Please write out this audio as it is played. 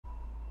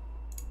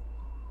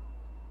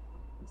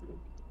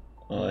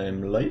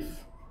I'm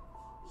live.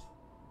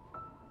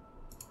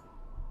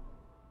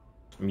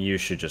 You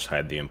should just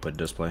hide the input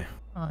display.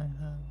 I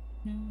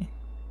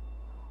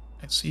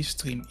see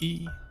stream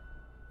E.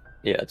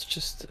 Yeah, it's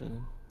just.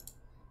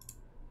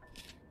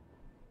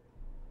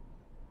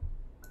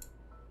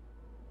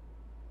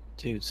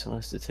 Dude,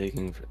 Celeste is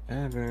taking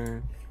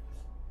forever.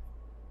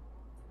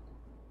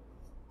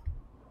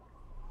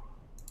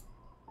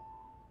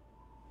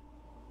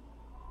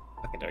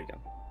 Okay, there we go.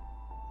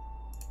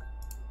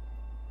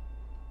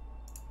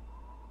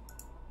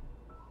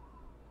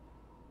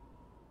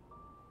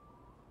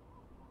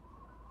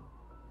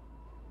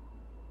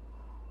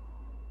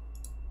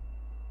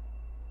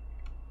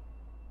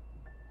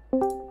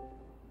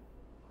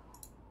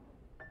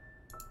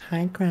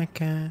 Hi,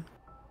 Cracker.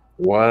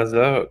 What's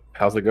up?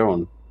 How's it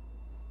going?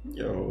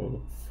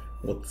 Yo,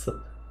 what's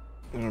up?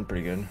 Doing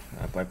pretty good.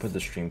 I put the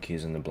stream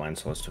keys in the Blind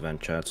Celeste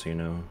event chat so you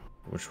know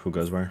who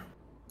goes where.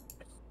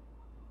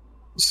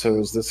 So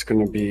is this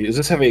going to be? Does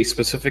this have a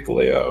specific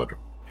layout?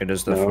 It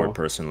is the No.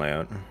 4-person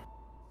layout.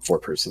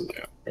 4-person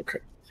layout. Okay.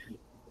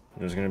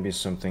 There's gonna be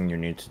something you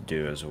need to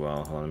do as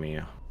well. Let me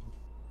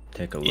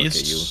take a look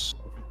at you.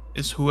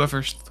 Is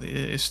whoever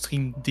is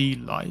stream D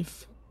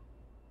live?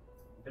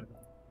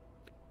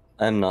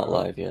 I'm not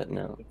live yet,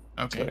 no.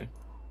 Okay. Sorry.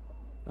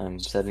 I'm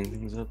setting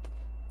things up.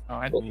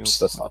 Alright. Oops,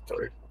 that's not the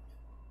right.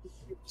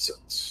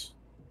 Sets.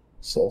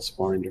 Soul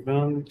blind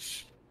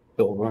event.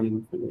 Build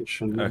run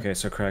information. Okay,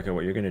 so Cracker,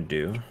 what you're gonna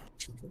do?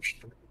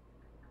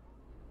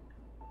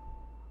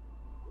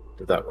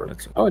 Did that work?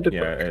 That's, Oh, it did.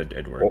 yeah, work.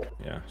 it worked.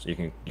 Yeah, so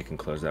you can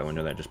close that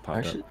window that just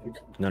popped Actually,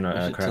 up. No,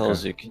 it Cracker.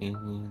 tells you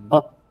can.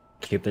 Oh,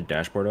 Keep the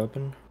dashboard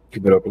open.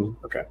 keep it open.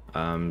 Okay.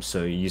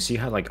 So you see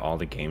how like all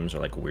the games are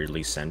like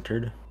weirdly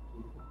centered?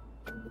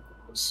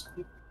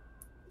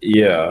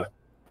 Yeah.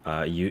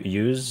 You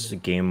use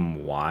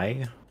game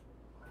Y.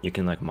 You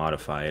can like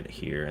modify it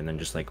here and then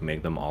just like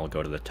make them all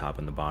go to the top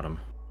and the bottom.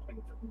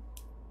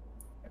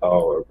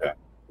 Oh, okay.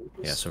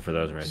 Yeah, so for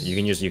those, right, you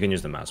can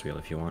use the mouse wheel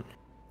if you want.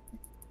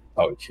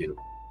 Oh, cute.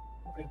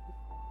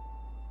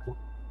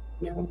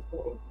 Yeah.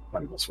 My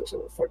mouse was a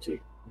fuck you.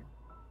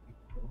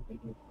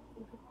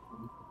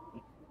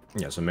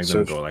 Yeah, so make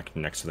them go like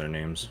next to their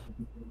names.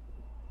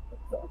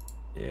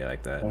 Yeah,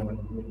 like that.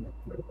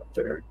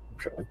 There.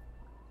 Okay.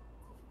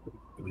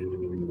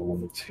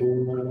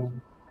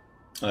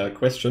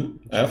 Question.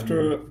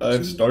 After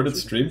I've started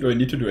stream, do I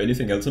need to do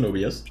anything else in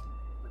OBS?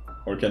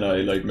 Or can I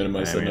like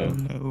minimize that now?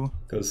 No.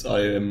 Because I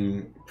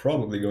am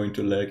probably going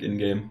to lag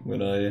in-game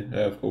when I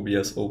have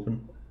OBS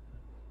open.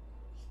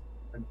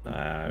 Hold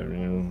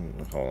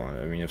on.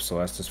 I mean, if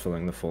Celeste is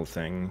filling the full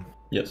thing,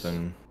 Yes.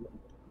 then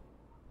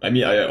I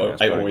mean, I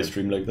probably always good.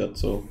 stream like that,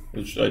 so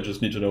I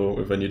just need to know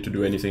if I need to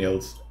do anything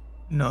else.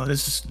 No,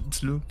 it's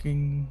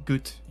looking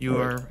good.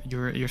 Alright.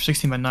 You're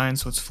 16:9,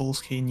 so it's full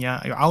screen.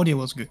 Yeah, your audio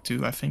was good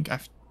too. I think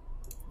I've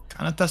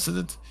kind of tested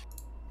it.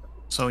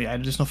 So yeah,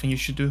 there's nothing you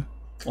should do.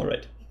 All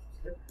right.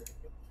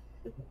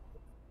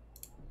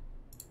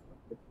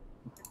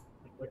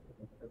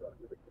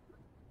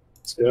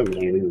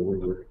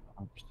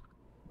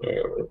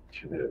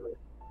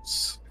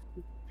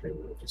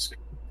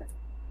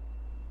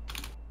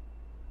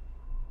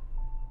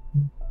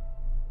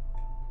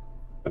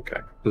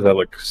 Okay. Does that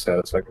look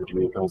satisfactory to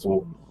you,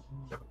 Council?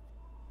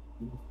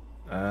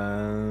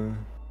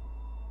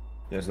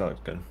 yes, that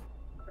looks good.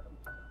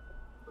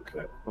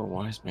 Okay. Oh,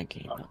 why is my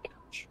game not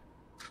captured?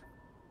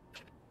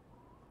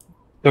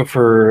 So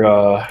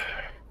for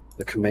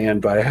the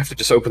command, but I have to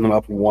just open them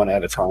up one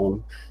at a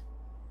time.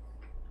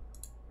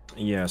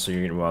 Yeah, so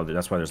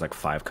that's why there's like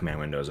 5 command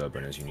windows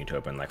open, is you need to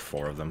open like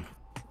 4 of them.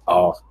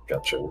 Oh,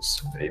 gotcha.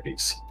 It's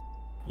babies.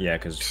 Yeah,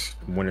 because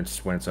when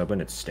it's open,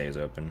 it stays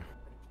open.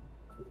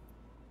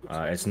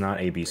 It's not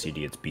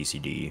ABCD, it's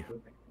BCD.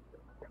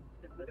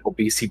 Oh,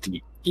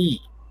 BCDE.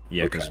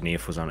 Yeah, because Okay.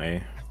 Neef was on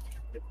A.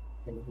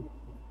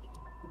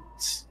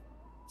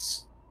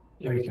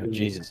 There we go.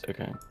 Jesus,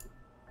 okay.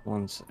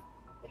 One sec.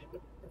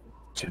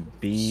 So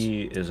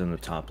B is in the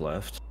top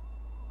left.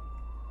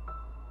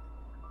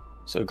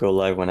 So go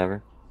live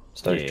whenever.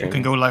 Start Yeah. You streaming.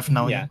 can go live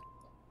now. Yeah.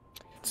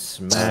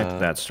 Smack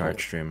that start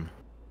stream.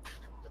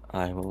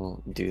 I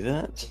will do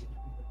that.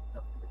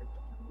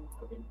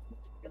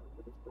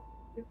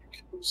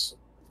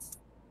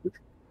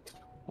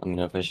 I don't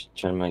know if I should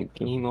turn my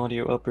game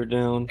audio up or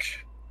down.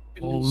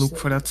 I'll look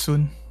for that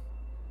soon.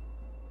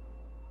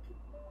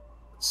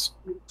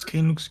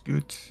 Screen looks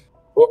good.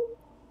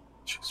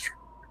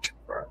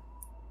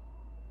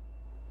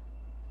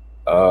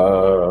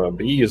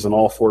 B is in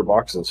all 4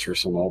 boxes for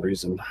some odd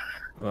reason.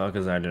 Well,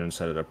 because I didn't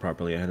set it up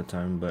properly ahead of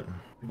time, but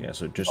yeah,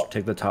 so just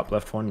take the top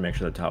left one, make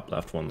sure the top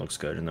left one looks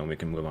good, and then we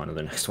can move on to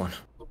the next one.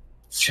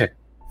 Check.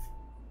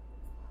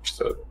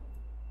 So.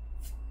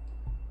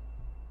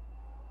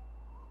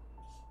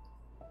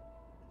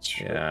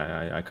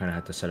 Yeah, I kind of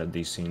had to set up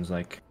these scenes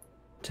like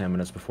 10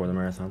 minutes before the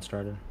marathon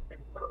started.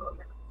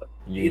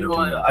 You know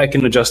what? I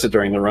can adjust it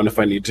during the run if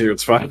I need to.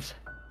 It's fine.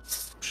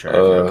 Sure, if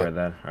you're okay with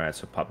that. Alright,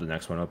 so pop the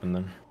next one open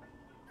then.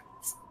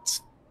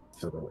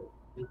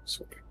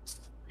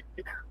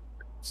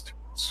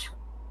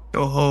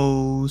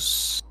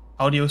 Yoho's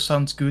audio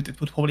sounds good. It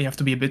would probably have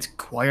to be a bit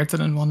quieter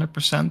than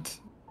 100%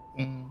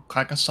 on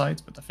Kraka's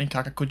side, but I think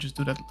Kraka could just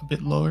do that a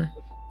bit lower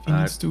if he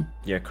needs to.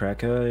 Yeah,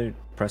 Kraka,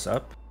 press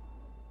up.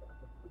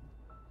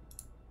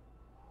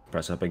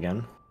 Press up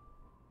again.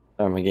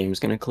 My game's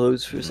gonna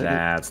close for a second.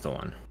 That's the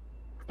one.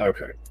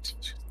 Okay.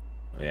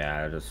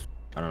 Yeah,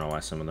 I don't know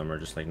why some of them are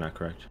just like not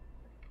correct.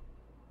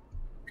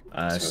 So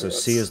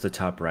that's- C is the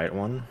top right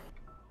one.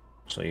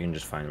 So you can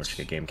just find which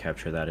game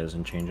capture that is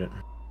and change it.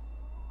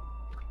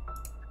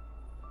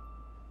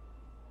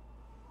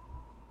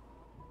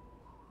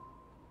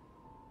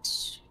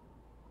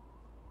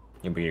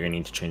 Yeah, but you're gonna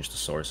need to change the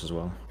source as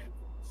well.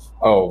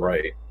 Oh,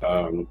 right.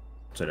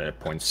 So that it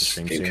points to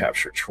stream Game C.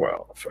 capture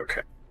 12.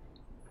 Okay.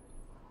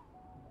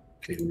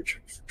 Game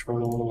capture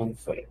 12.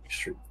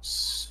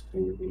 Streams.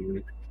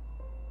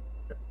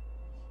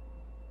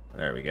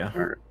 There we go.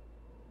 All right.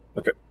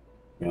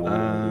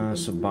 Okay.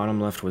 So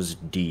bottom left was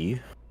D.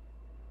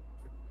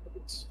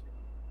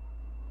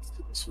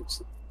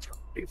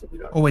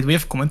 Oh wait, we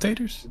have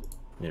commentators?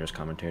 There's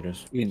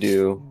commentators. You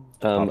do.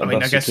 I mean, above I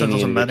guess that zucchini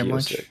doesn't and matter video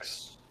much.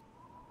 sticks.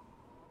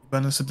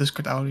 When it's a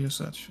Discord audio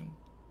session.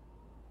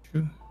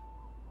 True.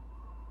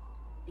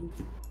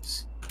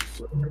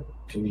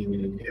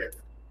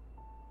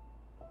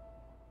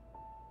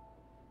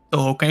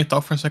 Oh, can you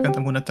talk for a second?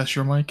 I'm gonna test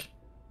your mic.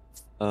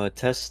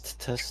 Test.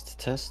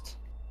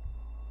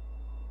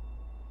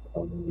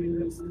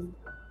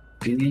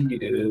 D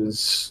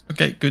is.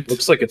 Okay, good.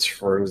 Looks like it's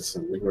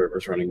frozen.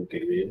 Whoever's running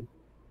D.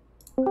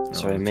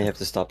 Sorry, I may okay. have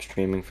to stop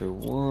streaming for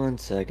 1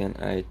 second.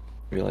 I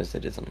realized I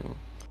did something wrong.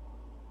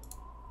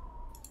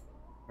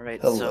 Alright,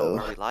 Hello. so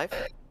are we live?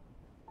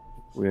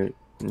 We're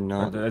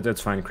not.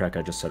 That's fine, Crack.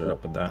 I just set it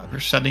up with that. We're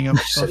setting up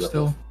stuff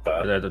still.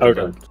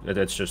 Okay.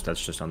 That's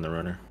just on the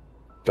runner.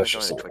 That's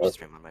I'm just doing a not- Twitch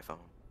stream on my phone.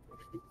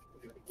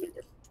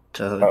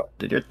 So, Oh.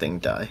 did your thing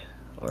die?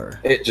 Or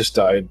It just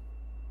died.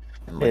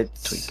 am I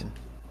It's- tweaking?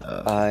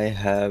 I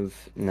have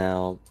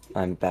now.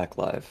 I'm back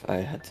live. I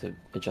had to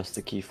adjust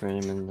the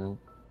keyframe and the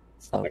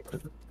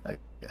output.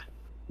 Yeah.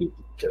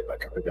 Get it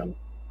back up again.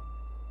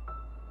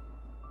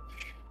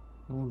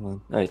 Hold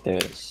on. Alright, there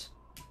it is.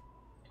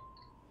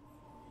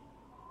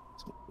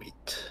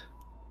 Sweet.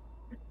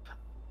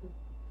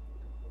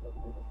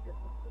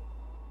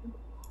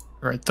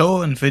 Right,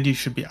 though, and video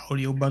should be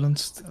audio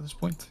balanced at this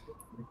point.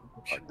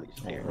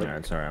 Yeah,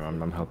 it's alright.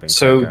 I'm helping.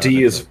 So Crack out.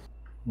 D is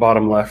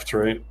bottom left,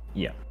 right?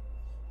 Yeah.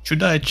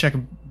 Should I check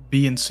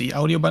B and C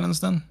audio balance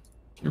then?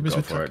 You're busy Go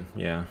with for it.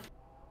 Yeah.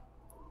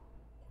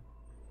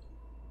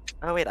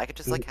 Oh wait, I could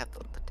just like have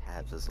the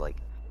tabs as like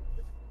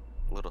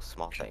little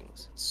small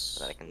things,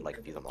 so that I can like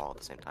view them all at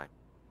the same time.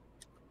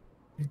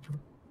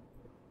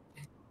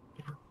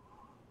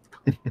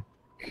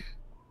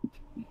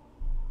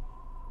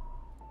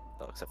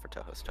 Oh, except for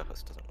Tohost.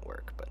 Tohost doesn't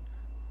work, but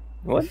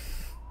What?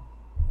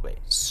 wait,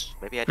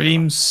 maybe I did it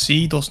Stream wrong.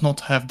 C does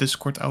not have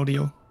Discord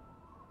audio.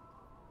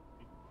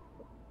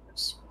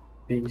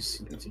 B,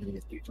 C, D,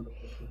 D.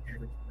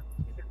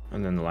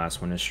 And then the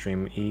last one is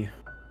stream E.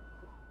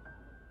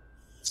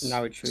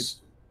 Now it should.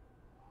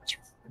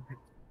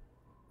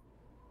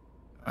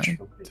 Right.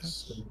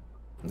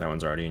 That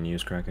one's already in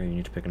use, Cracker. You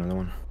need to pick another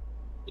one.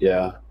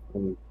 Yeah.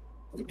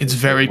 It's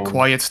very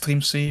quiet,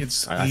 Stream C.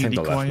 It's I really think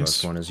the quiet.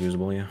 leftmost one is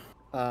usable, yeah.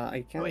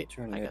 I can't Wait,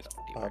 turn I it got it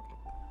up. working.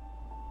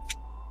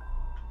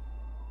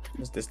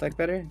 Is this like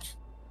better?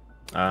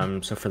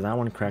 So for that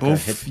one, Cracker,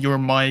 Both hit your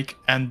mic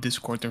and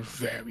Discord are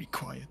very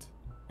quiet.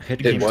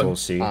 Hit Hit what? Control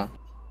C. Ah.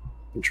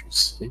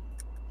 Interesting.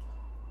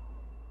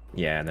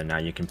 Yeah, and then now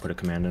you can put a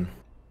command in.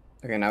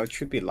 Okay, now it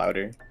should be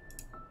louder.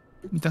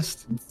 Let me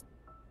test.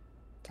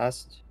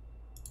 Test.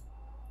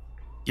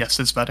 Yes,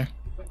 it's better.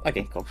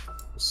 Okay, cool.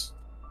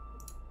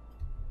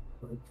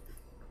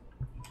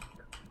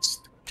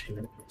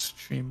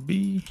 Stream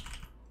B.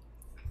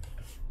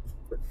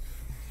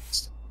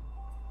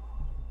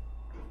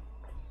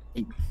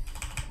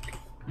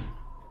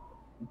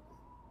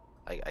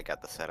 I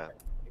got the setup.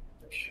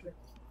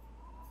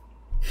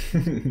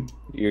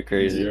 You're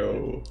crazy.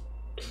 Yo.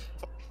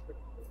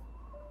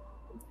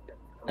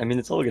 I mean,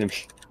 it's all gonna be.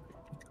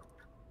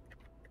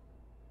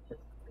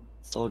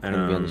 It's all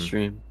gonna be on the Um,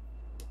 stream.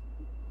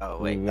 Oh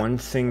wait, One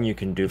thing you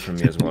can do for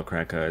me as well,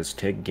 Cracker, is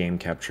take game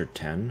capture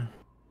 10.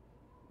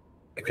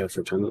 Okay,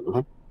 for 10.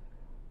 Uh-huh.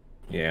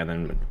 Yeah,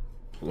 then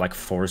like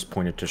force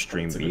point it to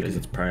stream B because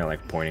it's probably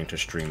like pointing to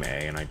stream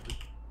A, and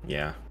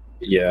yeah.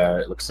 Yeah,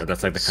 it looks So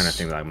that's like the kind of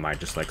thing that I might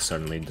just like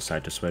suddenly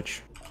decide to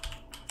switch.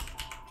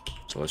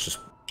 So let's just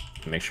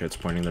make sure it's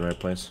pointing the right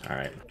place. All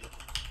right.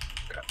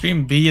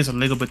 Stream B is a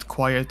little bit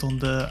quiet on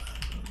the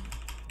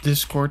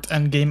Discord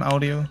and game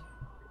audio.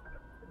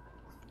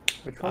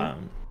 Which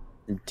one?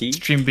 D.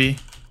 Stream B.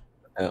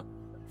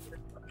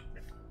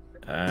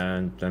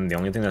 And then the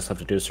only thing that's left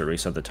to do is to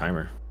reset the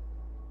timer.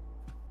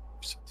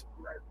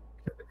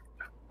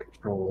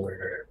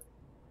 controller.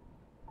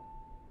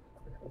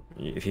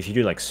 If you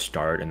do like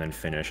start and then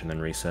finish and then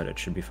reset, it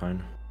should be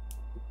fine.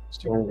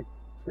 Start,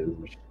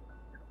 finish.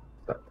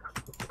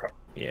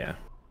 Yeah.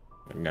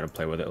 I'm gonna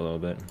play with it a little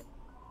bit.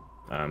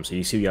 So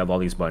you see you have all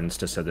these buttons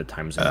to set the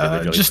times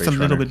individually Just for a each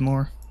little runner. bit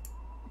more.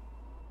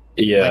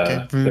 Yeah, Like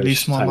a really there's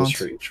small times amount.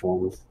 for each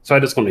one. So I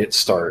just want to hit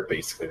start,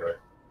 basically, right?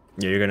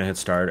 Yeah, you're gonna hit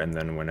start, and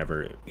then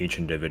whenever each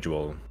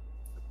individual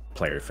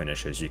player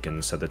finishes, you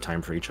can set the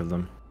time for each of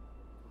them.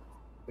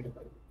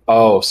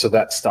 Oh, so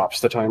that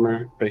stops the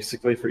timer,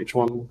 basically, for each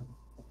one?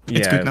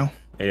 It's good now.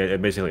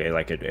 It basically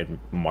it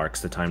marks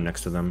the time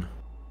next to them.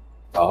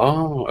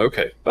 Oh,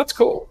 okay. That's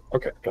cool.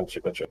 Okay, gotcha.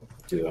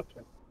 Do that.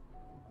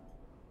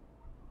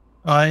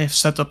 I've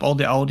set up all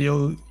the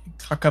audio.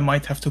 Kraka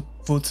might have to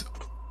put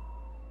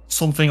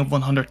something of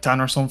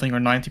 110 or something or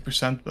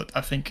 90%, but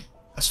I think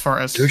as far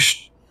as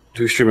Whose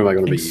stream am I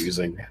going to be Thanks.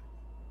 using? I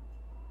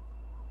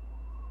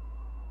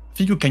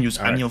think you can use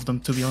All any right. of them,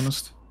 to be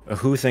honest.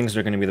 Who thinks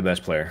they're gonna be the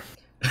best player?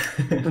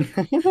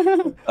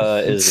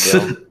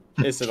 Isabel.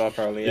 Isabel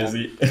probably, yeah.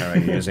 Easy.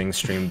 Alright, using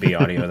Stream B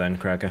audio then,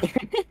 Kraka.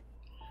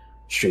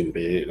 Stream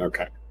B.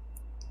 Okay.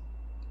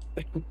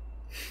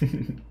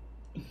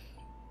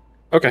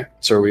 Okay.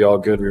 So are we all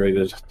good? We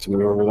ready to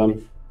move over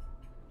then?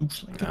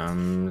 Oops, like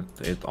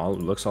that. It all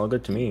looks all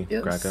good to me,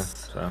 Yes. Kraka.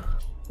 So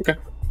Okay.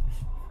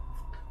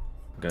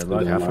 good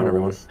luck, have fun,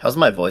 everyone. How's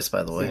my voice,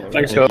 by the way?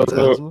 Thanks, Is guys.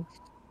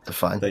 it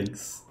fine?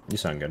 Thanks. You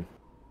sound good.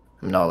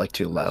 I'm not like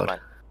too That's loud.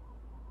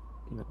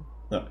 fine.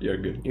 No, you're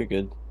good. You're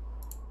good.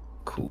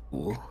 Cool.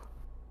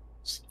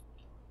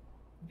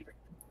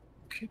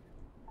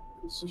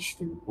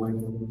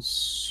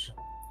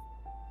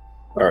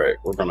 All right,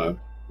 we're gonna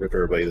move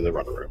everybody to the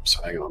running room.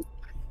 So hang on.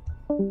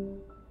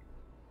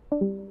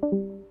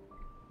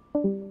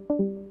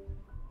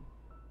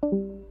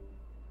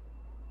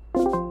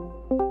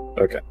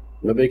 Okay,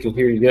 nobody can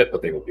hear you yet,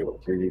 but they will be able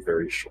to hear you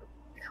very shortly.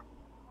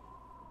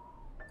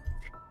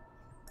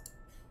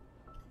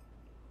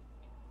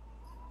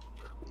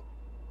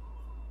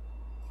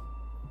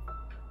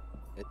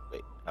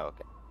 Wait. Oh,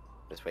 okay.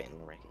 Just waiting,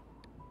 Ricky.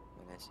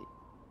 And I see.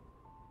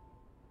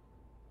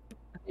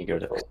 You go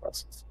to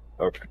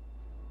Okay.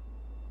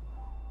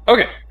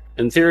 Okay.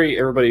 In theory,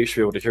 everybody should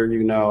be able to hear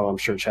you now. I'm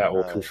sure chat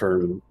will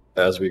confirm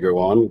as we go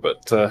on.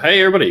 But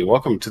hey, everybody,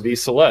 welcome to the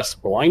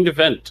Celeste blind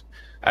event.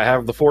 I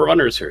have the four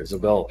runners here: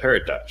 Isabel,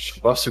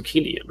 Parrotdash, Buff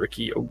Zucchini, and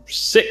Ricky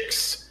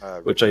 06,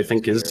 which I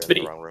think is You're in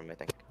Vinny. the wrong room, I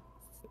think.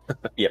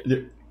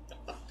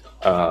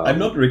 I'm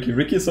not Ricky.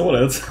 Ricky is someone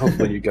else.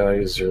 Hopefully, you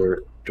guys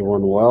are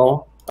doing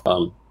well.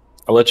 I'll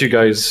let you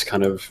guys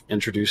kind of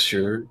introduce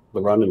the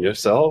run and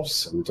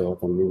yourselves, and then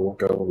we will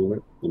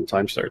go when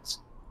time starts.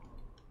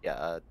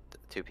 Yeah,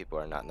 two people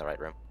are not in the right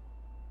room.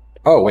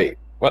 Oh wait,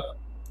 what?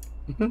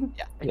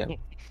 Yeah. Yeah.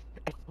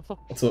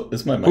 So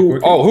is my mic Who?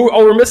 working?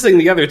 Oh, we're missing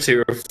the other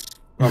two.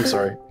 I'm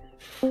sorry.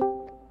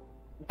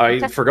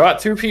 I forgot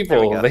two There we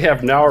people. go. They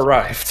have now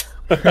arrived.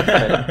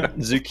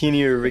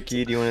 Zucchini or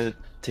Ricky, do you want to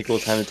take a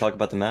little time to talk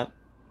about the map?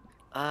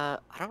 I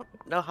don't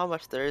know how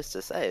much there is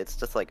to say. It's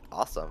just like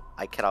awesome.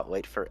 I cannot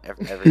wait for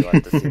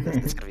everyone to see this.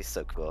 It's gonna be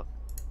so cool.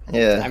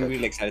 Yeah. I'm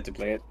really excited to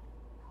play it.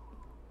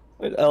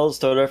 El's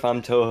Todorf,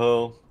 I'm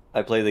Toho.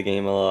 I play the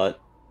game a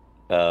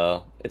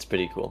lot. It's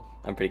pretty cool.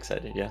 I'm pretty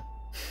excited, yeah.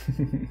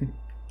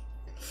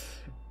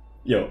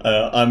 Yo,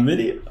 I'm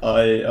Vinny.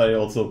 I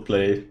also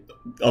play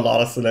a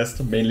lot of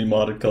Celeste, mainly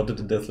modded content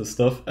and deathless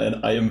stuff,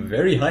 and I am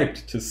very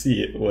hyped to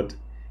see what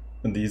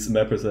these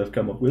mappers have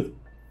come up with.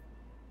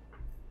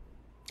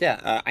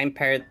 Yeah, I'm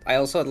Parrot. I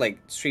also like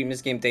stream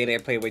this game daily. I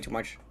play way too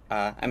much.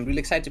 I'm really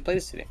excited to play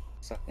this today.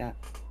 So yeah.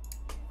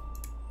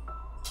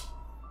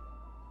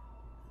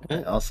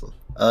 Okay, awesome.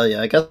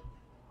 Yeah, I guess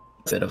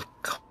a bit of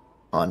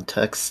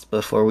context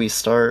before we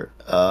start.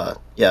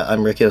 Yeah, I'm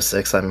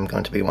Ricky06. I'm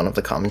going to be one of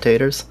the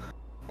commentators,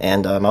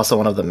 and I'm also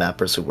one of the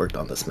mappers who worked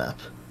on this map.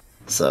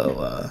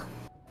 So,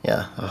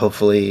 yeah,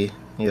 hopefully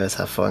you guys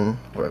have fun.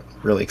 We're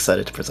really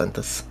excited to present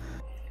this.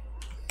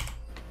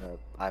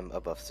 I'm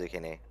above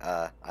Zucchini.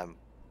 I'm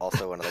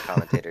also one of the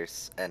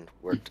commentators and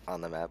worked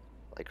on the map,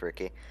 like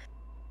Ricky.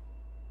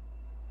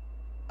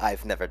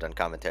 I've never done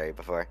commentary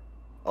before.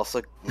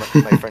 Also,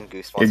 my friend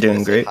Goose wants You're me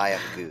doing to say great. hi,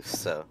 I'm Goose,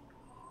 so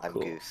I'm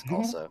Cool. Goose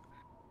also.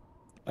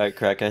 Alright,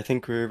 Crack, I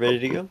think we're ready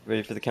to go.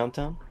 Ready for the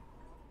countdown?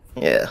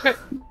 Yeah.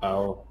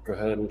 I'll go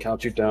ahead and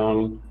count you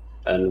down,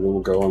 and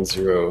we'll go on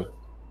 0.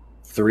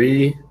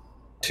 3,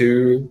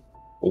 2,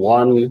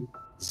 1,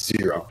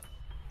 0.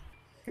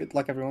 Good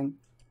luck, everyone.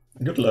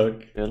 Good luck.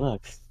 Good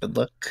luck. Good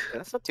luck. Yeah,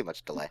 that's not too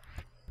much delay.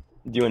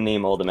 Do you want to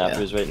name all the Yeah.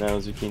 mappers right now,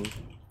 Zucchini?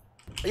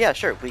 Yeah,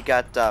 sure. We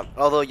got.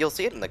 Although you'll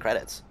see it in the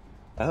credits.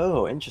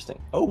 Oh,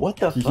 interesting. Oh, what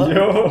the fuck?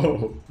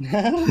 Yo!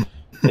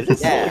 Is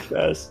this Yeah. so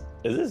fast?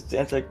 Is this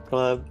Dantec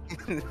collab?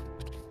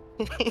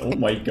 Oh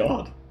my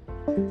god.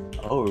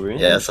 Oh,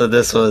 really? Yeah, so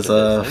this was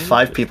a That's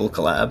 5 people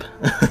collab.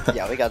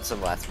 Yeah, we got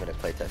some last minute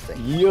playtesting.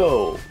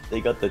 Yo! They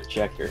got the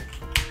checker.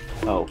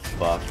 Oh,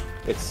 fuck.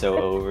 It's so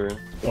over.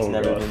 It's Oh,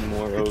 never God. been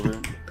more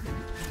over.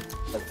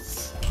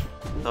 That's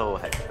so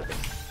hype.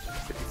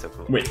 It's gonna be so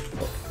cool. Wait.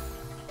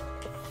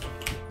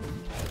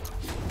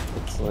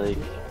 It's like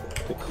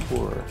the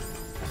core.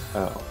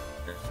 Oh.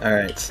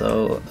 Alright,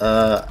 so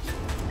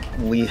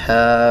we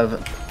have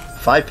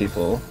 5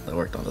 people that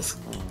worked on this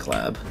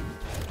collab.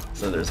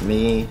 So there's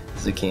me,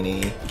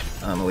 Zucchini,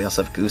 we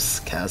also have Goose,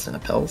 Kaz, and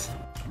Appels.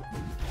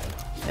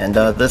 And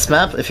this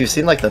map, if you've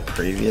seen like the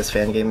previous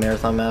Fangame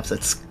Marathon maps,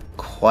 it's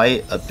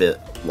quite a bit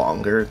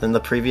longer than the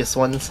previous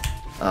ones.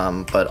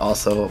 But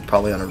also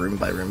probably on a room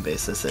by room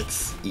basis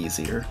it's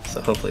easier.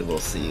 So hopefully we'll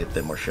see a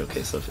bit more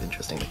showcase of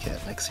interesting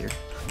mechanics here.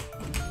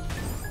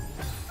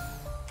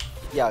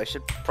 Yeah, I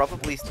should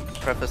probably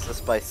preface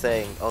this by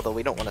saying, although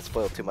we don't want to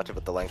spoil too much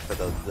of the length for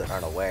those that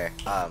aren't aware,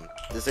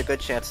 there's a good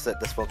chance that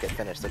this won't get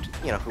finished, so,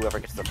 you know, whoever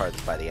gets the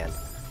farthest by the end.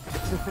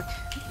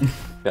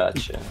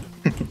 Gotcha.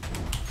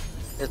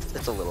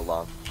 It's a little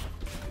long.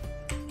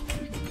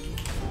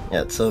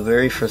 Yeah, so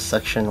very first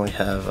section we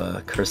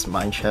have Cursed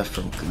Mineshaft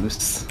from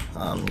Goose.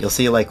 You'll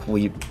see like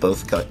we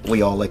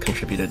all like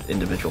contributed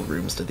individual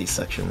rooms to these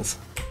sections.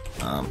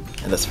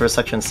 And this first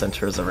section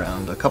centers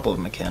around a couple of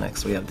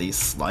mechanics. We have these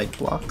slide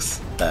blocks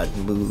that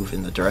move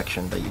in the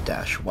direction that you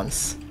dash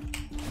once.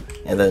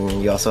 And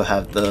then you also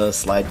have the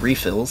slide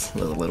refills,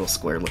 the little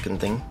square looking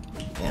thing.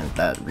 And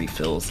that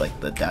refills like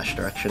the dash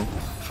direction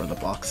for the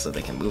blocks so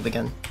they can move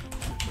again.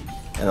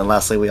 And then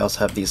lastly we also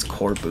have these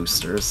core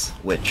boosters,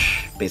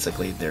 which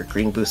basically they're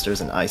green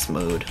boosters in ice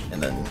mode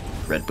and then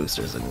red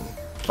boosters in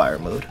fire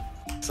mode.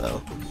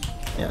 So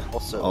yeah,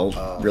 Also,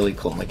 all really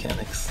cool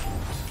mechanics.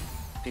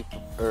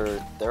 People,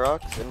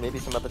 Therox and maybe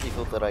some other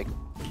people that I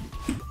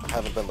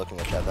haven't been looking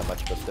at chat that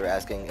much, but they're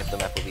asking if the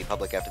map will be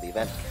public after the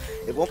event.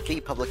 It won't be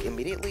public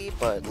immediately,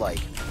 but like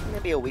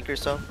maybe a week or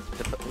so.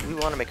 We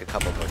want to make a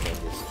couple more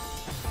changes.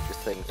 Just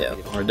things Yeah,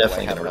 that we're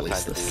definitely going gonna to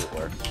release this.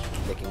 or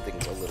making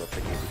things a little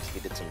trickier because we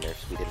did some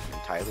nerfs we didn't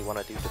entirely want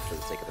to do just for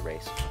the sake of the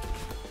race.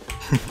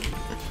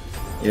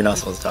 You're not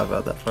supposed to talk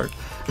about that part.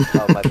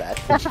 Oh, my bad.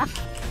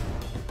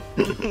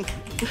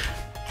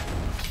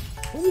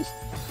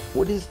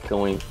 What is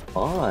going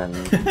on?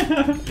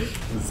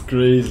 It's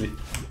crazy.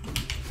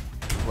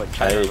 What,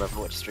 trying to remember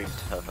what stream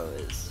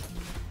Toho is.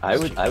 I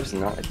was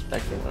not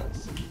expecting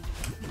this.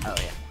 Oh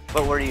yeah.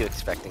 What were you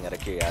expecting out of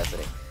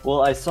curiosity?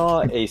 Well, I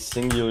saw a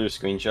singular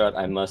screenshot,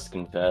 I must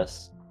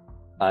confess.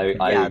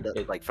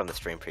 Like from the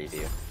stream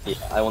preview. Yeah,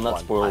 I will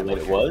not spoil what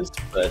it was,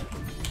 but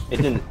it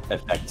didn't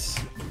affect...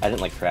 I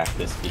didn't like crack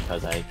this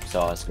because I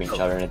saw a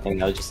screenshot or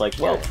anything. I was just like,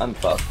 well, I'm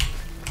fucked.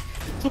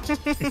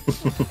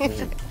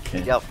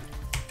 Yep.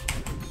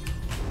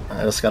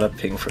 I just got a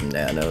ping from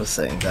Nano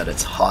saying that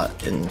it's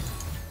hot in...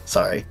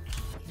 Sorry.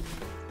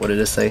 What did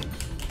it say?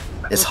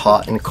 It's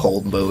hot in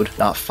cold mode,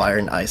 not fire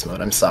and ice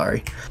mode. I'm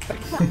sorry.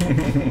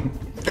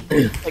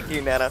 Thank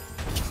you, Nana.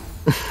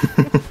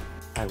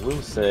 I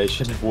will say I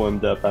should have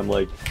warmed up. I'm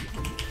like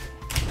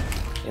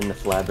in the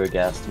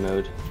flabbergast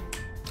mode.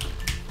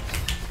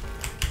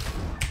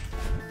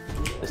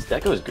 This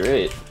deco is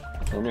great.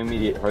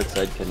 Intermediate hard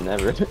side could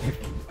never.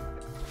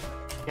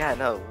 Yeah,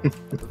 no.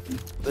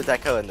 The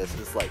deco in this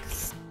is like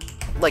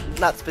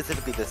not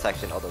specifically this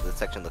section, although this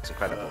section looks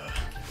incredible.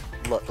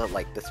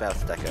 Like this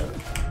mouse deco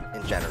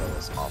in general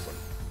is awesome.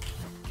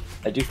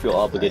 I do feel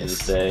obligated to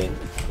say,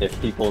 if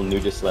people new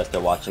to Celeste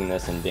are watching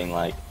this and being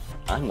like,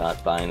 I'm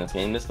not buying this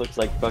game, this looks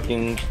like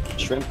fucking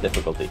shrimp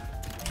difficulty.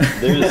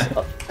 There's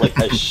like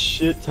a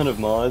shit ton of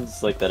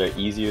mods like that are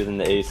easier than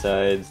the A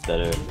sides, that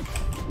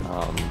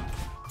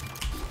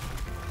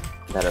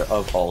are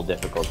of all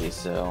difficulties,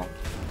 so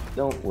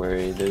don't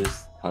worry,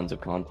 there's tons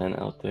of content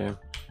out there.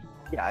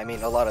 Yeah, I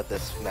mean, a lot of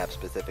this map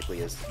specifically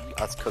is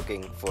us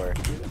cooking for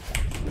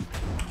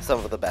some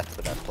of the best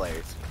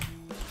players.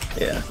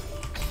 Yeah.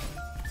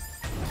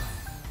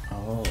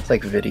 Oh. It's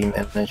like Vidi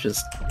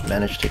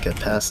managed to get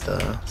past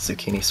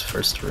Zucchini's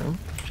first room,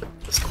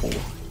 which is cool.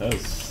 That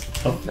was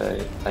tough.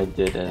 I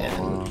did it.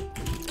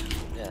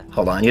 Yeah.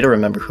 Hold on, I need to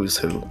remember who's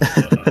who.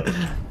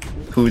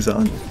 Who's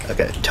on?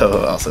 Okay,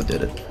 Toho also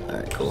did it.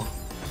 Alright, cool.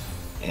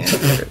 And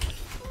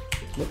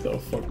What the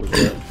fuck was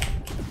that?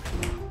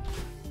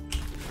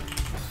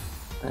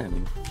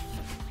 I'm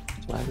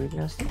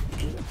flabbergasted.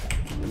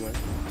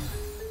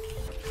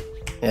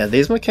 yeah,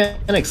 these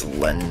mechanics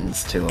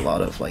lends to a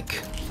lot of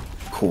like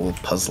cool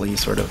puzzly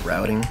sort of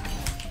routing,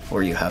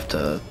 where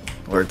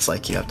it's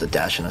like you have to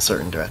dash in a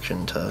certain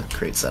direction to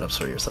create setups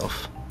for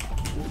yourself.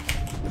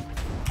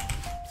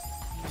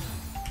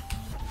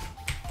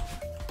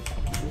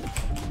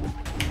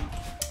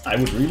 I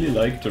would really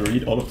like to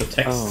read all of the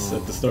texts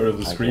at the start of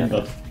the screen,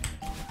 but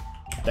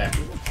damn,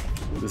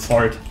 it's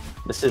hard.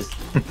 This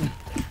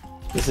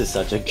is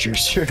such a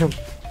juice room.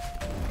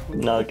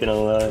 Not gonna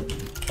lie,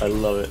 I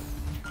love it.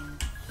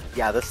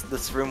 Yeah,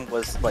 this room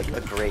was like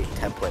a great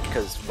template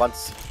because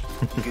once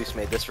Goose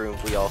made this room,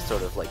 we all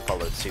sort of like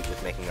followed suit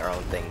with making our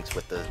own things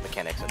with the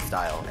mechanics and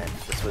style, and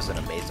this was an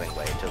amazing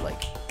way to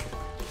like.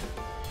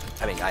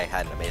 I mean, I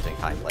had an amazing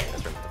time playing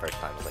this room for the first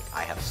time. I was like,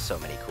 I have so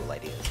many cool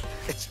ideas.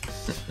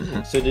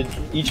 So did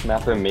each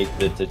mapper make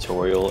the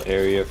tutorial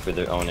area for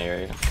their own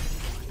area?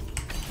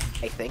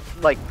 I think,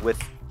 like,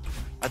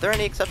 are there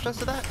any exceptions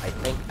to that? I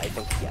think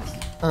yes.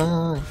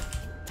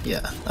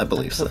 Yeah, I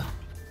believe so.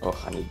 Oh,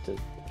 I need to...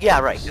 Yeah,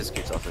 right, because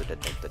Goose also did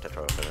make the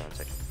tutorial for their own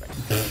section.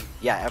 Right.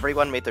 Yeah,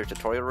 everyone made their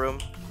tutorial room,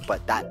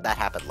 but that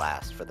happened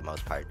last for the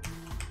most part.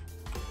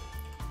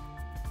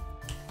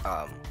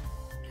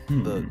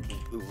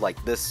 Like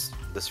this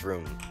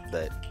room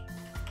that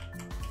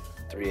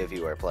 3 of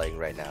you are playing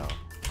right now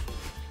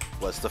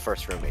was the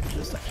first room made for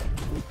this section,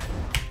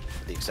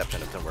 with the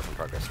exception of some work in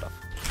progress stuff.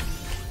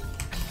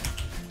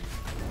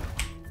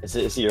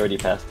 Is he already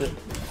past it?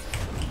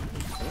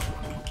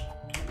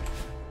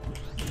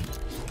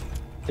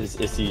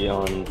 Is he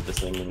on the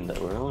same room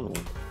that we're on?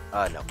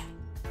 Or? No.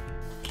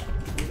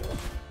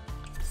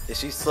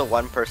 She's the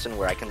one person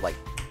where I can like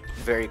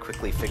very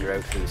quickly figure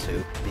out who's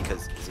who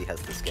because he has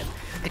the skin.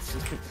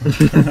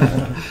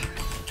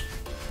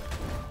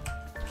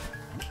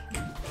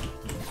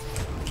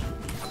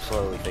 I'm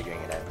slowly figuring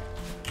it out.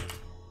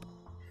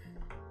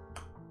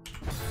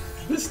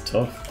 This is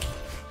tough.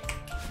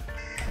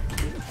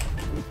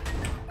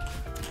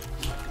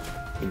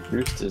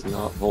 Bruce does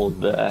not hold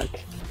back.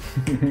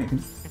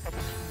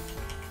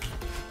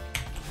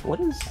 What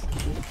is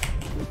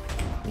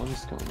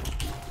going on?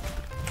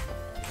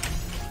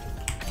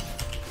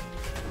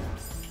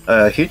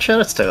 Huge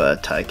shoutouts to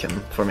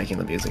Tykim for making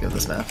the music of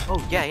this map.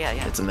 Oh yeah.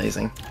 It's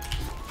amazing.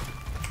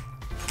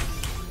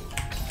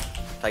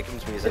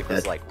 Tykim's music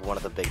was like one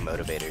of the big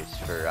motivators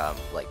for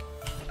like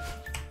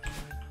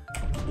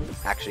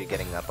actually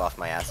getting up off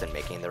my ass and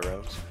making the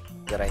rooms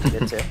that I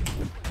needed to.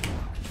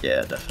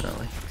 Yeah,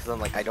 definitely. Because I'm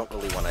like, I don't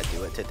really want to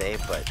do it today,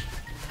 but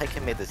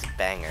Tykim made this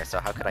banger, so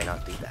how could I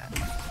not do that?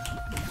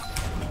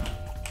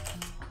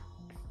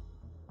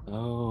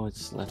 Oh,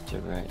 it's left to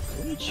right.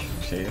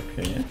 Okay.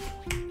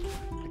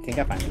 I think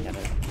I finally get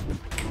it.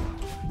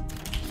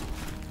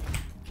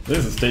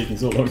 This is taking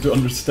so long to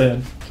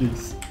understand.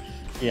 Jeez.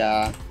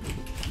 Yeah.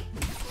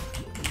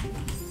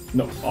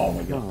 No. Oh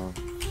my god.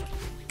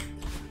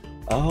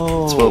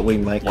 Oh. It's what we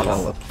might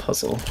call a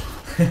puzzle.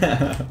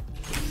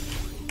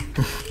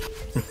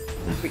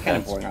 We kind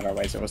of boring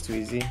otherwise, it was too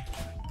easy.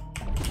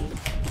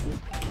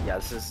 Yeah,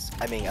 this is,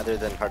 I mean, other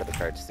than part of the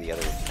cards, the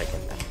other Tykim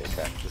FK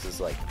track, this is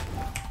like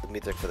the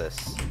music for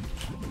this.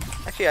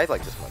 Actually, I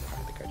like this more than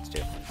part of the cards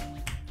too.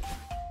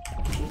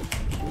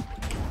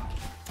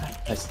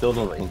 I still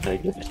don't think I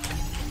get it.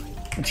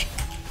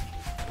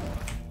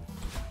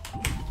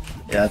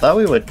 Yeah, I thought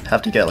we would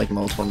have to get like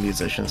multiple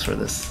musicians for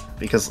this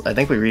because I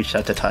think we reached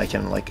out to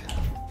Tykim like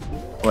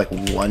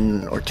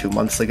 1 or 2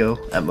 months ago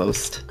at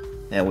most,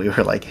 and we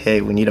were like,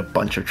 "Hey, we need a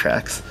bunch of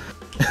tracks."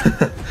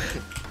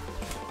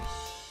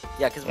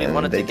 Yeah, because we And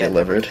wanted they to get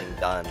delivered. everything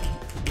done,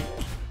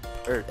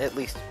 or at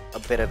least a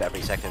bit of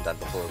every section done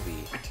before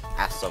we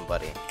asked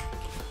somebody.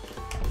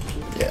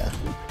 Yeah.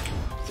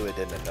 So we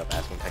didn't end up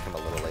asking Tykim a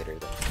little later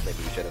than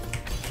maybe we should have.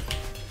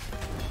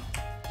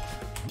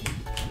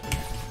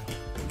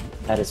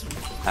 That is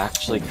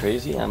actually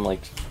crazy. I'm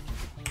like,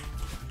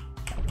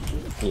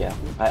 yeah.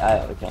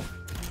 Okay.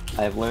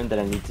 I have learned that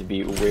I need to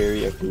be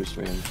wary of boost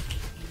rooms.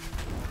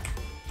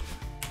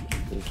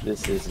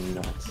 This is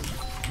nuts.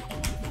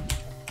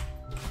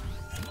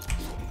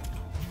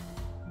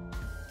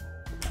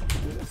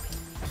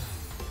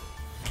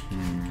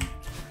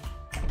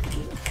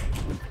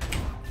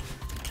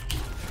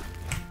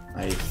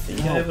 I think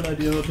I have an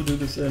idea how to do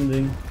this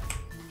ending.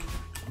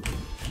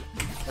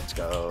 Let's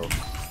go.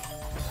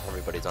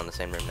 Everybody's on the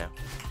same room now.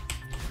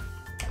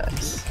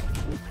 Nice.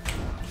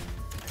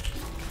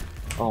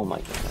 Oh my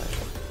god.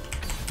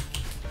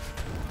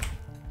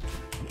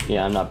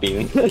 Yeah, I'm not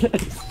beating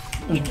this.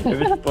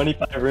 There's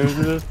 25 rooms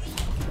of this.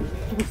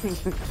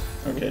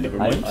 Okay, never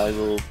mind. I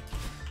will.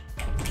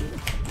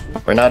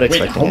 We're not Wait,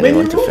 expecting how many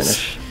anyone to rules?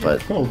 finish,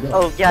 but Oh god.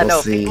 Oh yeah, We'll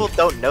no, see. people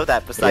don't know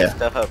that besides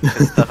Yeah. Stuho,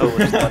 because Stuho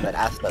was the one that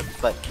asked us.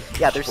 But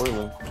yeah, there's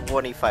Spoiler.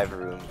 25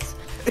 rooms.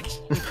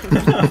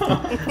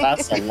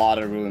 That's a lot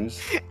of rooms.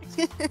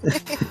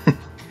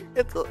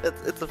 it's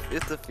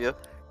a few.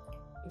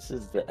 This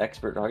is the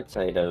expert art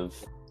side of.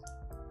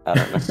 I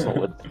don't know,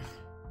 Solid.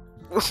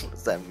 What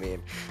does that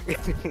mean?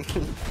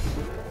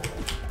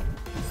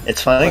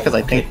 it's funny because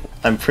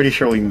I'm pretty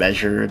sure we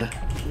measured,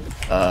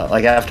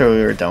 like after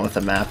we were done with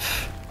the map,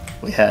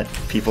 we had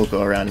people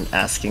go around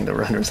asking the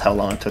runners how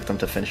long it took them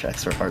to finish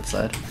expert hard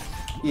side.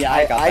 Yeah,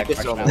 I got that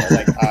just question. only, I was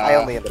like, I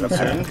only ended up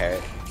having soon?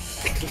 parrot.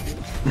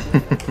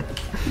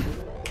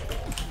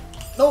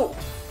 No!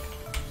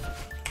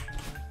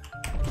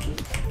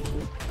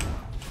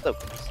 So,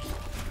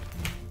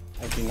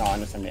 I do not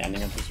understand the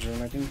ending of this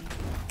room, I think.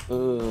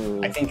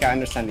 Ooh. I think I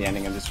understand the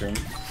ending of this room.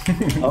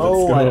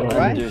 Oh, I Let's go.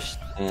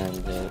 understand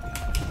it.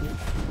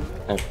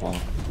 Okay. I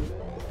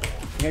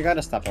think I got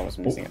a stuff I was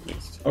missing at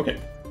least. Okay.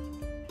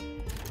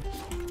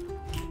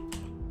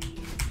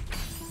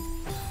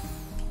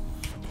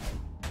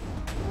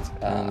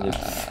 Kind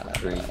of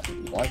great.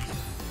 What?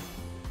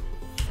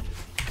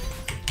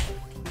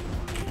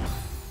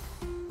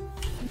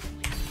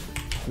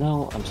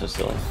 No, I'm so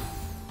silly.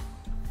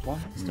 What?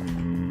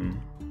 Mm.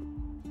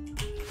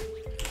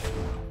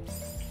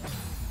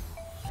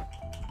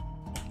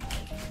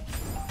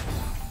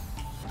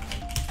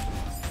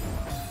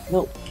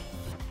 Nope.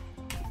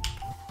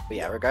 but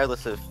yeah,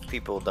 regardless if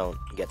people don't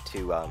get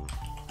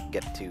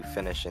to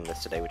finishing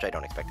this today, which I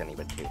don't expect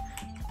anybody to,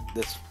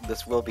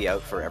 this will be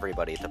out for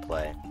everybody to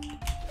play.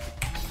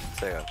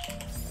 So,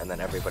 and then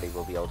everybody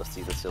will be able to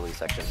see the silly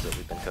sections that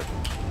we've been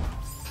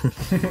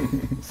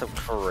cooking. Some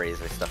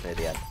crazy stuff near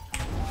the end.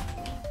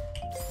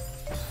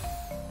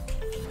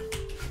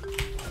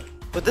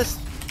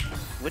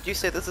 Would you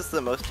say this is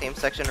the most tame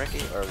section, Ricky,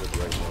 or would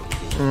yours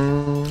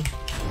maybe be?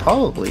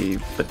 Probably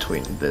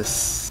between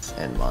this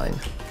and mine.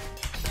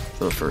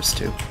 For the first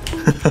two.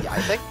 Yeah,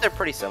 I think they're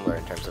pretty similar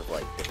in terms of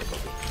like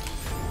difficulty.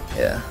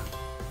 Yeah,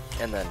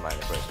 And then mine,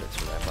 of course, it's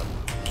from that one.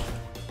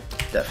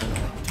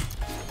 definitely.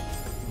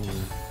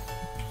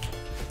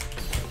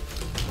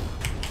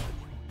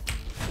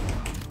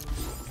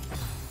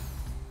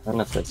 I don't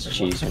know if that's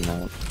cheese or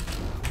not.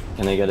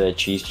 Can I get a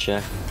cheese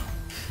check?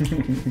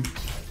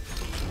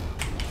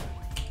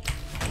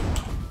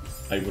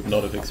 I would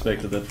not have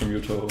expected that from you,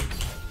 Toho.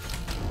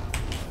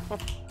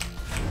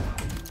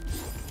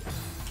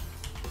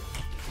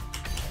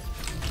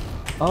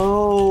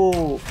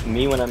 Oh,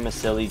 me when I'm a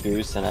silly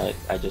goose, and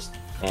I just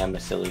am a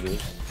silly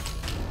goose.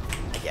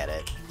 I get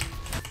it.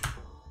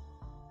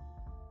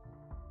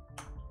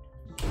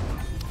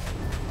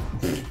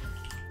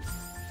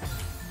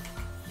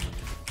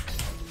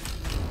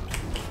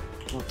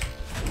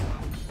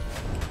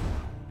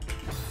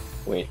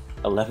 Wait,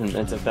 11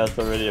 minutes have passed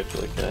already? I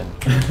feel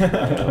like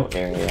I know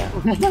area.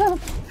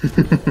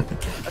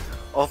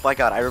 Oh my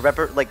god, I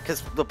remember, like,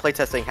 because the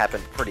playtesting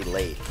happened pretty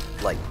late,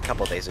 like, a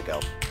couple days ago.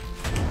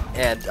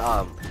 And,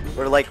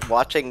 we're, like,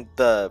 watching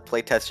the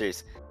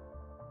playtesters,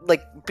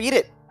 like, beat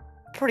it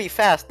pretty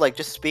fast, like,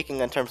 just speaking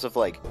in terms of,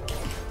 like,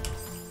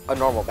 a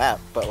normal map,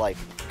 but, like,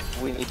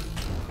 we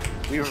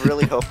were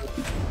really hoping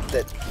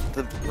that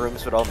the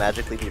rooms would all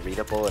magically be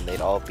readable and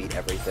they'd all beat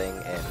everything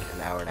in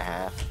an hour and a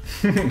half.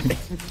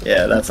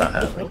 Yeah, that's not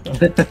happening.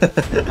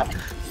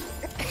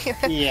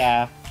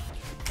 Yeah.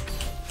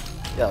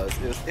 Yeah,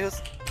 it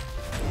was,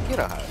 you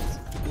know how it is.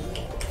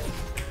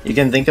 You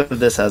can think of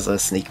this as a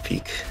sneak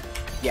peek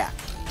Yeah.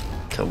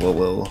 to what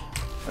will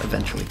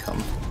eventually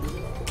come.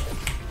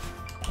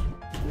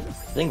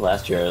 I think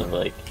last year I was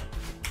like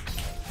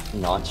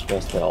not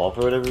stressed at all for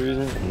whatever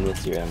reason, and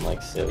this year I'm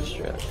like so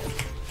stressed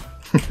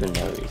for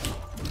no reason.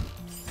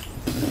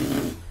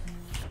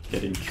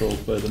 Getting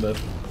trolled by the map.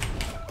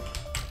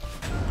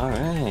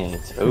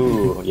 Alright.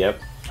 Oh,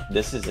 yep.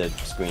 This is a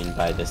screen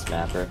by this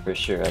mapper for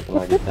sure, I can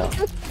already tell.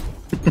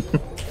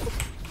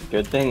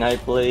 Good thing I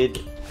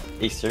played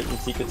a certain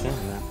Secret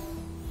Santa map.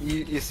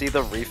 You see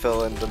the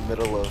refill in the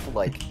middle of,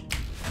 like,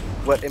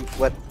 what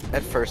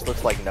at first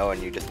looks like no,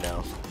 and you just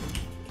know.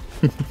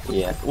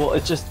 Yeah, well,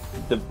 it's just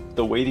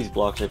the way these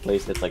blocks are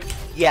placed, it's like,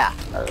 Yeah.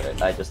 alright,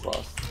 I just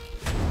lost.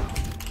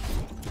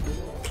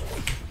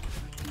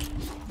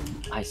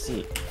 I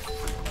see.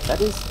 That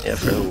is Yeah,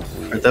 so for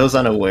weird. those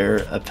unaware,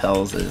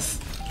 Appels is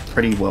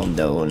pretty well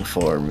known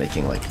for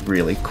making like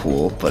really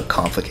cool but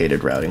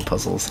complicated routing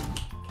puzzles.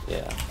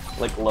 Yeah,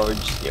 like large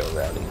scale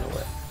routing in a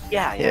way.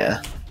 Yeah,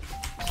 Yeah,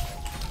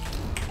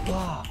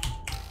 Wow.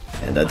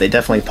 and they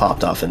definitely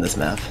popped off in this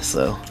map,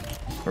 so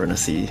we're gonna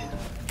see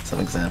some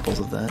examples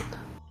of that.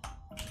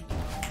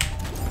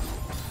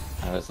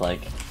 I was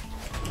like,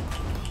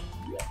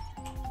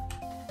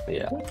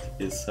 yeah. What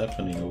is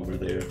happening over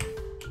there?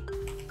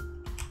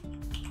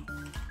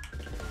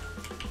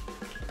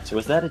 So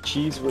was that a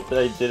cheese what that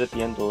I did at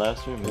the end of the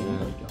last room? Oh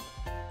my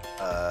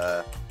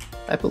god.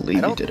 I believe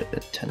you don't- did it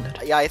intended.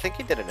 Yeah, I think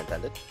you did it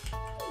intended.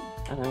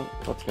 Alright,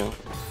 let's go.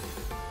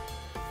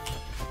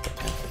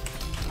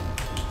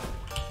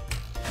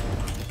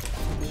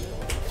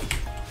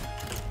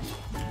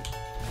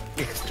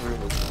 Next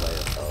room is by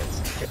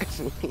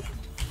ourselves.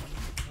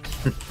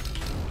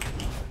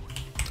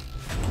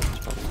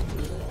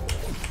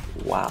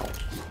 Wow.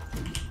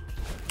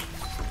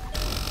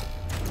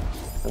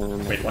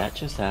 Wait, what? That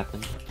just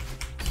happened.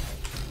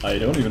 I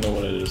don't even know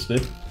what I just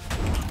did.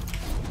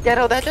 Yeah,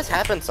 no, that just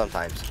happens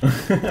sometimes.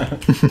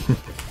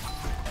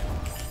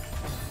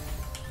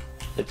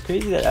 It's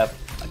crazy that I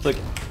feel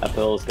like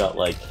Apple's got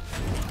like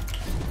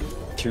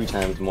 2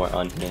 times more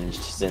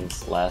unhinged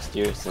since last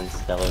year, since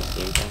Stellar's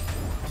Steampunk.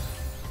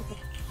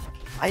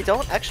 I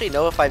don't actually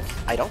know if I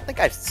don't think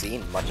I've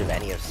seen much of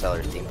any of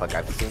Stellar Steampunk.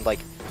 I've seen like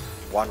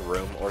one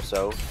room or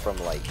so from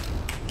like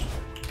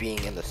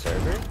being in the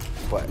server,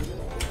 but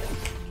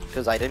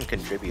because I didn't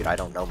contribute, I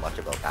don't know much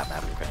about that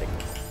map in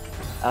particular.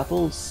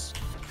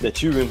 The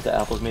 2 rooms that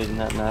Apple's made in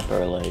that map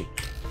are like,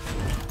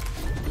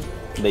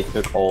 they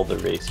took all the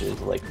racers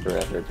like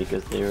forever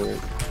because they were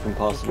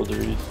impossible to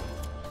read.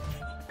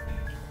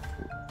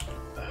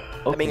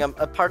 I mean,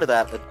 a part of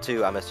that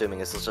too, I'm assuming,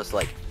 is just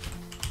like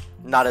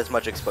not as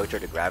much exposure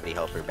to Gravity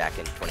Helper back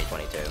in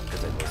 2022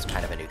 because it was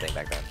kind of a new thing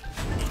back then.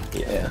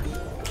 Yeah.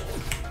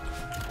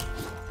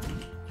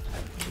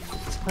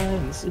 It's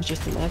fine, this is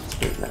just an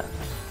expert map.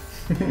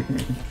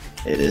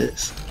 It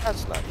is.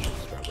 That's not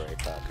just strawberry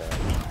taco.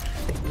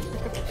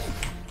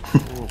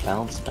 Ooh,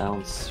 bounce,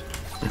 bounce.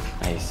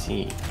 I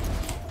see.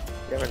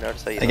 You ever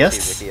notice how you I don't guess-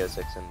 see Ricky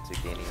 06 and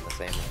Zucchini in the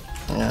same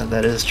room? Yeah,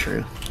 that is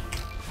true.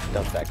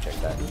 Don't fact check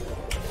that.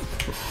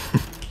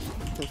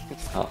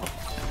 Uh-oh.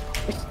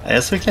 I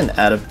guess we can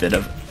add a bit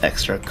of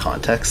extra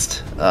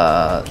context.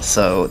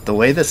 So the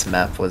way this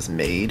map was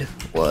made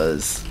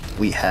was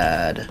we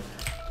had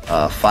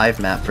 5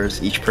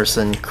 mappers. Each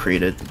person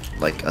created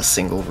like a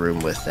single room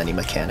with any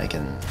mechanic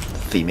and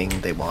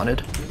theming they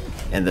wanted,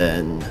 and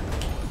then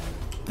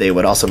they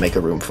would also make a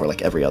room for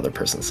like every other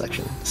person's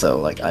section. So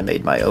like I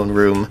made my own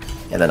room,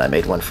 and then I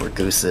made one for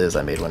Gooses,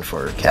 I made one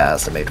for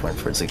Kaz, I made one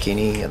for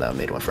Zucchini, and I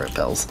made one for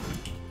Appels.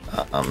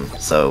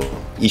 So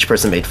each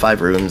person made 5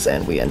 rooms,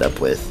 and we end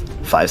up with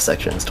 5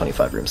 sections,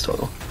 25 rooms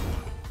total.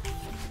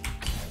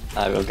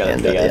 I've got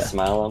a big ass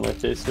smile on my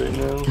face right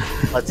now.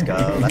 Let's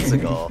go. That's the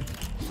goal.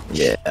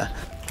 Yeah.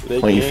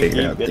 When you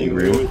figure out the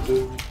room.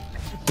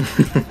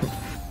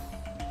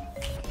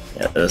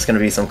 Yeah, there's gonna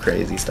be some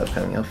crazy stuff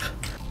coming up.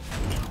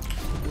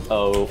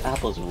 Oh,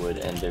 Apples would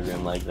end a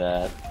room like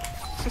that.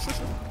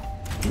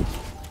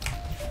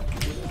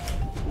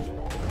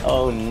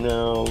 Oh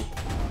no.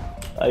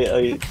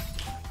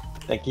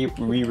 I keep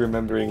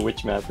re-remembering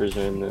which mappers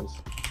are in this.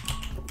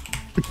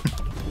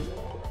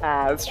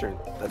 That's true.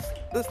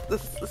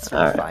 That's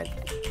All fine.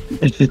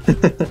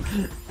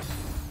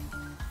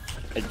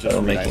 I just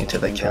Oh, realized making it to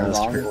the something went cast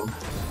wrong. room.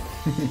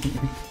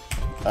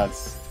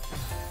 That's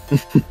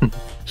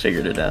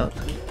Figured it out.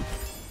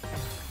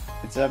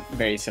 it's a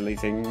very silly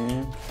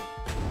thing.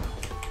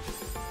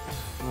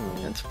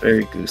 It's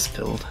very goose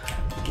pilled.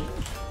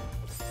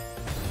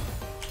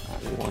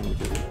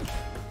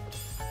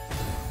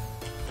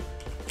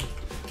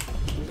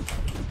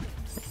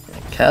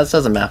 Kaz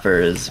as a mapper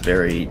is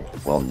very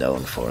well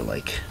known for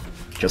like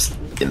just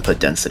input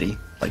density,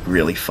 like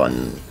really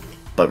fun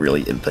but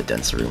really input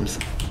dense rooms.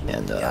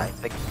 And Yeah, I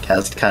think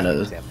Kaz kind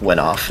of went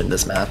off in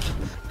this map.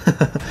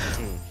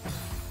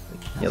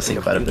 You'll see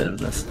quite a bit of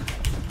this.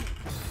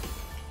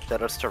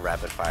 shout outs to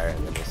Rapid Fire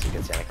and the new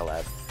Super Santa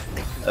collab.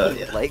 Oh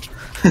yeah. Like,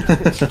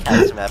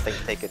 Kaz mapping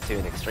take it to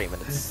an extreme,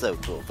 and it's so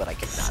cool, but I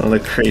cannot. Some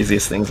of the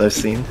craziest things I've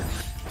seen.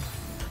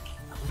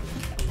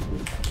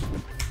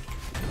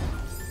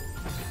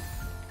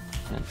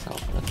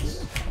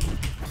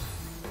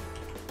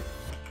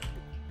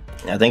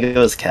 I think it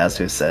was Kaz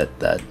who said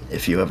that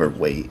if you ever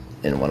wait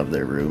in one of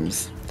their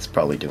rooms, it's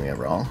probably doing it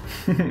wrong.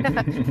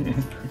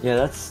 Yeah,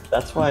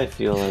 that's why I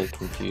feel like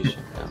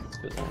confusion now. It's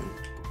 'cause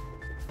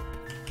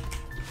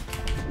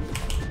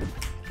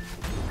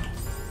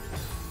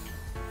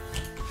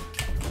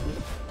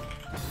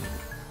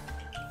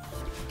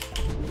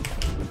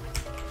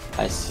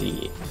I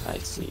see.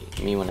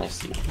 Me when I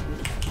see.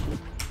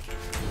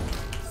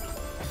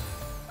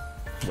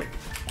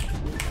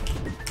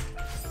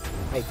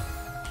 I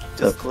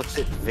just looked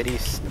at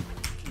Viddy's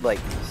like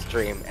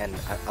stream, and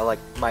I like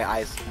my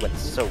eyes went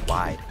so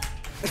wide.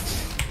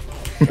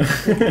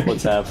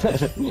 What's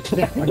happening?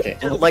 Okay.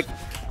 Like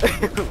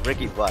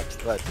Ricky watched.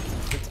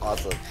 It's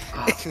awesome.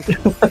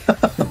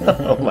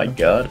 Oh my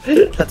god.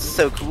 That's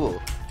so cool.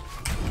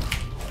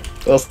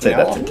 We'll say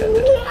that's No.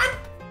 intended.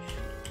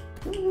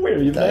 Where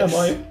even am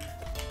I?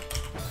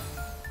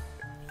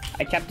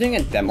 I kept doing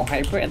a demo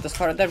hyper at the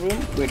start of that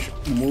room, which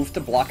moved the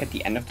block at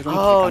the end of the room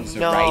Oh, to become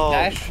no. the right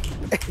dash.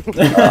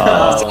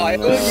 Oh, So I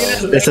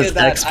immediately this is figured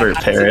that expert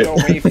I had parrot. to go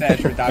wave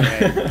dash without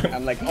it.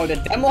 I'm like, oh, the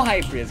demo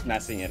hyper is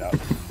messing it up.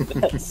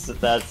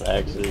 That's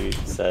actually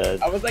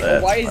sad. I was like,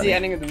 That's why is funny. the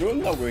ending of the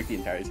room not work the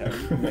entire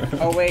time?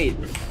 Oh wait,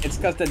 it's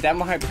because the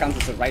demo hyper counts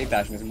as a right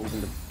dash and is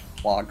moving the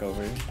block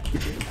over.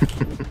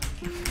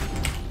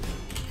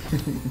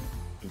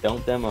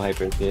 Don't demo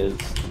hyper, kids.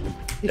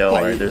 Don't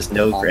worry, there's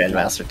no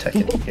Grandmaster Tech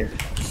in here.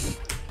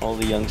 All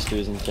the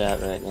youngsters in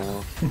chat right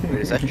now. Wait,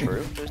 is that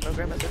true? There's no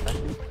Grandmaster Tech?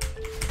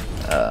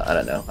 I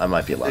don't know. I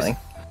might be lying.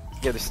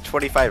 Yeah, there's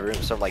 25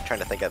 rooms, so I'm like trying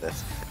to think of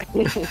this.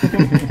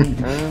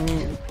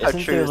 How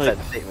Isn't true there is like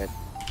that statement?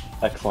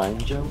 a climb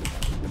jump?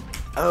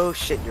 Oh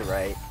shit, you're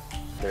right.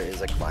 There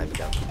is a climb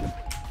jump.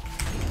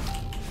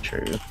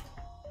 True.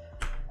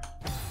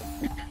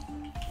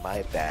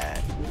 My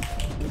bad.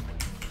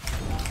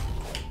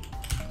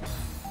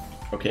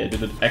 Okay, I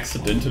did it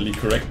accidentally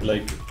correct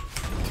like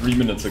 3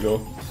 minutes ago,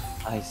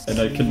 I see.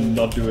 and I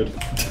cannot do it.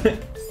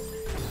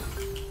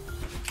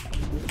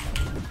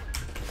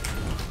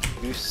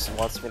 Goose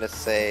wants me to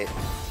say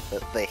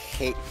that they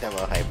hate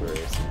demo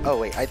hypers. Oh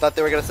wait, I thought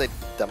they were gonna say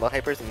demo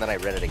hypers, and then I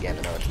read it again,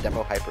 and no, it's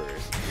demo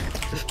hypers.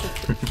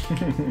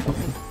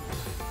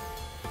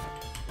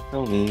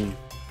 So mean.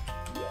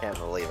 Can't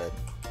believe it.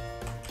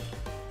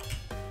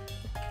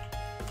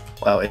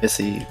 Wow,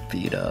 AC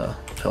beat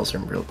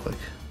Pelsrum real quick.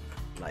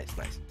 Nice,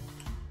 nice.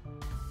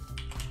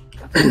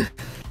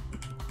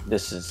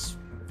 This is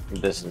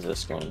a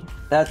screen.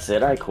 That's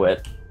it. I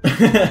quit.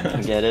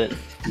 Get it?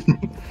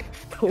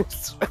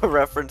 A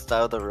reference to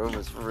how the room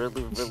is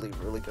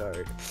really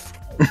hard.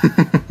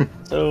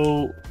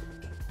 So,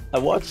 I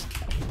watched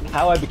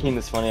how I became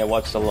this funny. I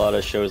watched a lot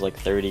of shows like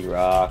 30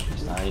 Rock,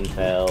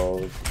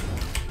 Seinfeld,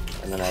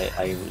 and then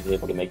I was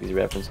able to make these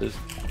references.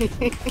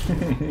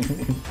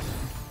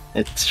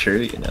 It's true,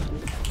 you know.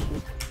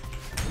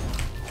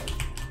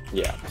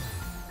 Yeah.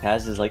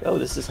 Kaz is like, oh,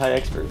 this is high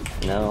expert.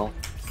 No,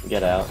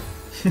 get out.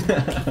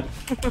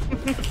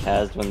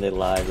 Kaz when they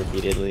lie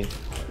repeatedly.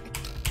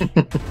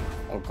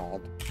 Oh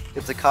god.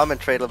 It's a common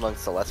trait among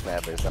Celeste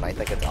mappers, and I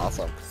think it's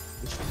awesome.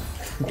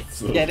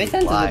 Yeah, they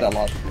tend to do that a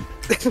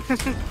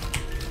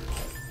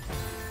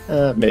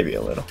lot. Maybe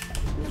a little.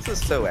 This is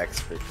so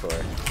expert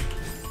core.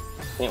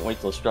 Can't wait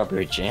till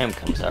strawberry jam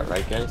comes out,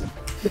 right, guys?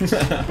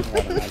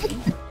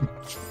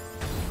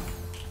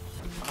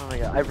 Oh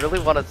yeah, I really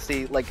want to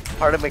see, like,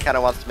 part of me kind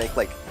of wants to make,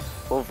 like,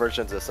 full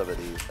versions of some of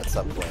these at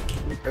some point.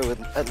 Or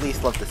would at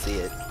least love to see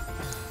it.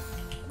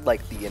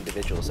 Like, the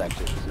individual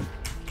sections.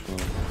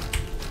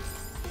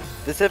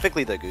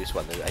 Specifically the Goose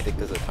one, I think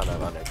there's a ton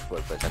of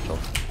unexplored potential.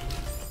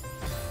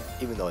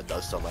 Even though it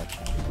does so much.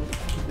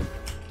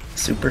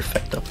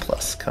 Superfecta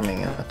Plus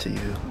coming out to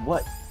you.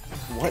 What?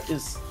 What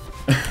is...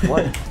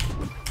 What?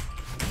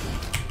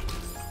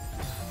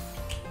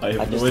 I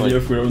have I no just, idea like-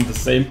 if we're on the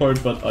same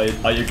part, but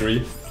I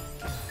agree.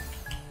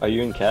 Are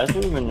you in cast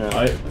room or no?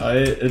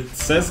 It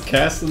says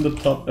cast in the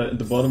top, in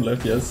the bottom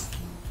left, yes.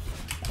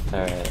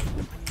 Alright.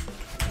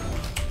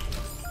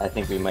 I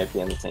think we might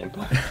be on the same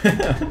part.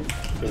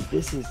 But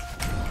this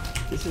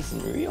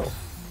isn't real.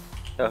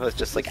 No, it's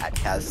just like at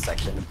Kaz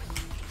section.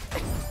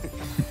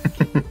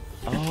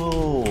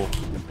 Oh,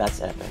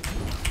 that's epic.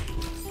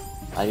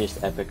 I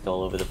just epicked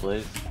all over the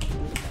place.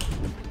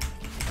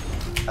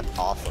 That's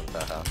awesome though,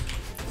 huh?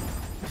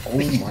 Oh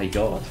my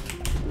god.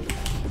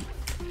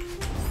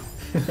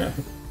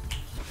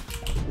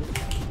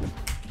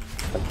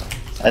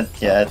 I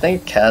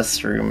think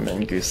Cast Room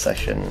and Goose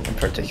Section in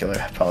particular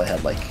have probably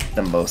had like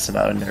the most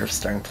amount of nerfs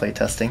during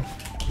playtesting,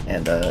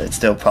 and it's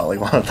still probably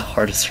one of the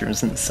hardest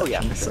rooms in the section.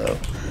 yeah, for sure. So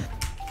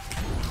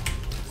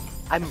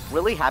I'm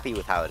really happy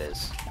with how it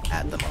is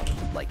at the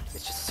moment. Like,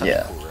 it's just such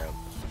Yeah. a cool room.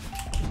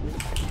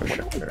 for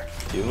sure.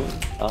 Doing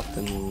up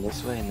and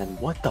this way, and then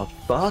what the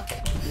fuck?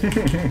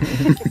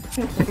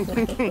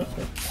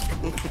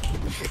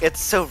 It's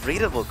so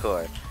readable,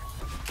 Core.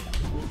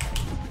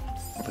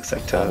 Looks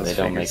like Oh, Toad's they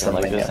don't figured make it like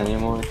something this out.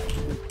 anymore.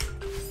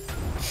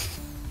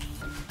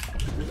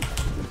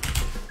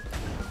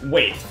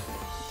 Wait,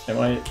 am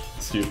I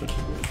stupid?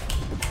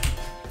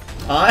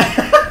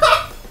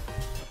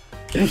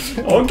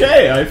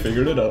 Okay, I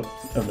figured it out.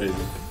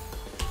 Amazing.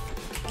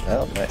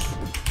 Oh, nice.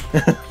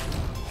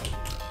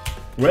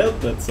 Well,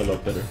 that's a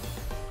lot better.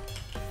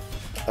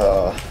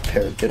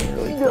 Parrot getting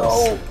really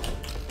close.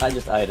 I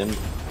just itemed.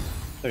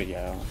 There you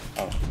go.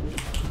 Oh.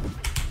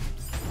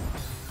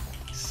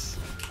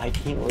 I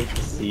can't wait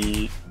to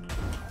see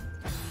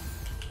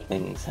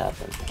things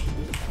happen.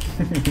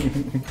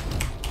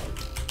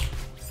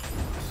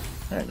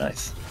 Alright,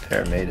 nice.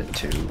 Parrot made it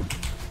to.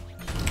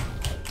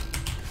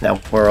 Now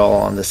we're all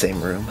on the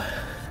same room.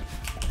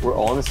 We're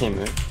all in the same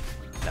room.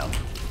 No.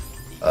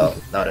 Oh,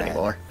 not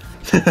anymore.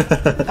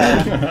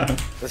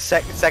 The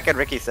second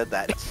Ricky said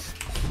that.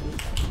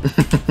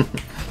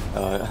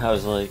 I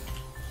was like,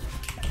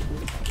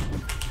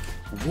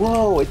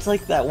 whoa, it's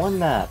like that one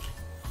map.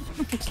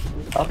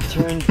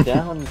 Upturned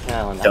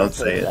downtown. I Don't played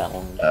say it. that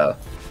one. Oh,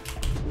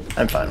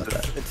 I'm fine with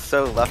that. It's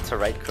so left to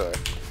right, Core.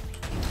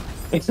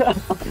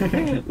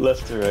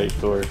 Left to right,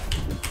 core.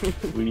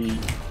 We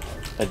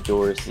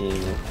adore seeing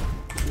it.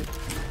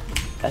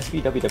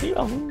 SBWW?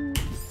 Oh.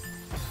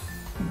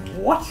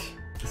 What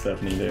is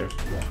happening there?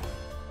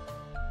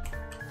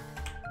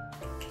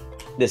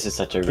 This is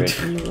such a rich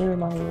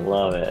room. I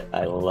love it.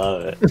 I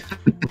love it.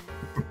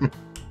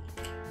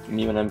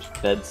 Me when I'm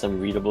fed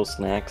some readable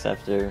snacks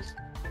after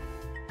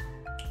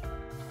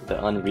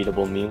the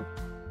unreadable meal.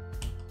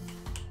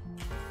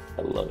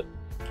 I love it.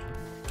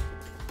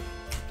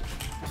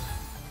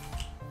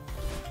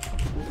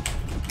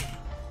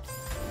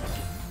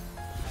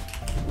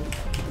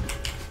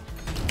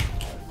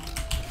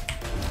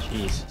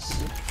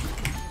 Jesus.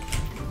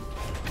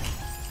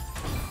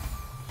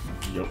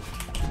 Yup.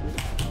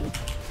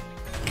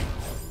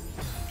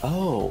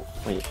 Oh,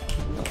 wait.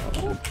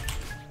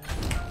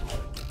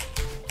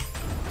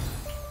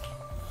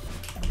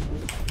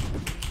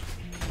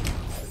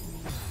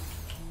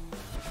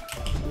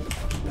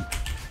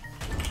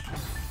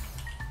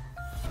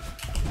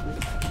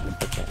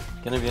 Okay,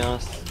 gonna be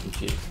honest,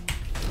 confused.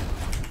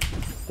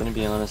 Gonna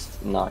be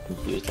honest, not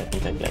confused. I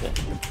think I get it.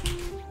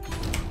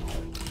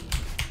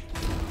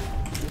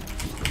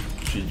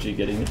 GG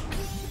getting it.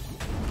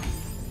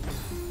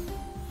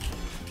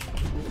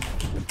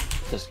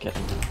 Just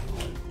kidding.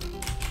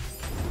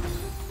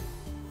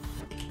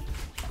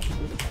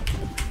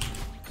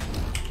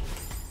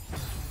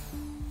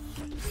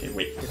 Okay,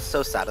 wait. It's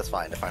so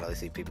satisfying to finally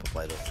see people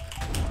play this.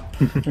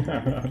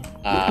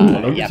 How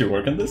long yeah. did you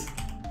work on this?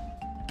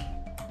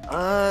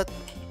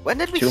 When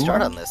did we 2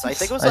 start on this? I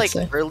think it was I'd like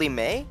say. early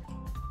May.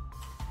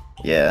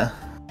 Yeah.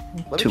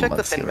 Let 2 me check the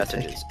months, pinned give or take.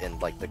 messages in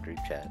like the group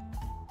chat.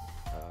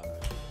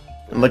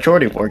 The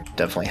majority of work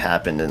definitely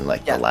happened in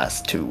like Yeah. the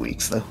last 2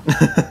 weeks, though.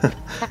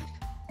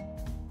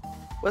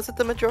 Was it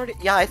the majority?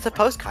 Yeah, I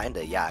suppose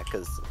kinda. Yeah,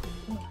 because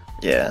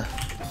Yeah.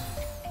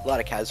 a lot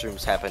of Kaz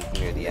rooms happened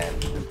near the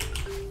end.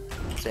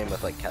 Same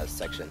with like Kaz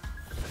section.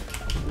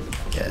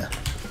 Yeah.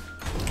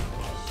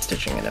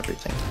 Stitching and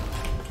everything.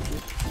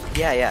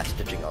 Yeah,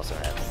 stitching also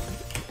happened.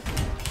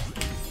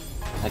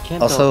 I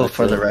can't. Also, tell if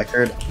for the that's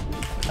record,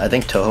 I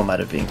think Toho might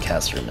have been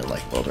cast room in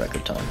like world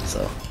record time.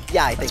 So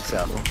Yeah, I think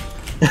so.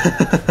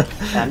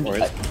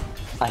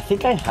 I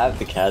think I have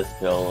the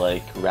Casville,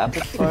 like,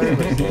 rapid fire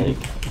was, like,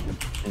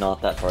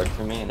 not that hard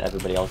for me, and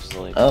everybody else was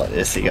like... Oh,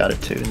 yes, he got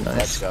it too. Let's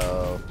Nice.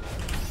 go.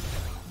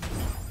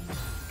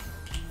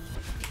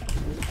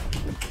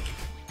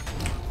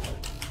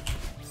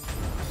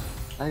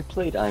 I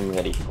played I'm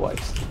Ready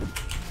twice.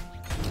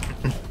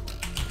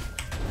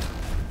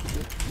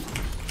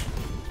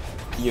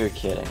 You're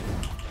kidding.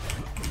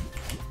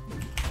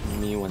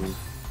 Me when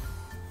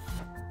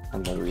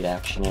I'm the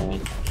reactionary.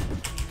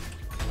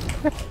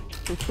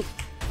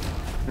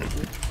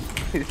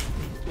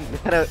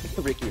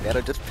 Ricky,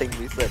 Nano just pinged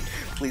me, said,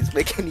 please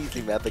make an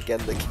easy map again,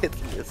 the kids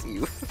miss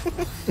you.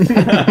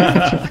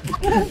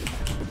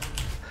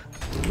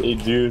 They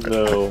do,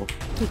 though.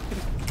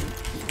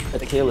 A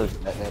tale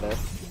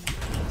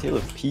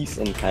of peace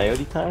in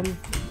Coyote Time?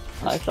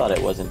 I thought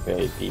it wasn't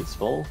very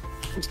peaceful.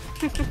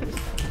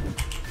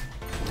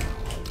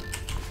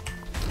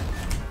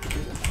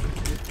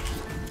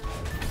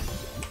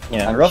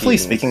 Yeah, I'm roughly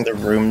cheating. speaking, the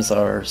rooms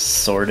are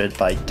sorted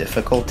by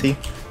difficulty.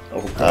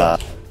 Oh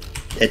god.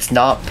 It's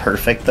not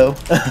perfect though.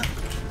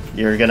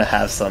 You're gonna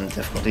have some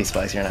difficulty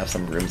spikes. You're gonna have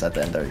some rooms at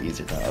the end that are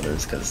easier than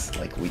others because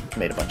like we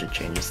made a bunch of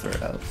changes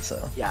throughout.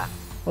 So Yeah.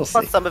 we'll see.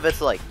 Plus, some of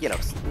it's like, you know,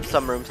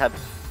 some rooms have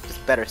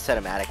just better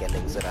cinematic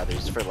endings than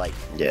others for like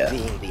Yeah,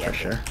 being the for ending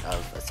sure.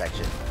 of a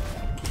section.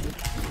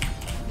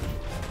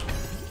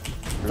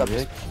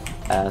 Rick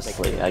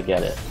Astley, I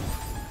get it.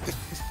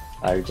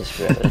 I just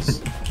read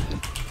this.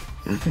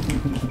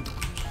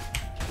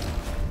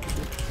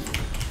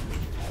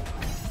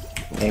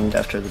 Named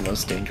after the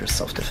most dangerous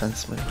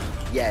self-defense move.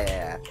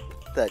 Yeah.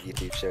 That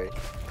YouTube shirt.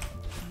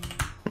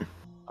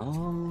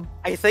 Um,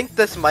 I think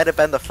this might have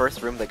been the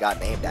first room that got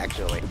named,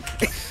 actually.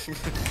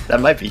 That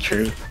might be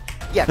true.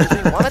 Yeah,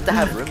 because we wanted to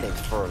have room names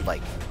for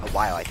like a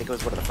while. I think it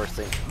was one of the first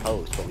things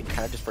proposed, but we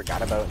kind of just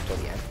forgot about it until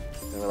the end.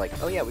 And we were like,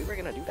 oh yeah, we were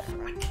gonna do that.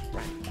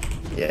 Right.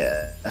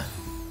 Yeah.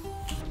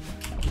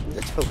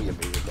 The Toby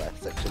amazing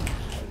last section.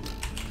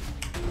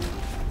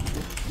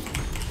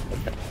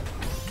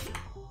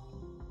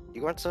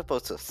 You weren't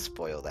supposed to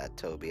spoil that,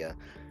 Tobia.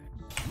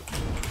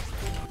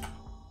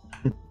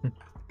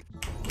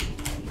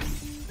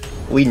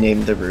 We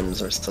named the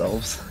rooms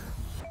ourselves.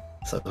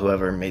 So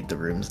whoever made the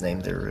rooms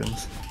named their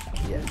rooms.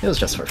 Yeah. It was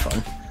just for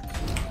fun.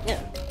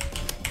 Yeah.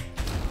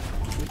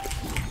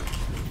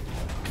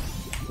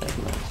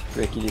 never mind.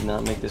 Ricky did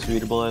not make this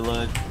readable, I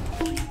lied.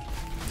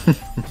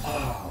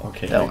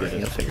 Okay, Don't I worry, get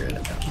you'll it. figure it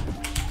out.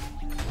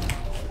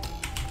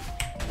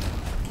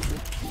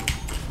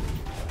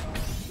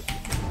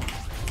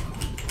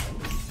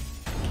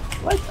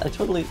 What? I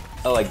totally...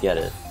 Oh, I get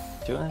it.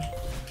 Do I?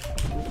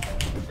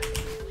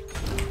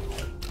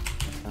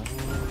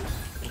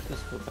 Let's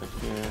just go back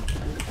here.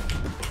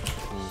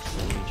 And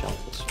then jump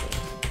this way.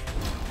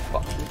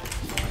 Fuck.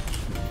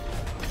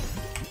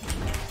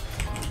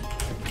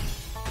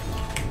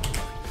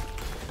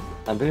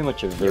 I'm very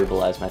much a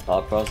verbalize my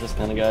thought process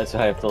kind of guy, so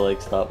I have to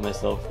like stop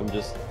myself from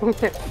just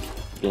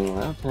being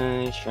like,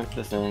 okay, shrink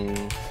the thing.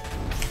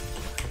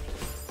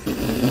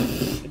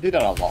 I do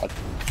that a lot.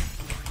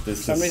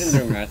 This For some is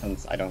reason during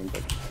marathons, I don't,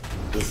 but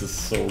this is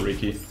so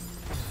Ricky.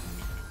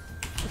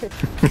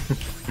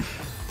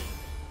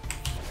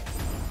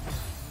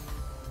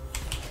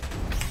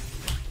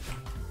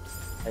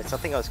 It's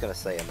something I was gonna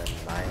say, and then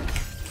Ryan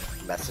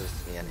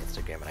messaged me on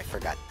Instagram, and I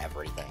forgot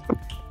everything.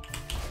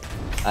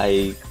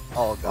 I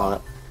Oh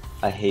god.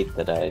 I hate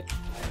that I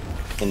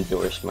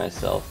endorsed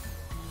myself.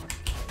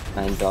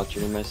 I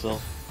indoctrinated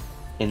myself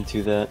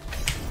into that.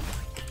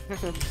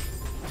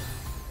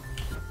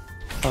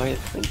 Oh, I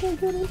think I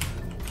get it.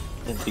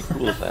 It'd be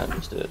cool if I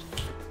understood.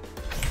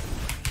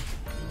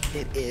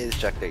 It is,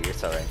 Jucker, you're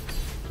so right.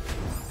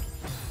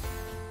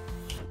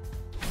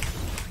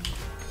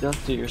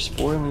 Doctor, you're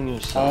spoiling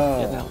yourself.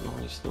 Oh. Get out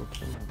while you still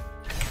can.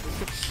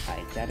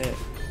 I get it.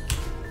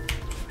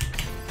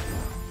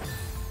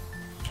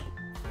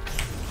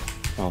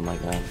 Oh my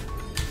god.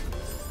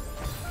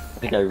 I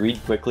think I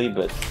read quickly,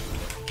 but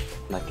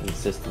my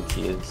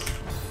consistency is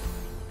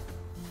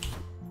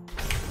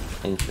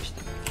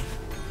interesting.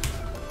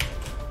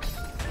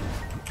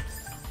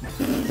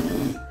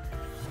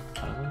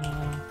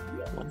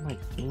 What am I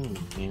doing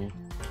here?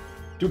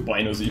 Do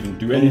binos even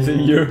do anything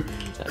here?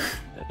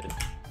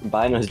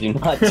 Binos do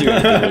not do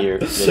anything here,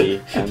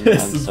 Liddy. I'm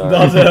This does sorry.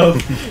 not help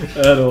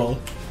at all.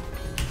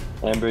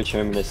 Amber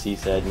Terminus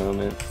seaside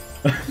moment.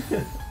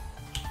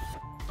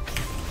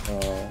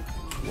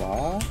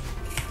 What?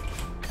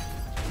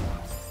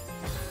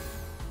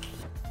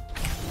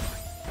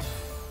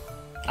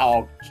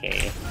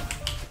 Okay.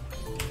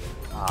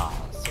 Ah,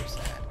 so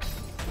sad.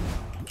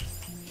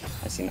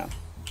 I see now.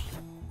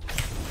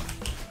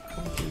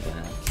 Don't do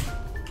that.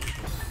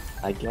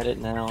 I get it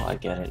now, I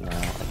get it now,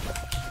 I get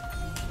it.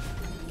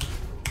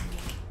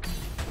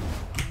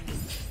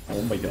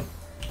 Oh my god.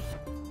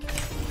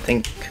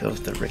 Think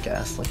of the Rick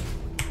Astley.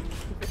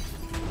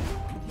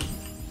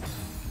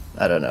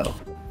 I don't know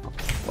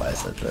why I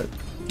said that.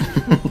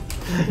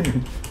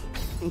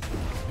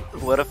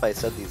 What if I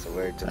said these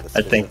words in the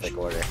I think- specific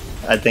order?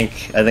 I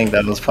think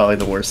that was probably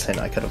the worst hint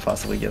I could have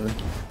possibly given.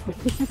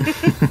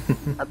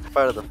 That's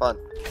part of the fun.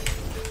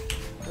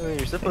 Oh,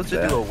 you're supposed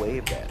to do a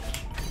wave dash.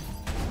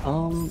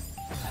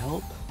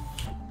 Help?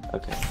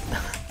 Okay.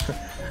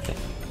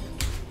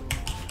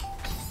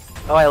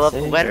 Oh, I love.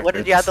 Say What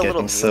did you have the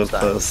little Getting so memes on?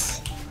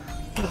 close.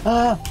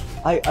 Ah!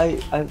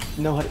 I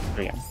know how to. There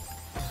we go.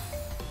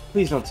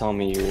 Please don't tell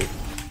me you're.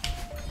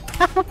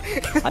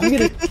 I'm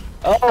gonna.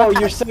 Oh,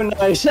 you're so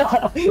nice. I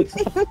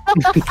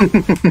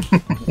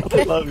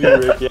love you,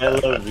 Ricky. I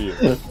love you.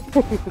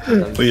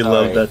 We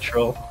love sorry. that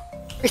troll.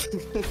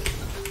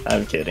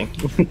 I'm kidding.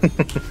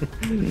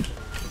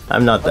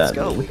 I'm not Let's that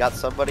go. mean. We got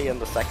somebody in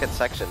the second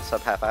section,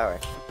 sub half hour.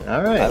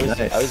 Alright, I was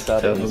nice.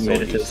 about to Tofu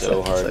made insult it you to so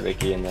second hard, section.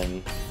 Ricky, and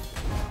then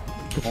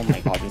Oh my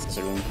god, this is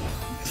a room.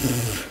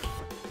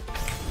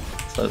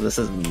 So this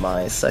is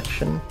my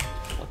section.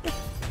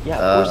 yeah,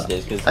 of course it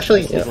is, because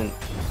actually, this yeah.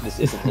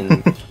 isn't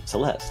in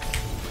Celeste.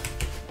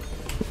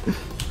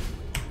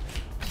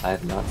 I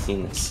have not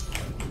seen this.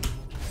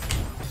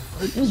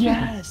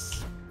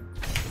 Yes.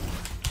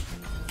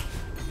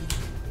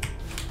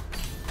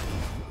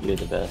 You're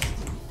the best,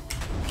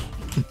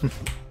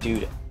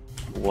 dude.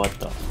 What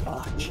the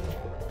fuck?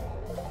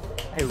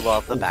 I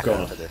love the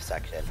background God. for this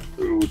section.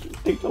 Dude,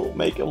 they don't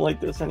make him like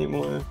this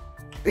anymore.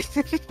 You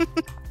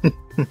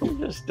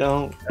just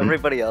don't.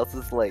 Everybody else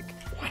is like,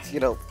 you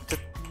know,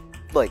 just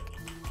like,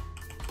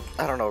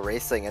 I don't know,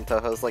 racing, and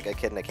Toho's like a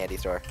kid in a candy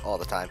store all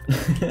the time.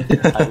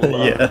 I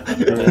love Yeah.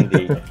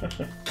 candy.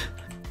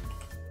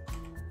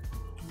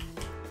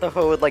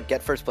 Toho would like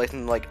get first place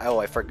and like, oh,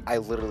 I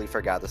literally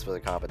forgot this was a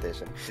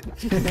competition.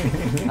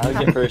 I would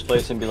get first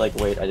place and be like,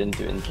 wait, I didn't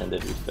do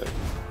intended restart.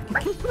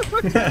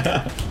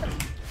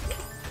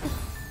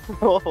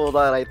 Oh, hold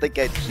on, I think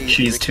I cheated.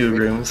 Cheese 2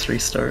 rooms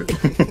restart.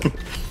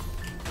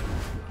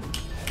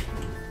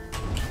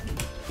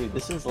 Dude,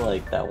 this is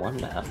like that one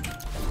map.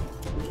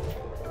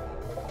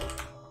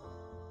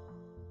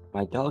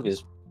 My dog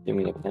is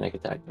giving me a panic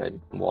attack right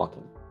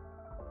walking.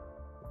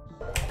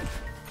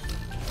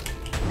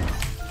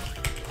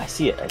 I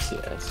see it.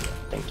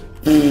 Thank you.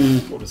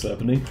 What is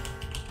happening?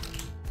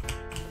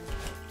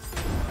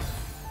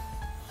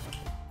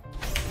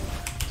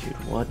 Dude,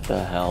 what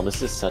the hell?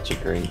 This is such a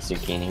great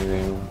zucchini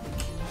room.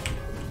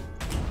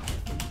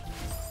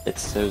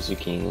 It's so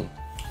zucchini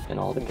in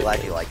all the I'm good glad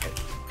ways. you like it.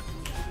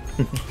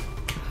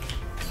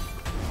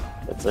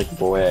 It's like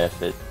boy if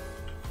it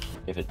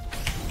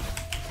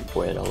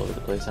boy all over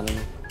the place. I don't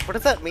know. What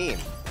does that mean?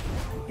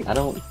 I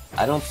don't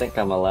think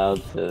I'm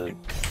allowed to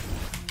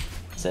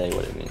say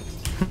what it means.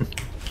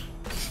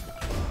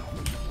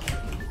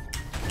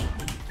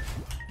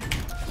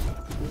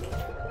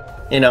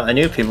 You know, I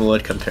knew people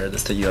would compare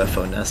this to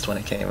UFO Nest when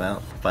it came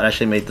out, but I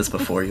actually made this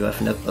before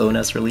UFO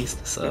Nest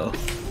released, so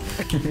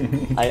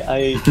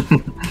I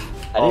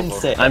didn't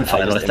say. I'm it,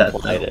 fine I just with that,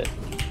 implied though. it.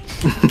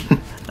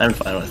 I'm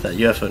fine with that.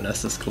 UFO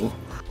Nest is cool.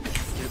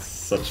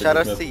 Such a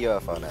Shoutouts good to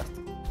map. UFO Nest.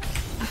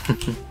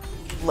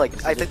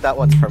 Like, I think that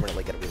one's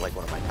permanently gonna be like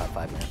one of my top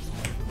 5 maps.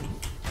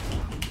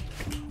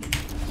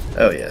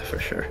 Oh yeah, for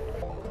sure.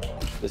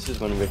 This is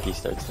when Ricky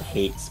starts to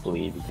hate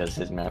Splee because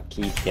his map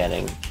keeps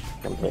getting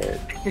compared.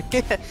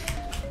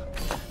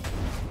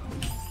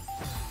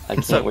 I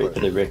can't wait for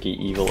the Ricky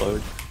Evil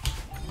Ode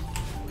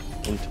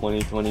in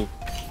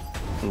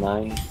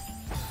 2029.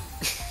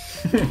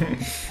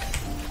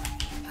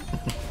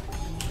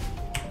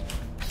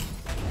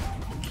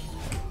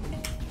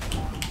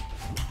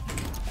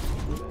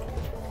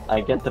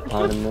 I get the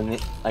pun in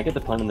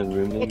the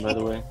room name, by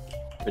the way.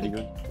 Pretty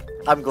good.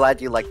 I'm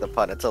glad you like the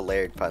pun. It's a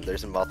layered pun.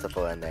 There's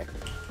multiple in there.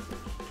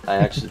 I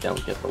actually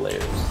don't get the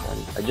layers.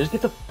 I just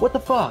get the what the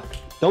fuck?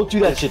 Don't do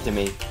that shit to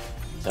me.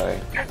 Sorry.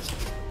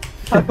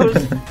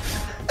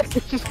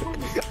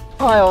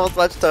 I almost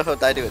watched Toho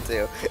die to it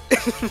too.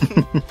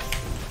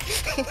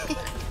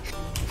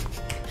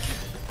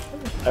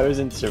 I was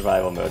in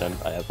survival mode.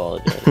 I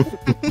apologize.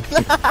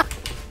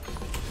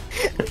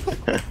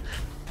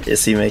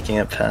 Is he making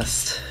it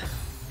past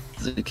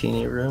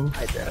Zucchini Room?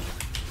 I did.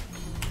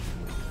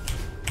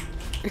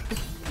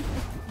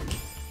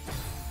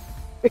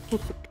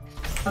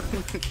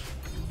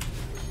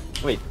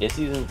 Wait, is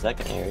he in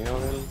second area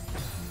already?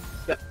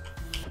 Yep.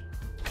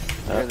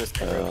 You're in this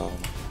thing, right?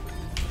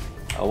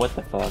 Oh, what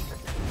the fuck?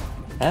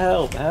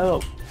 Help!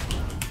 Help!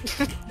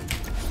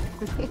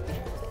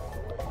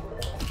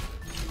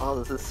 Oh,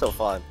 this is so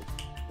fun.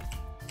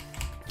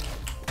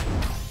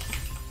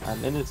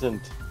 I'm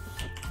innocent.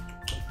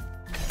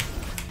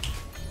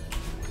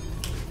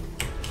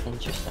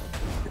 Interesting.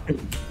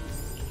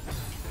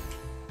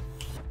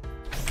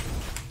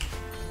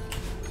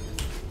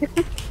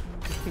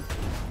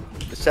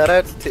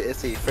 Shoutouts to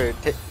Issy for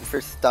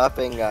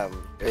stopping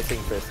racing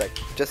for a sec.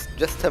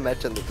 Just to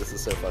mention that this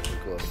is so fucking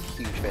cool.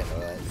 Huge fan of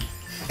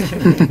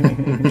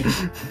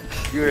that.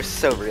 You are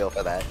so real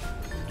for that.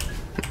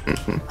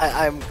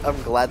 I'm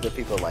glad that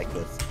people like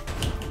this.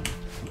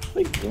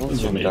 Wait,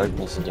 Demons from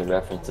Darkness is a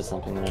reference to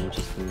something that I'm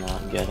just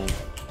not getting.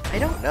 I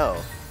don't know.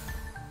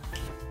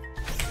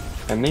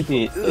 Or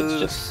maybe it's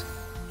just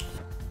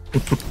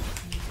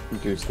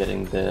Goose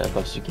getting the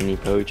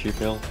Basukini poetry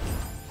pill.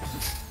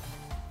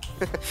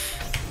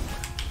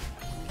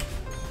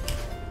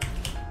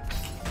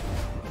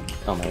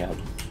 Oh my god.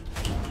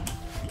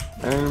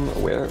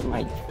 Where are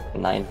my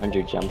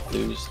 900 jump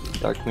throughs?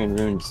 Darkmoon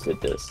Runes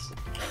did this.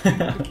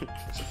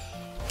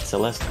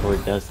 Celeste Core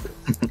does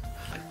this.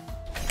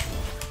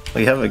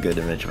 We have a good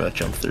image about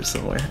jump through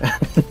somewhere.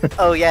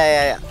 Oh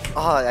yeah.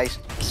 Oh, I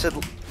should.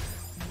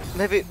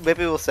 Maybe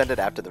we'll send it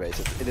after the race.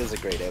 It is a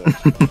great image.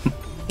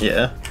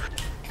 Yeah.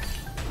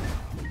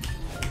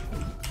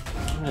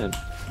 I'm gonna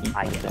eat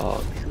my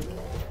dog.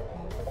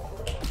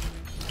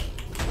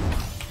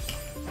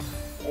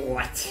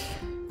 What?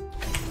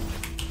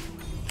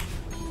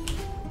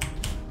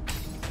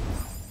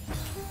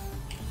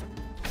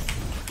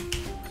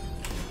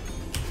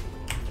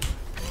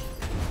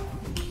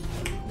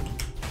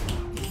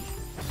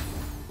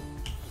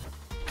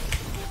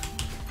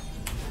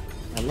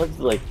 I love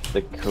like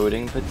the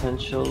coding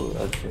potential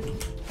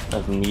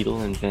of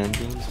Needle and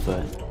Bandings,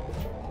 but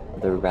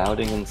the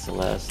routing in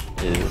Celeste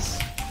is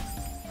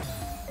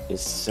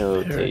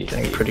so They're tasty.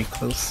 getting pretty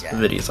close. Yeah.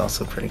 Vidi's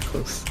also pretty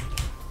close.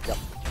 Yep.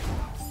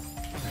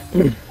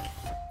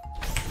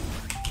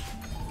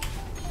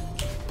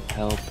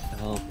 Help,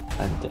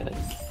 I'm dead.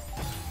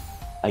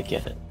 I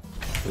get it.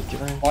 Wait, do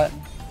I? What?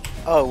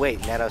 Oh wait,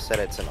 Nano said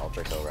it's an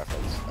Ultra Kill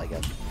reference. I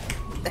guess.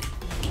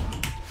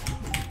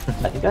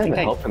 I think I have a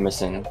Okay. helper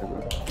missing.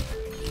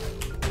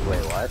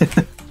 Wait, what?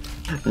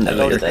 No, Don't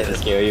you're let that good.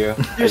 scare you.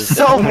 You're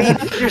so mean.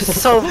 You're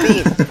so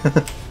mean.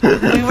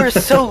 We were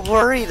so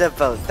worried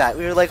about that.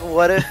 We were like,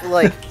 what if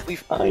like we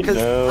I because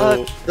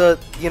know.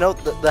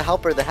 the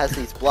helper that has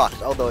these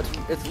blocks, although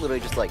it's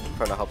literally just like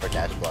chrono helper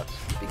dash blocks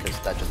because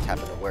that just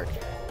happened to work.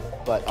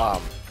 But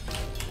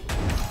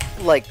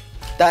like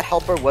that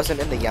helper wasn't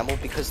in the YAML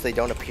because they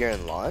don't appear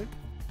in LAN.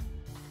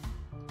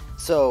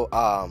 So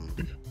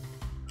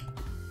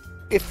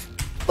if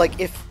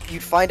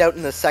you'd find out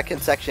in the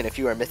second section if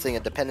you are missing a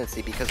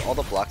dependency because all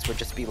the blocks would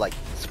just be like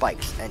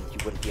spikes and you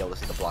wouldn't be able to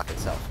see the block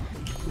itself.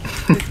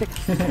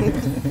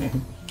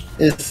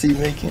 Is he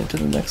making it to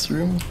the next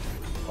room?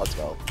 Let's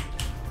go.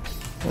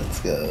 Let's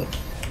go.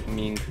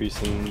 Me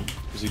increasing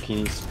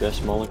Zucchini's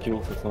best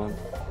molecule for fun.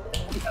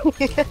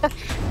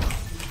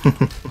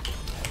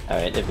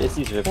 Alright, if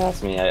Izzy's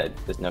past me,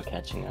 there's no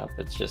catching up.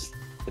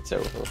 It's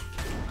over.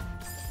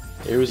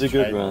 It was a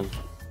good run.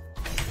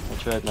 I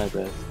tried my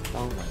best.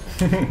 Oh my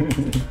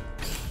god.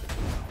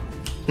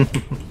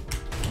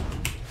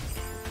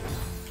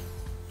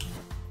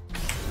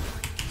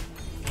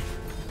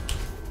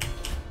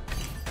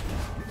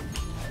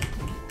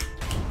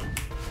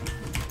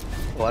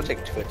 Watching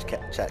Twitch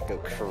chat go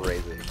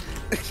crazy.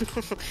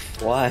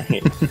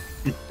 Why?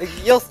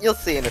 You'll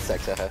see in a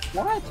sec, Saha.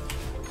 What?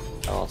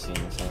 Oh, I'll see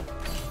in a sec.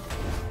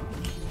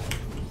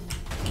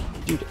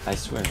 Dude, I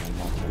swear I'm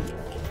not doing it.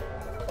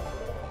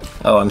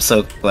 Oh, I'm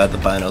so glad the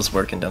binos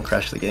work and don't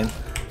crash the game.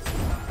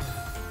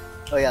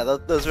 Oh yeah,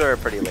 those were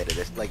pretty late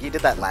edition. Like you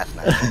did that last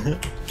night.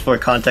 For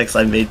context,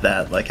 I made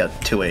that like at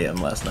 2 AM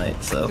last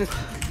night, so.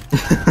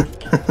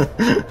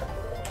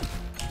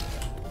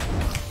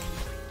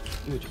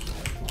 Dude.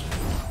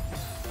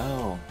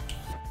 Oh.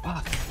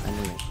 Fuck. I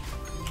knew it.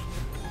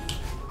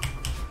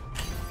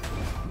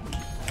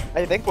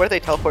 I think where they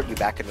teleport you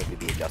back can maybe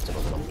be adjusted a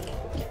little.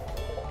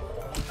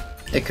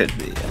 It could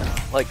be,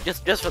 yeah. Like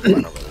just for the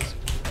run overs.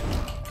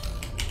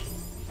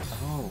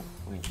 Oh,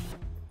 wait.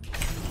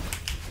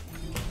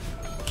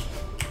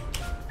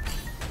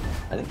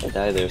 I think I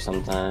die there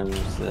sometimes,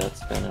 so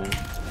that's better.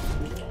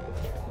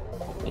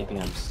 Maybe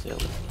I'm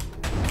silly.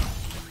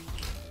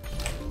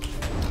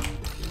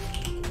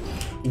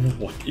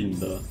 What in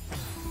the?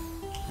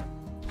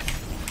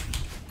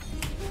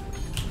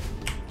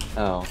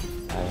 Oh, I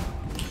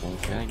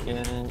think I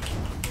get it.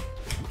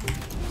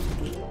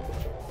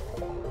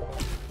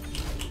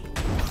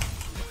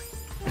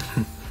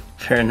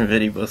 Fair and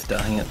Vidi both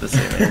dying at the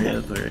same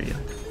area. Very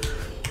good.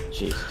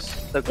 Jesus.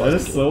 So That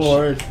is so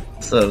hard.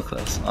 So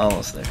close,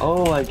 almost there.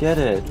 Oh, I get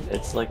it.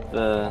 It's like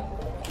the...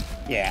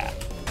 Yeah.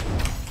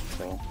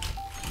 So.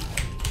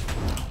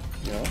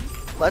 Yo,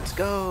 Let's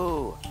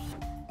go.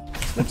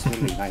 this looks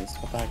really nice.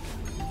 What the heck?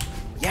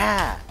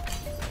 Yeah.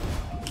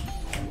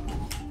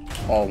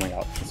 Oh my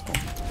god, let's go.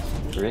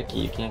 Ricky,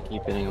 you can't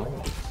keep getting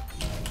away.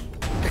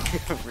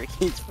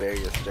 Ricky's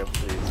various jump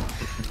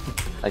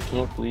throughs. I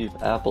can't believe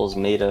Apple's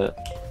made an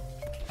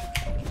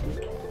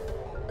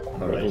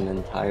Alright.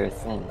 entire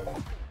thing.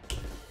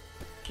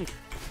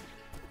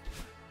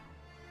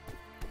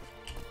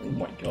 Oh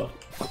my god.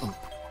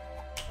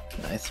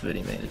 Nice,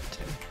 Vidi made it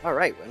too. All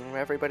right, when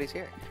everybody's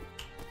here.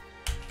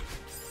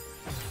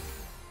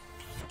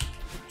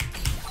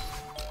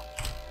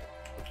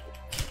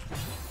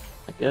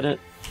 I get it.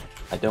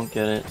 I don't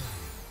get it.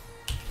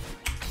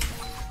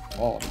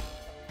 Oh.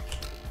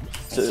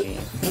 So,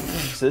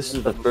 so this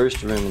is the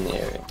first room in the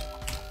area.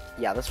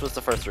 Yeah, this was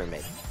the first room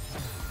made.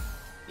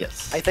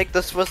 Yes. I think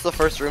this was the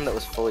first room that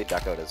was fully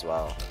decoed as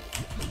well.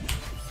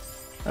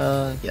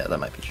 Yeah, that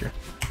might be true.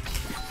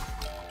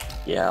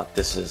 Yeah,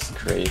 this is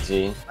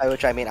crazy. By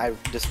which I mean I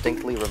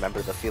distinctly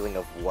remember the feeling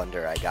of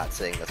wonder I got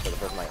seeing this for the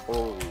first time. Like,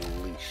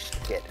 holy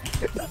shit!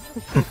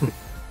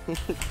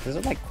 These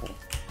are like cool.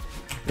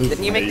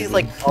 Didn't you make these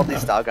like all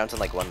these style grounds in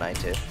like one night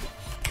too?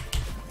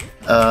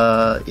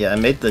 Yeah, I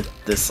made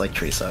this like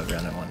tree saw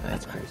ground in one night.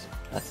 That's crazy.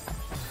 That's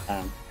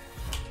Um,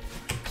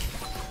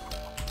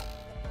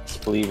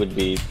 Splee would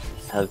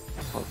have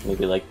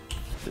maybe like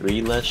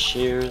 3 less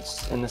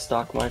shares in the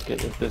stock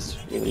market if this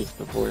released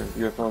before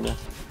your opponent.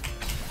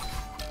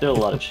 Still a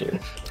lot of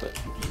shares, but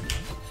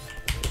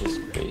it is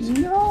crazy.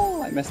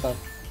 no, I messed up.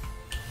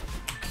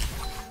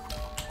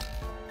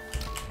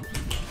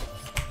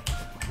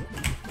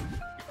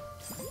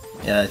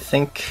 Yeah, I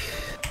think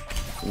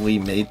we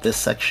made this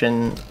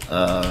section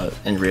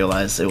and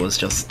realized it was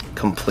just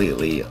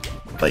completely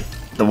like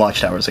the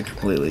watchtowers are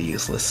completely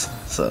useless.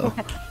 So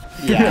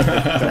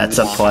Yeah. at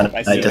some point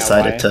I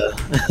decided to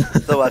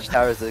The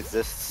watchtowers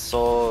exist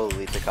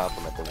solely to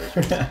complement the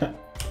visuals.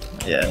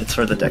 yeah, it's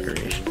for the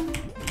decoration.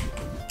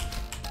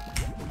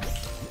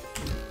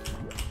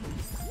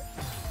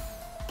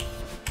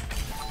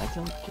 I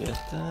don't get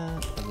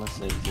that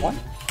unless I do. What?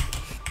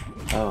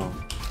 Oh.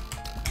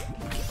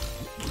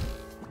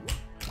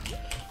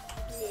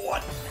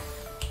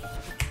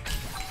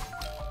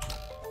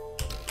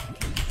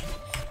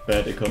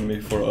 Bad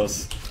economy for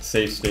us,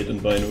 safe state and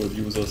binaural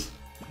users.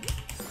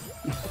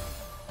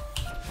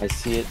 I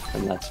see it,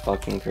 and that's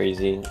fucking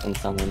crazy, and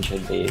someone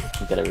should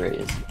get a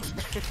raise.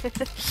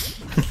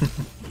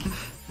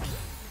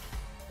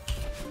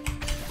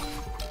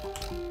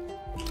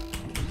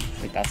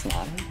 Wait, that's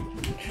not it?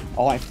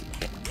 Oh, I...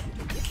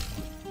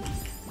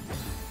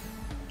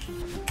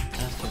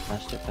 Faster,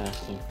 faster,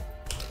 faster.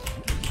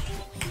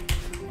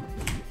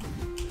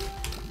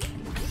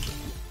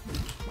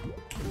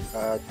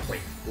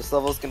 This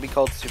level is gonna be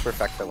called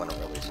Superfecta when it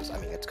releases. I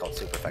mean, it's called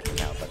Superfecta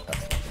now, but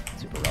that's not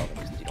super relevant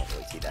because you don't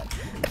really see that.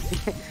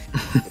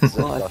 It's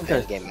Well, I a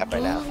think game map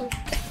right now.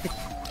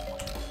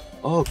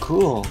 Oh,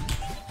 cool!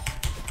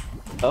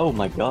 Oh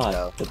my god,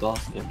 No. the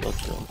boss get blood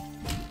kill.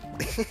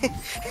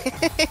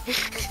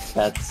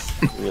 That's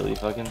really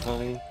fucking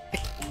funny.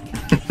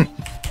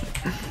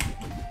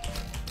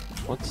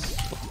 What's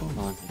going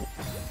on here?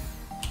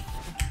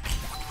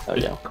 Oh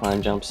yeah,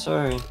 climb jump,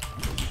 sorry.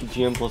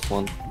 GM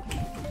 +1.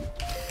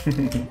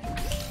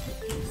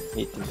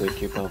 Hate to break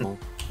your bubble.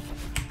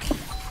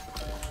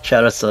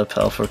 Shout out to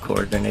Pell for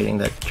coordinating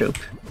that joke.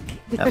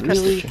 After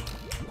Really? stitching.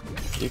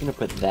 You're gonna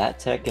put that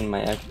tech in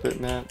my expert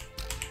map?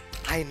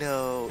 I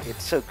know,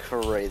 it's so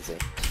crazy.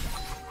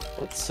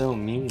 That's so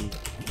mean.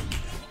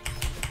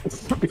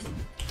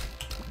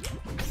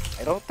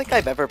 I don't think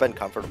I've ever been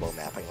comfortable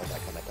mapping with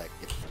that kind of deck.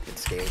 It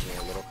scares me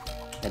a little.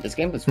 Yeah, this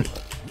game was cool.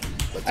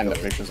 Let's And go the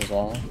in. pictures as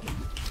well.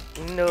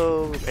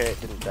 No, Parrot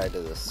didn't die to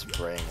the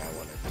spring. I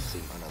wanted to see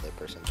another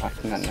person die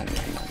to No, this. no, no,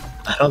 no.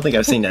 I don't think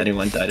I've seen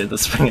anyone die to the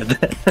spring of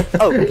that.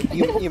 Oh,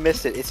 you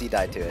missed it. Issy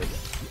died to it.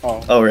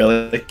 Oh, Oh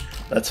really?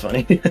 That's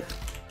funny.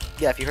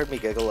 Yeah, if you heard me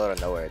giggle out of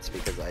nowhere, it's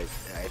because I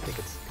think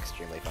it's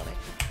extremely funny.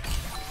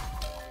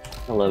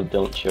 I love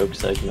don't choke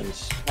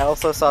segments. I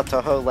also saw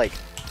Toho like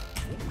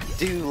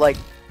do like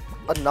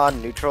a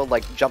non-neutral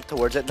like jump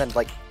towards it and then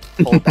like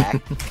pull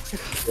back.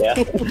 Yeah.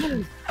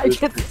 I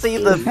could see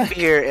the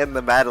fear in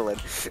the Madeline.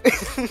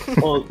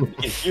 Well, you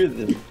can hear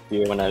the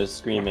fear when I was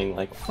screaming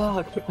like,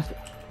 fuck!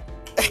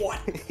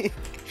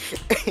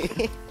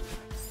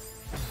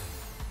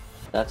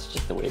 That's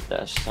just a wave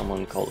dash.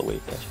 Someone call the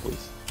wave dash,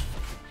 please.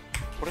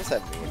 What does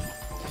that mean?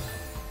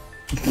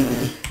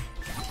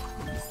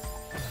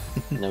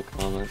 No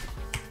comment.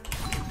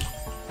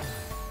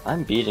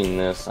 I'm beating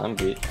this. I'm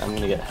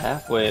gonna get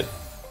halfway.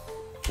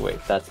 Wait,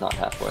 that's not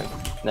halfway.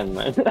 Never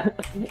mind.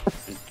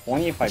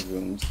 25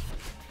 rooms.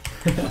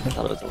 I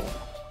thought it was a lot.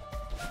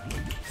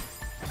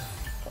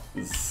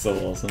 This is so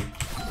awesome.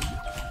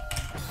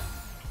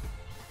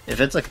 If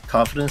it's a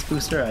confidence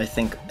booster, I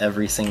think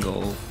every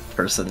single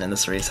person in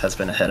this race has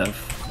been ahead of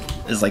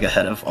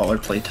all our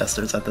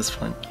playtesters at this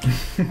point.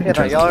 Yeah, no,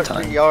 terms of the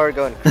time. y'all are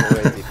going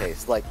crazy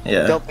pace. Like,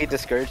 Yeah. don't be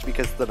discouraged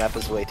because the map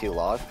is way too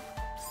long.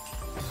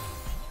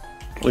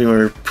 We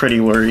were pretty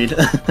worried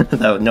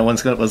that no one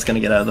was gonna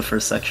get out of the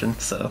first section,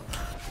 so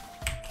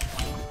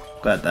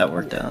glad that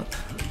worked out.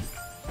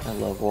 I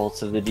love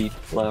Waltz of the Deep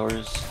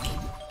Flowers.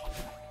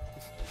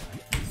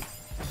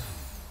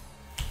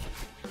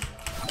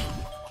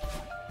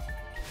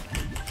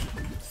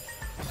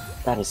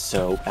 That is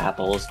so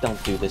apples.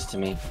 Don't do this to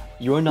me.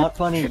 You're not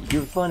funny.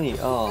 You're funny.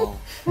 Oh.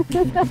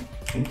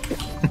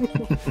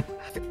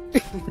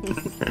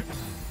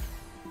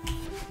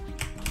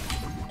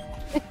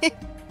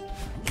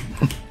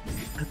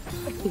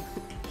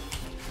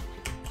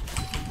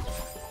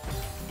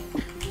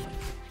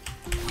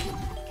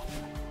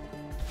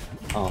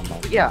 Oh my.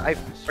 Yeah, I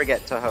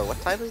forget Toho. What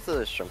time is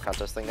the shrimp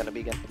contest thing gonna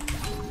be again?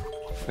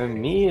 For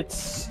me,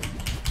 it's.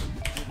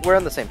 We're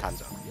in the same time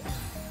zone.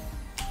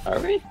 Are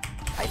we?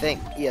 I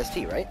think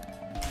EST, right?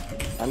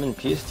 I'm in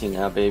PST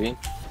now, baby.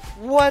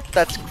 What?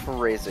 That's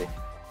crazy.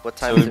 What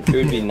So time is it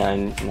would be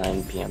 9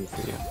 p.m.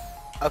 for you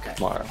Okay.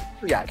 tomorrow.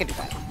 Yeah, I can do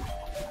that.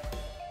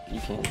 You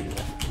can't do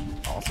that.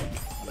 Awesome.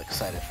 I'm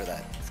excited for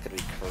that. It's gonna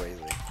be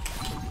crazy.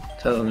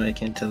 Totally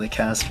make it to the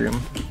cast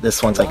room.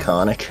 This one's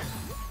iconic.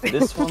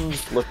 This one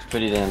looks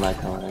pretty damn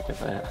iconic.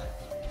 If I.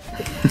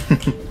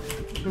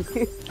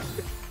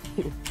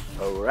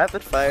 Oh,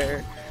 rapid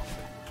fire.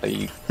 Are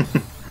you?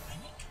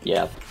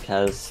 Yeah,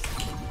 Kaz,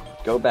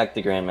 go back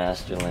to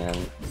Grandmaster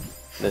Land.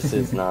 This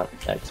is not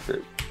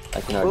expert.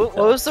 I can already What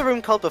tell. was the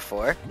room called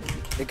before?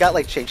 It got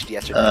like changed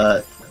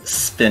yesterday.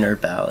 Spinner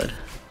Ballad.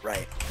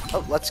 Right.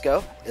 Oh, let's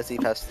go. Is he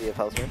past the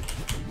Appel's room?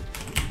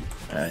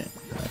 Alright,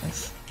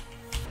 nice.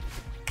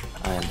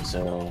 I am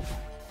so.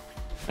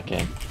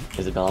 Okay,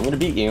 Isabel, I'm gonna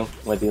beat you,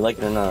 whether you like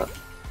it or not.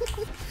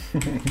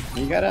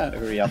 You gotta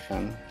hurry up,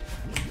 man.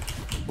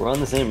 We're on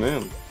the same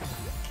room.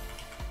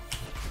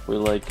 We're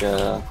like,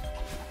 oh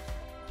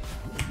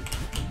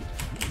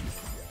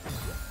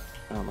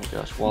my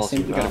gosh, You Wallace seem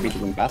and to gotta Gromit. beat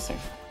the ambassador.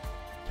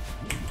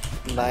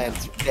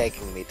 Nian's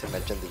begging me to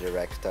mention the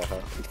direct,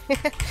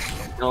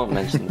 Toho. Don't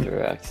mention the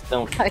direct.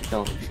 Don't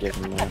give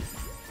him that.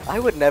 I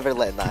would never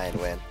let Nian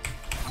win.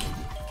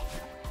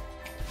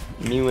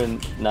 Me when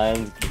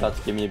Nine's about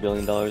to give me $1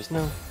 billion.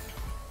 No,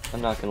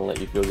 I'm not gonna let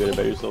you feel good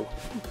about yourself.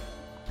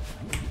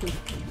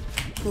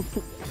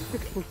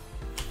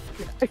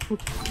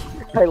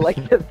 I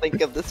like to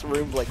think of this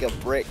room like a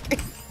brick.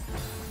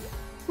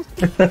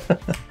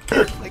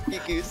 Like you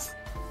goose.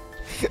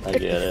 I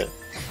get it.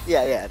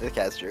 Yeah, the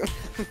cast room.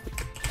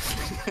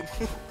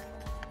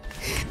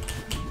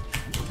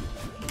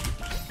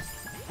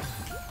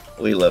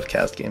 We love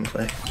cast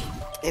gameplay.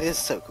 It is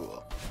so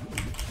cool.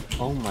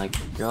 Oh my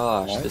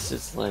gosh, What? this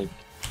is like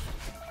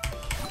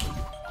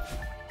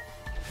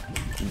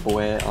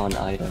boy on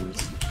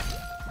items.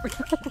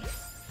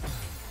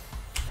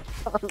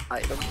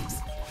 Items.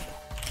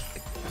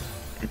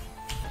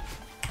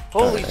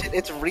 Holy shit,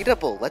 it's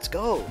readable. Let's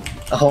go.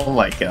 Oh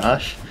my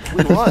gosh.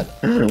 We won.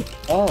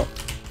 Oh,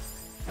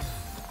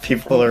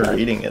 People are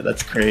reading it,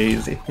 that's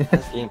crazy.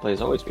 This gameplay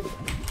is always beautiful.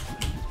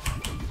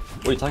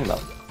 What are you talking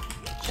about?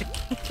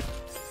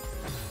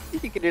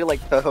 You can hear like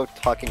Toho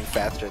talking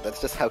faster.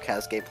 That's just how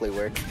cast gameplay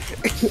works.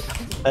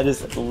 That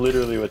is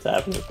literally what's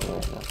happening to me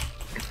right now.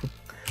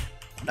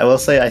 I will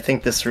say I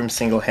think this room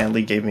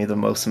single-handedly gave me the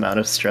most amount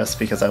of stress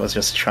because I was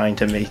just trying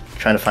to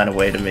find a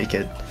way to make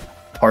it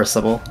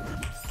parsable.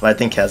 But I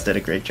think Kaz did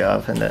a great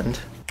job, and then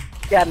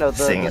Yeah, no,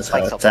 seeing the as how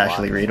spikes it's help a lot.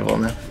 actually readable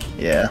now.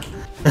 Yeah.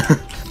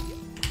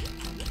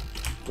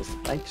 The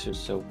spikes are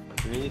so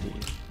pretty.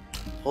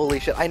 Holy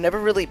shit, I never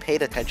really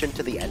paid attention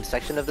to the end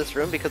section of this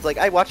room because, like,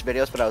 I watched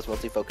videos, but I was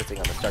mostly focusing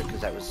on the start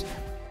because I was...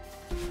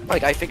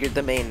 Like, I figured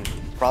the main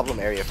problem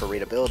area for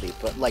readability,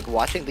 but, like,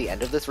 watching the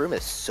end of this room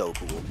is so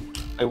cool.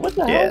 Wait, what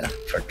the Yeah, hell?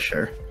 for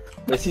sure.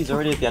 Wait, he's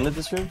already at the end of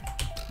this room?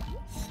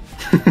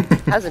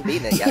 Hasn't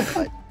beaten it yet,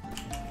 but...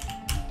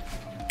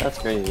 That's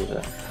crazy,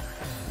 though.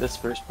 This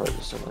first part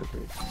is so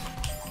ugly.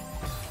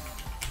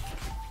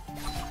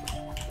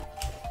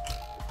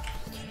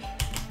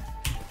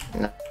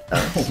 No,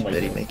 Oh it's my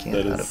really god, making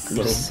that it out is of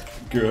goose. so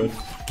good.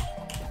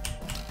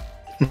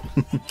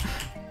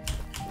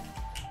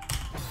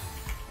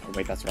 oh,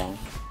 wait, that's wrong.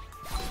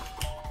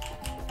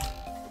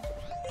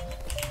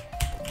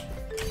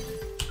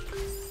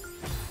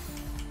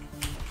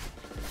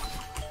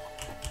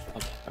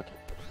 Okay.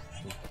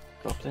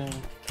 Go up there.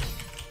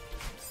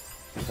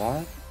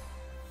 What?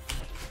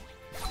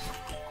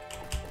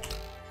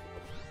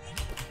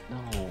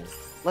 No,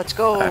 Let's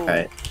go!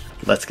 Alright,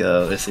 let's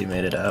go. Issy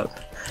made it out.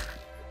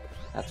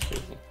 that's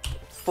crazy.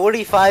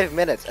 45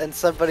 minutes, and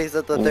somebody's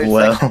at the third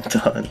Well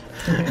section. done.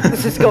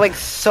 This is going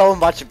so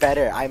much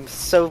better. I'm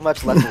so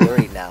much less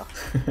worried now.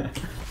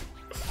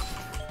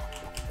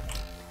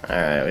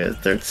 Alright, we have the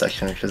third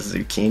section, which is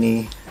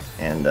Zucchini.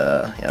 And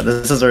yeah,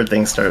 this is where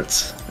things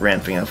starts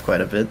ramping up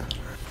quite a bit.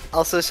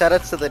 Also,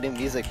 shoutouts to the new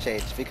music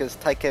change, because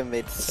Taika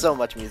made so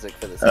much music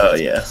for this. Oh,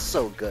 It's yeah.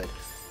 so good.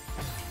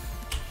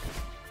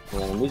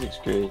 Yeah, the music's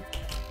great.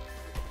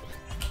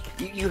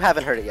 You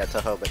haven't heard it yet,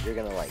 Toho, but you're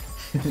gonna like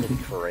it'll be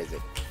crazy.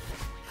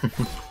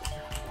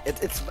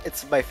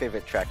 It's my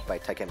favorite track by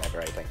Tekken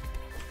ever, I think.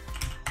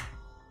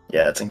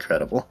 Yeah, it's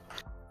incredible.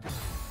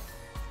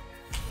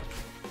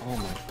 Oh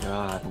my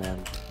god,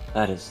 man.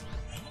 That is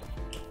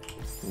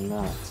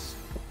nuts.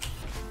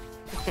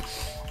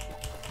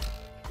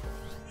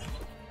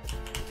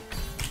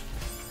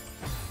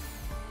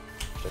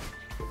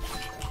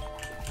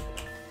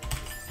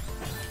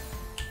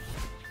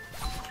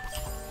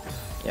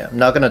 Yeah, I'm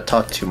not gonna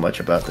talk too much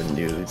about the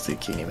new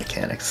Zucchini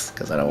mechanics,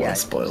 because I don't want to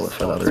spoil it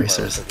for the other don't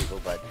spoil it racers. for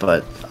people, but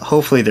But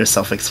hopefully they're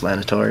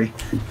self-explanatory.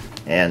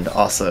 And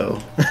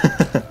also...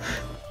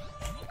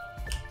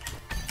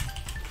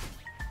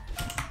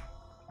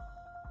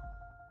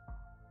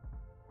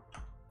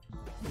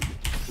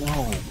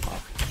 No.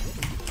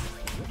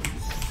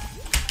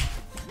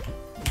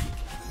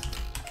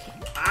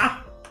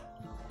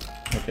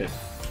 Okay.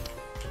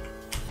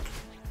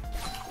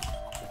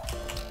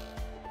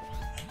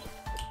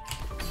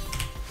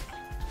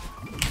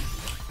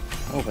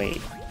 Oh,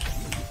 wait.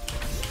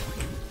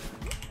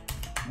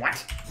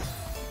 What?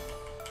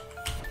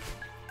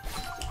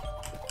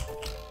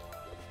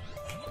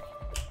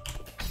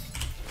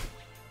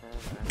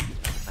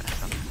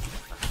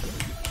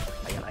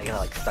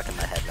 kind of like stuck in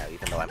my head now,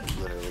 even though I'm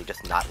literally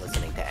just not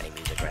listening to any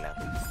music right now.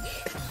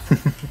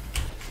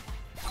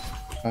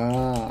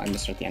 I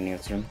missed at the ending of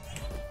this room.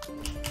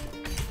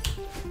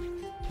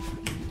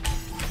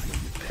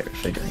 Pair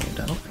figuring it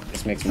out.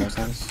 This makes more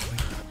sense.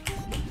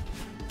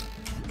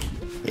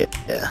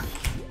 Yeah.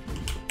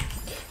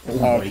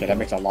 Oh, okay, that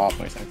makes a lot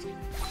more sense.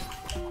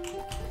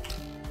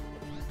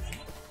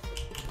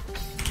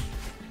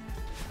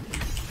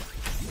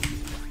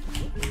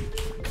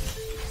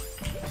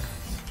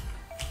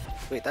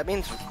 Wait, that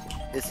means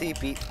Issy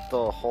beat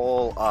the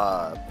whole,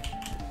 I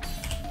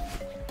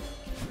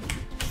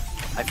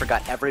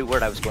forgot every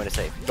word I was going to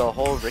say. The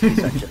whole Ricky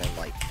section in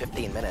like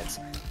 15 minutes.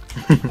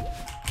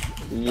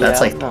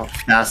 That's like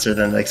faster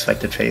than the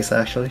expected pace,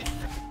 actually.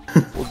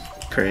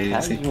 Crazy.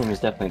 That room is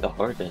definitely the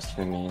hardest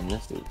for me in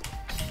this league.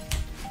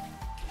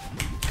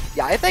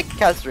 Yeah, I think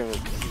Cat's room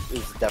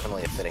is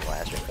definitely a fitting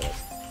last room for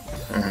this.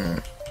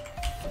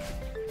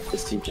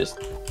 This team just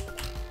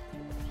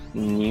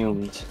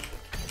numed.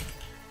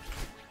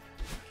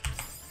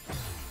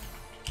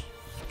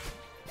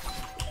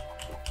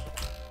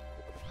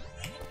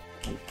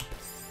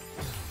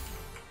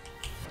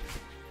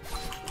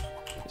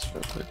 Just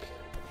real quick.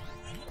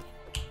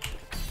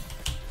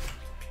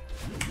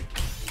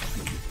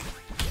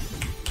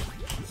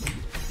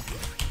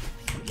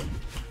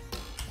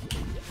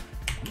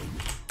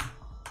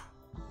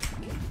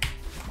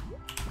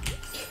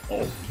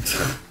 Oh.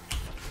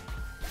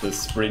 The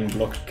spring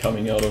block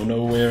coming out of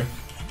nowhere.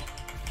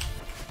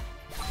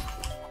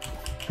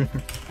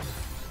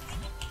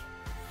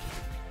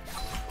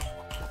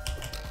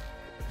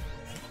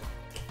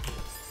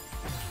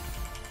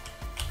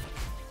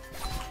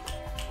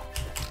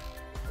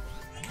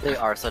 They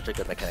are such a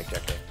good mechanic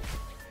director.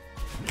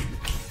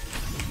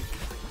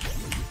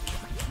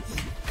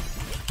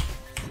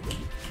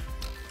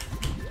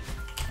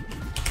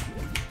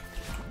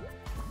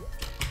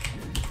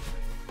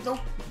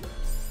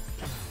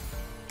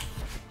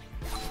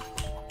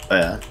 Oh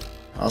yeah.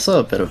 Also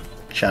a bit of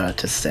shout out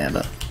to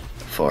Standa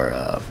for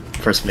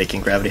first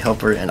making Gravity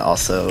Helper, and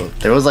also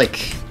there was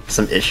like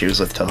some issues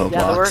with Toho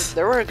Yeah, blocks,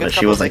 there were a good but she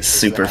couple was like fixes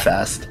super that.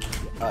 fast.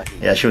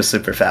 Yeah, she was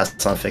super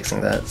fast on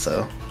fixing that,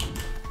 so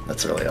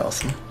that's really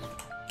awesome.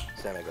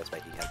 Sammy goes by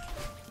Deacon.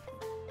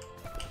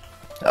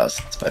 That was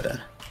my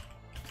bad.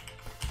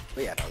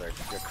 But yeah, no,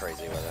 they're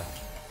crazy with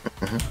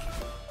it.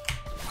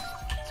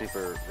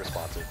 Super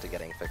responsive to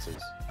getting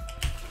fixes.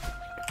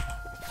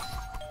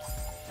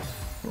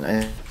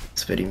 Nice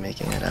video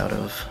making it out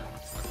of.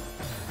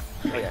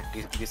 Oh yeah,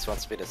 Goose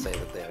wants me to say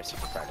that they are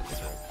super proud of this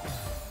room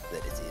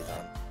that Izzy is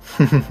on.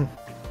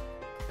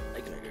 I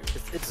can agree.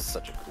 It's just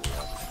such a cool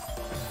one.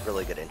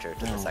 Really good intro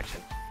to the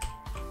section.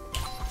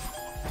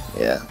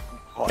 Yeah,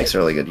 makes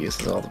really good use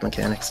of all the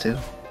mechanics too.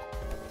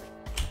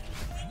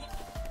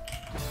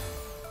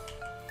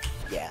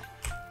 Yeah.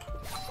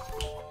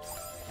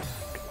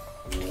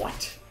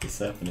 What is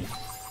happening?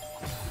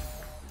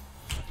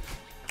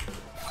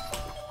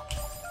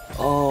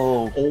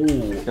 Oh,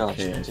 gosh,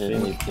 okay, I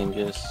didn't think- even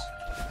just.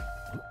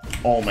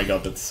 Oh my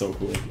god, that's so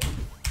cool.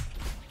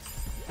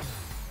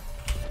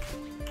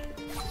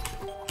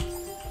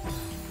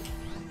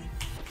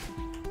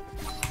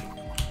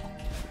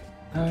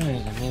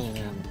 Alright, I made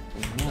it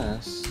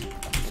unless.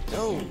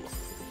 No.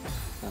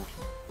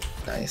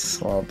 Nice,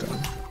 well done.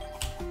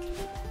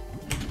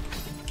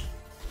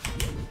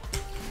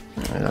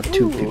 I got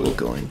two people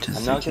going to.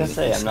 I'm not gonna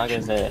say it, I'm not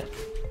gonna say it.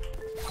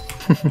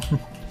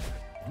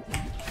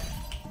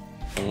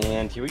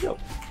 And here we go.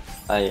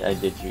 I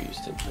did hear you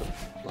say so.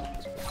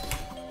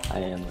 I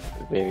am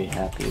very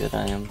happy that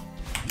I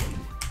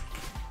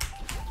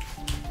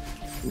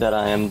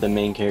am the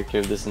main character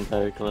of this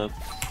entire club.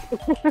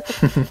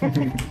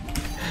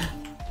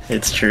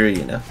 It's true,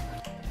 you know.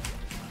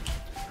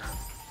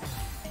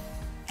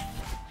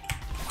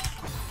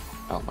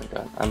 Oh my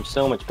god, I'm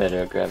so much better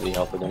at Gravity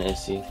Helper than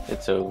Issy.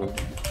 It's over.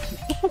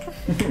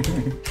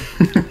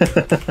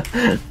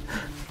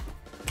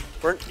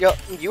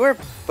 You were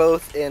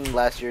both in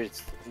last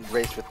year's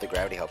race with the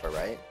Gravity Helper,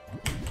 right?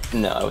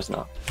 No, I was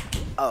not.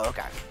 Oh,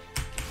 okay.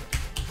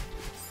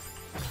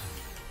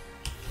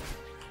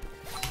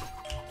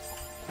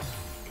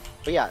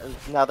 But yeah,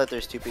 now that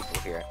there's two people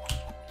here,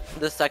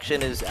 this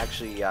section is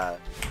actually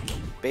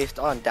based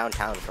on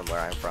downtown from where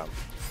I'm from,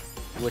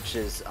 which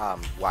is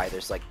why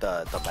there's like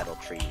the metal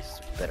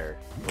trees that are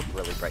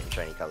really bright and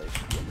shiny colors.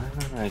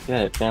 I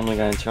get it. Family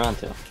Guy in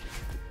Toronto.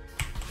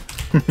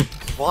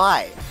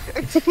 Why?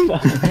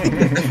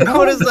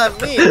 What does that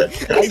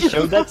mean? I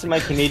showed that to my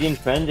Canadian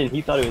friend and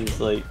he thought it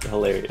was like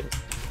hilarious.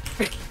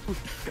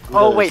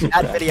 Oh wait,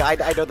 that video, I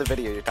know the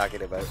video you're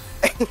talking about.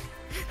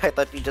 I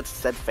thought you just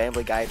said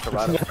Family Guy in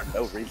Toronto for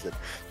no reason.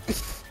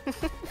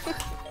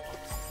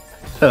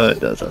 Oh, it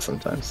does that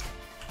sometimes.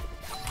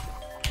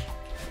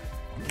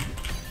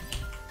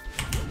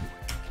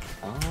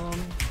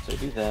 So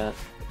do that.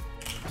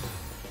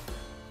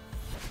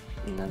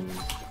 And then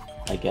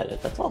I get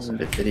it, that's awesome.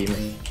 Did he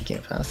making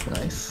it fast?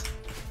 Nice.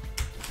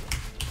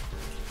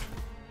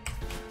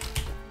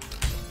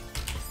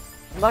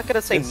 I'm not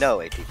gonna say no,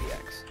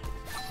 ATPX.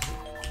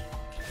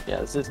 Yeah,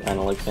 this is kind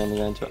of like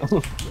Fangame too.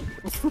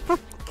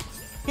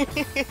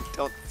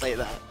 Don't say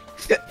that.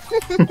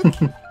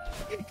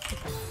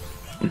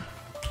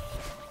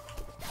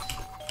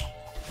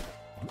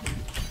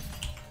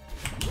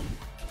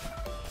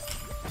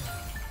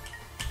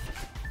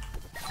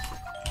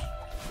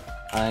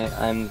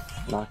 I'm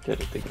not good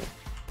at the game.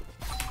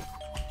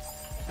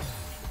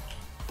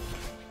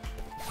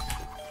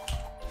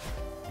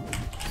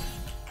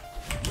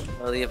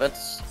 Well, the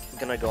event's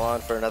gonna go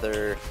on for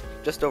another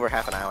just over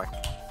half an hour.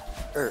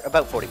 Or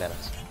about 40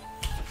 minutes.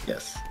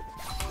 Yes.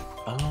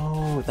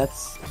 Oh,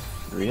 that's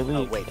really.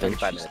 Oh, wait,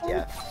 35 minutes,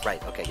 yeah.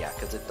 Right, okay, yeah,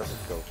 because it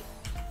doesn't go.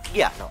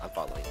 Yeah, no, I'm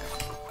following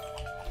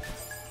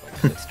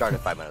now. It started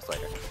 5 minutes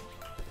later.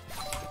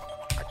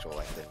 Actual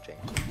length didn't change.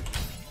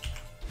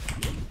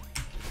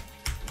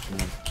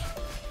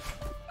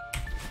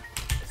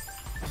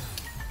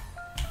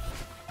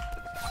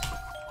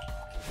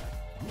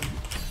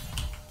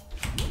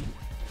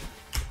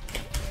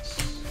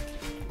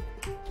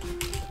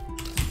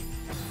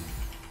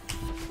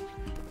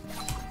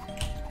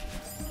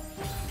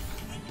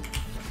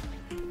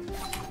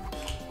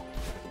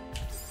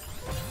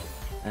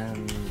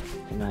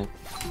 Can I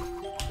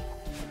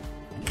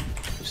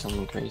do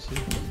something crazy?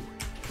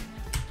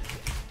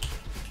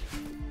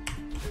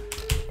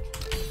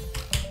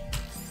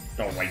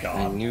 Oh my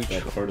god,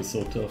 that part is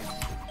so tough.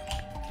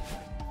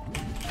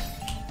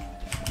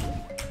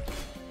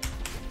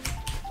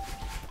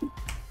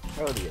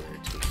 Oh, the other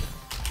two.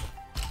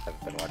 I've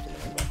been watching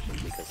them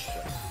much because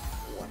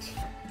what?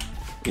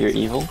 You're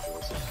evil?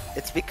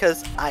 It's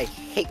because I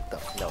hate them.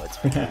 No, it's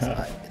because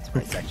it's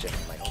my section.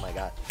 I'm like, oh my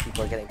god,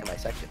 people are getting to my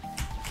section.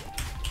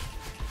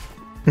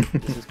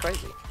 This is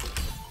crazy.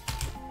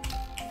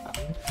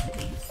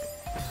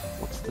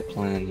 What's the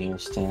plan here,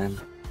 Stan?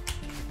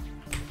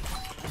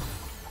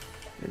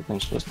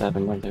 Everything's supposed to have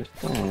another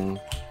thing.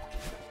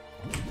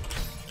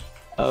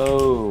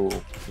 Oh,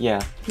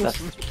 yeah,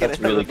 that's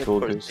really cool,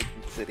 Goose.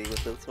 City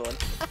with this one.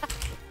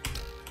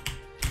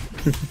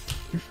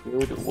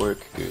 Good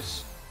work,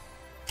 Goose.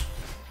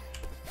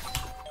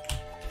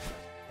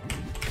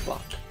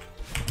 Fuck.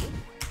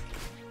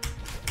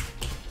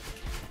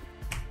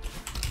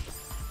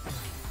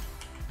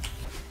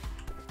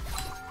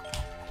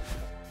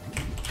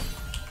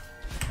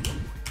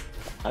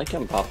 I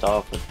can popped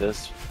off with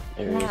this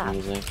area's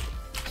music.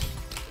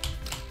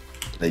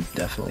 They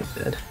definitely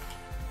did.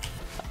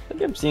 I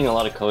think I'm seeing a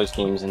lot of color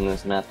schemes in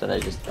this map that I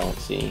just don't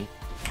see.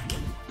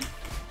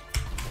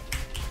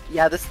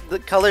 Yeah, the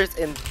colors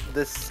in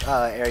this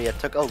area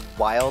took a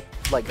while,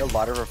 like a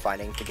lot of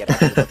refining to get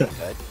actually looking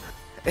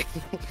good.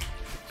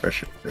 For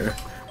sure.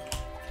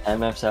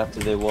 MFs after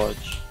they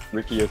watch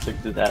Ricky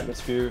Afflicted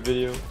Atmosphere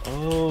video.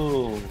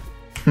 Oh,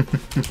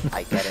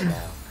 I get it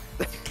now.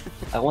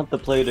 I want the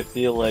player to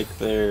feel like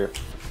they're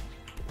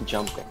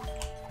jumping.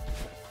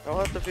 I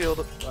want the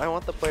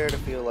player to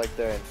feel like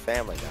they're in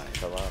Family Guy,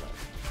 Toronto.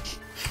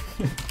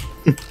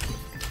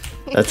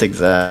 That's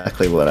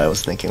exactly what I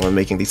was thinking when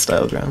making these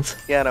style grounds.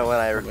 Yeah, no, when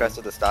I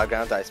requested the style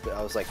grounds, I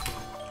was like,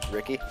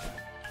 Ricky,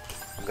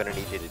 I'm gonna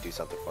need you to do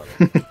something for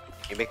me.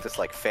 You make this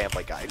like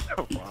Family Guy,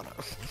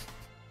 Toronto.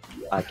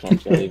 I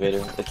can't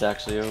jellyvator. It's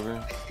actually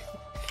over.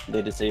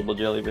 They disabled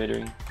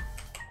jellyvatering.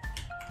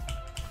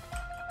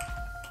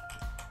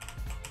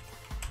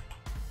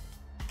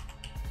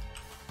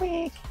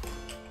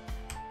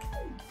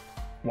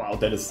 Wow,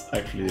 that is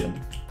actually the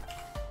end.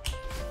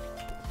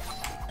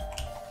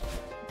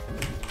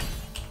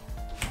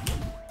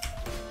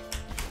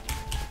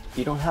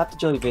 You don't have to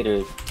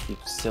jellyvator, you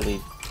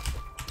silly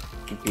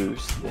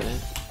goose. Get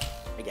it?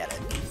 I get it.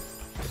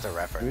 It's a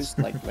reference.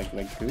 Goose,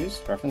 like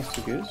Goose? Reference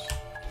to Goose?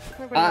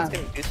 Everybody else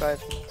getting Goose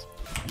vibes.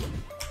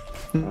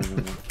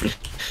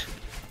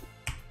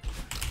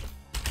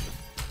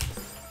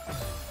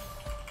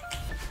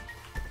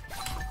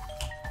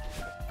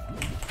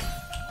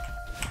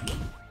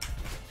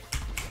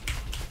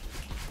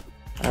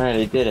 Alright,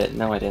 I did it.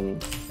 No, I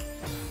didn't.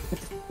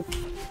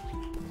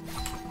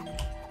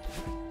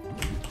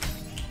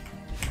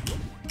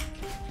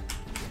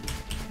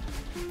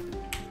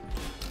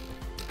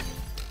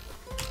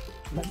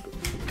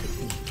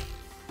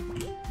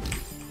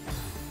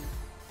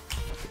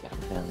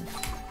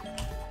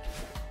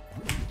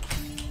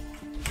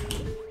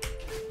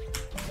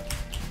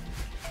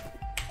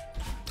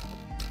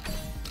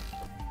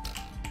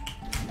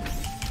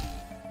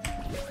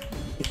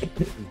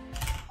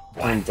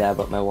 Try and dab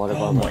up my water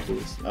bottle,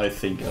 please. I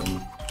think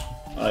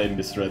I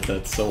misread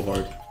that so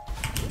hard.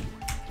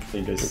 I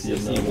think I see You it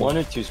see now. one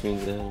or two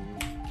screens ahead.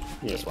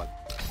 This one.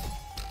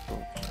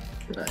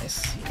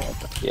 Nice.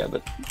 Yeah,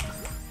 but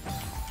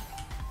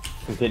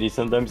Pity,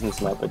 sometimes in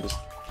this map I just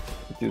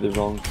do the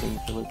wrong thing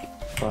for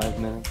like 5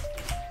 minutes.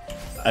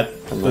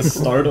 At the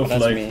start of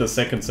That's like me. the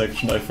second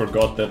section, I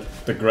forgot that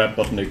the grab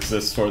button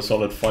exists for a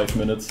solid 5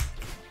 minutes.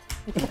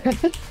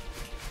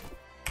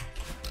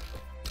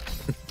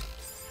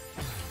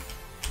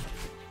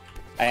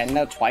 I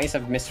know twice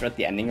I've misread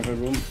the ending of a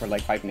room for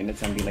like 5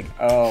 minutes and be like,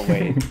 oh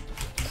wait.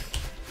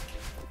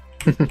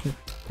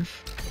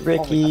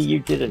 Ricky, you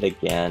did it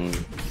again.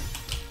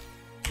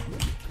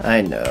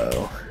 I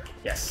know.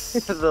 Yes.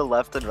 The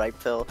left and right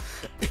pill.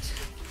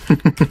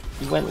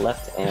 You went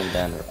left and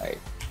then right.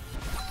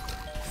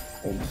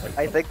 Oh my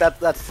I god. think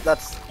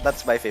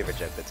that's my favorite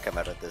joke that's come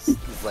out of this.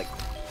 It's like,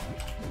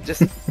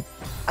 just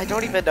I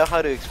don't even know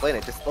how to explain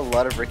it. Just a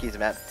lot of Ricky's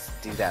maps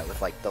do that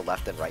with like the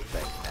left and right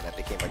thing, and it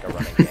became like a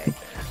running gag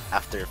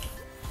after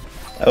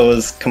I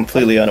was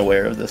completely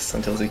unaware of this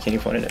until Zucchini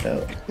pointed it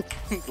out.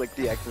 like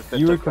the existential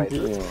You were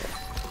crisis.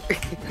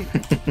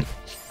 completely.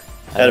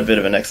 I had a bit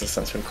of an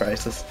existential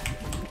crisis.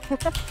 All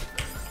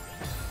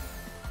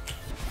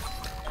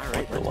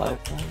right, The let's go.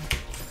 lifetime.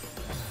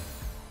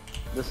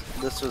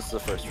 This was the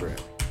first room.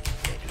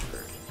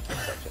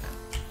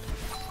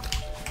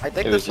 I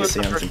think It this was was the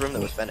just first empty. room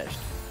that was finished.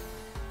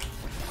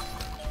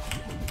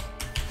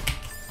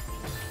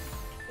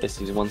 Is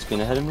he's one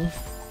screen ahead of me?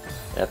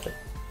 Epic.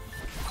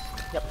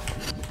 Yep.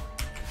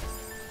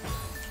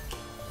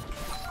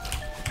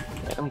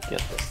 I don't get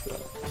this though.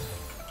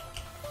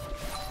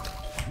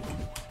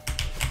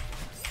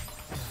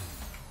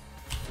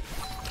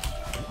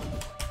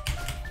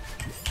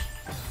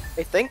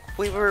 I think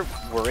we were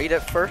worried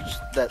at first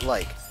that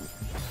like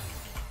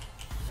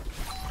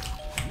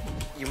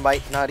you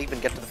might not even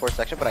get to the fourth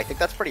section, but I think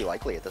that's pretty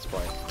likely at this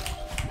point.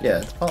 Yeah,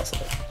 it's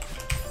possible.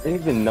 I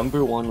think the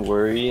number one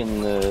worry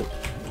in the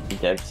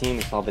dev team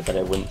is probably that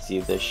I wouldn't see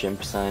the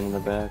shimp sign in the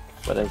back,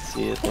 but I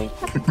see it. Thank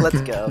you.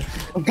 Let's go.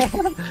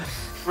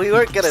 We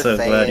weren't gonna So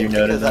say glad it you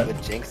noted because that that.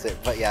 would jinx it,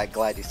 but yeah,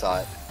 glad you saw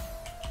it.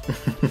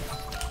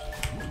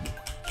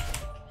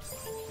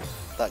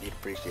 Thought you'd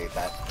appreciate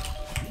that.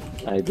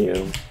 I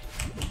do.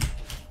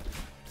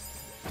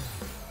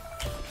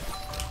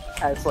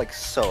 I was like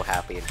so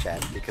happy in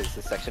chat because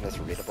this section is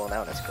readable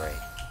now and it's great.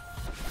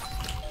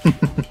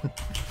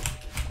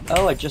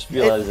 Oh, I just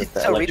realized It's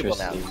that so readable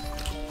now.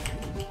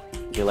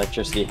 the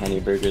electricity henny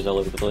burgers all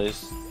over the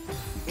place.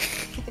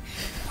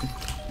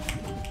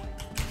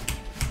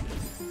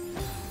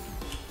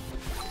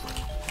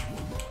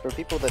 For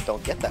people that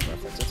don't get that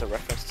reference, it's a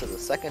reference to the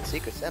second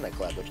Secret Santa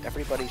collab, which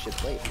everybody should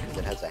play because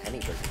it has a Henny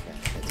Burger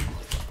in it.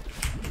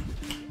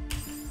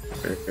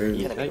 It's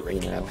Very- gonna be a right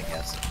great now. map, I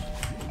guess.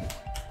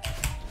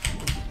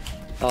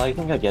 Oh, I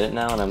think I get it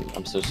now, and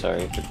I'm so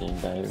sorry for being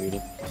bad at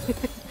reading.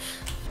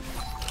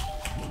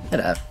 It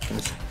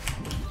happens.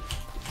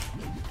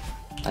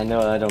 I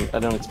know I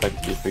don't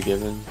expect to be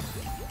forgiven.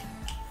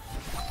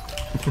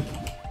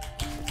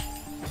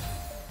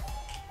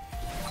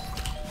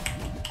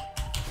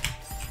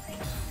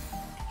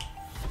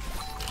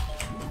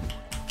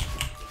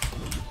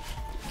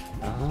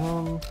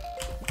 Oh,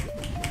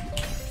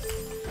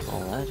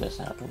 that just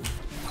happened.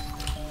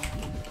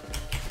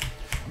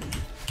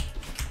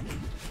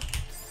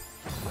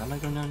 Why am I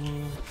going down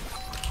here?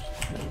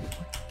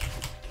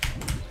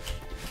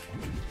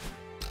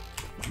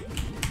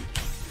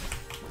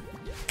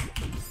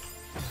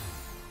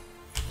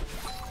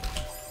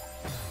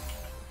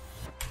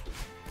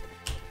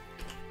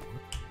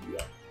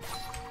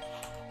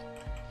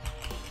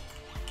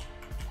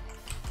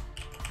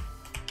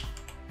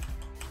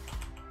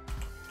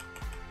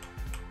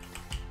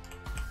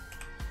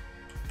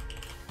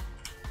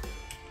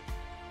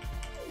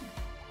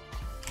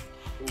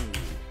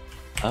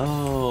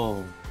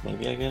 Oh,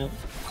 maybe I get it.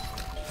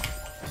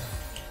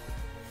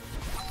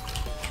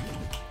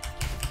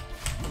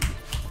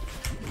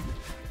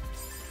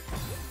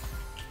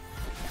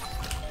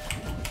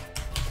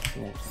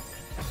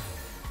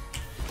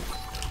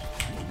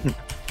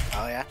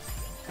 Oh yeah?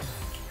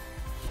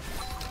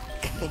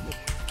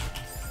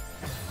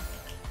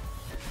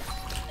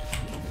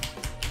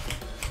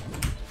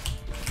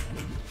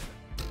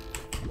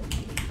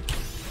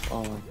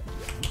 Oh,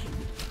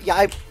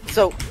 Yeah,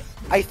 so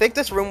I think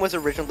this room was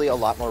originally a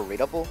lot more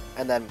readable,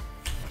 and then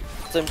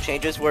some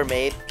changes were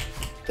made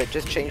that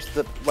just changed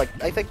the, like,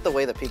 I think the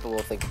way that people will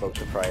think about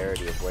the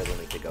priority of where they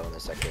need to go in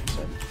this section,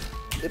 so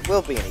it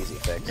will be an easy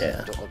fix.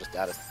 Yeah. We'll just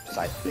add a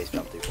side base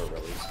jump through for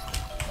release.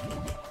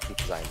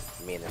 Because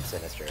I'm mean and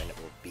sinister, and it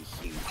will be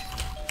huge.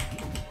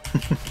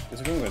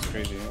 This room was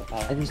crazy.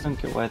 I just don't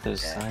get why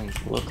those Yeah. signs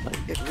look like.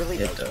 It really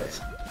It does.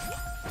 does.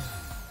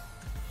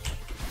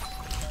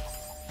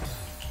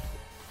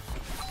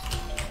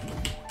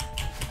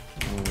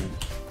 Mm.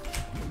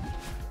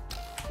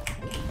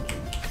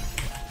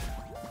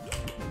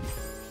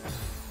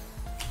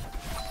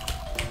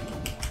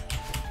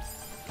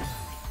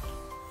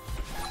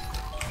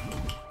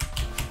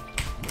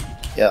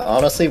 Yeah,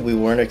 honestly, we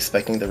weren't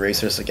expecting the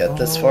racers to get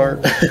this far.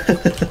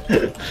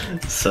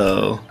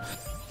 So,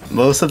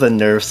 most of the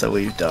nerfs that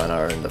we've done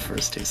are in the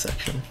first two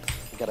sections.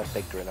 I got a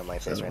big grin on my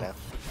face So- right now.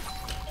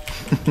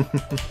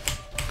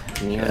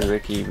 Me and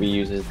Ricky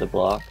reuses the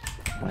block.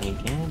 My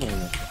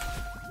god.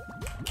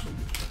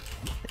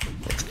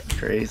 It's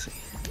crazy.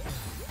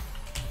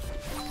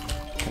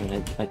 I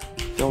mean, I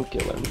don't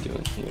get what I'm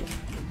doing here.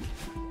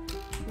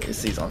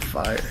 Lucy's on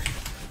fire.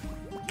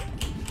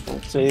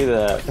 Don't say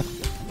that.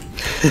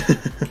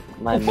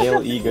 My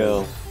male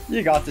ego.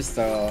 You got this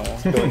though.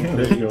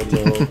 There you go,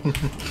 Joel.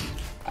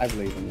 I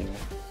believe in you.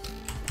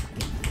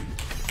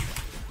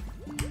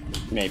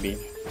 Maybe.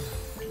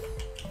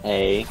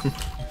 Hey.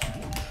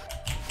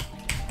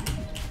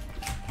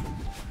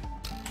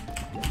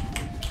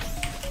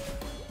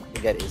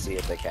 You get Izzy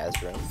at the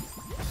Kaz room.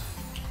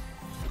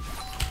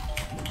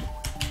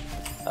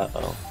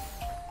 Uh-oh.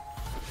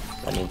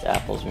 That means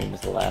Apple's room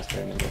is the last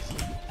room in this.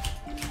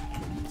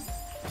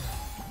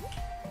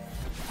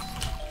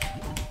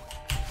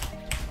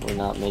 We're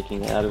not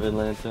making it out of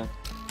Atlanta.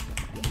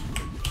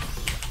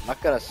 I'm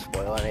not gonna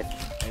spoil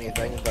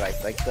anything, but I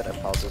think that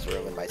Impulse's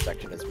room in my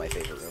section is my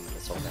favorite room in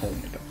this whole map.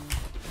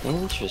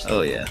 Interesting.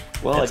 Oh yeah.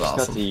 Well, That's I just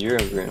awesome. got the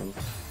Euro room.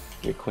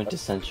 Your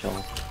quintessential.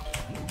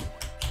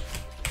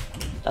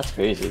 That's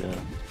crazy though.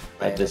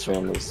 That this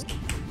room was.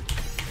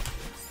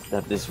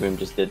 That this room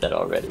just did that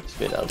already,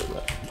 straight out of the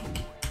way.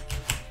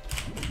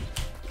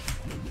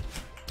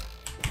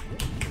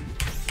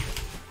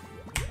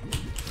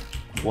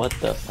 What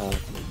the fuck?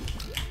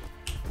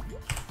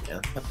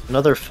 Yeah.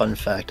 Another fun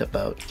fact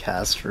about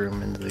Kaz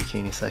room in the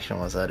bikini section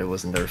was that it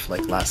was nerfed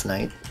like last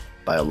night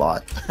by a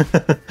lot.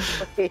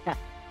 Yeah.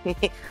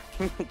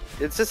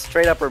 It's just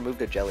straight up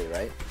removed a jelly,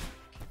 right?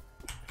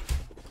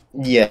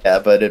 Yeah,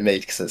 but it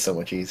makes it so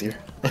much easier.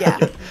 Yeah.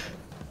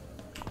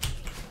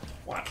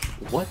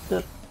 What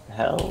the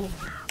hell?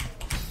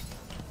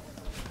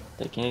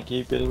 They can't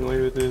keep getting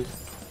away with this.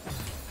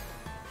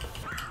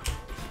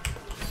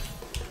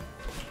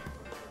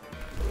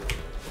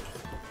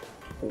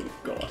 Oh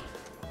god.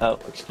 Oh,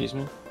 excuse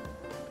me?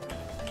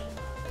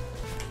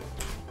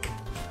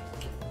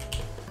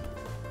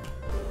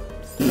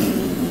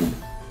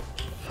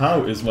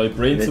 How is my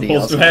brain Did he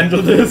supposed to also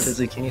handle go to this?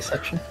 the zucchini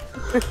section?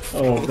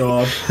 Oh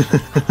god.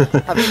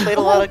 Have you played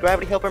a lot of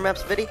Gravity Helper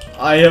maps, Viddy?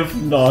 I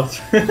have not.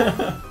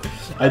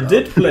 I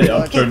did play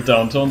Upturned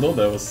Downtown though,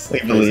 that was... We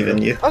believe in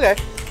you. Okay.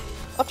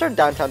 Upturned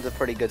Downtown's a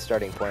pretty good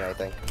starting point, I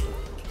think.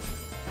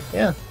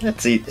 Yeah,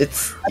 it's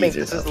I mean,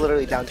 easier this is though.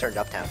 literally Downturned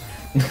Uptown.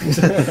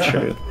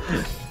 True.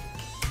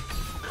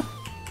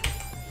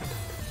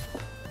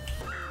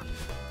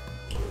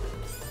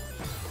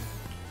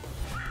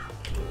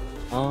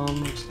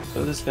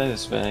 Throw this guy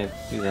this way,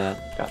 do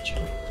that, gotcha.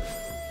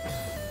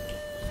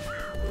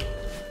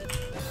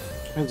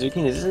 Man,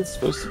 Zucchini, isn't it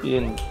supposed to be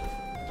in...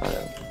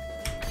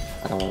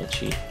 I don't want to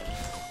cheat.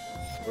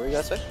 What were you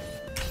gonna say?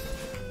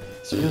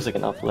 This feels like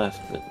an up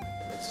left, but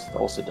it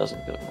also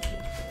doesn't feel like it.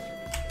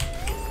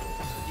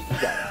 You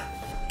got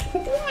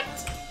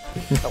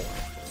it. Don't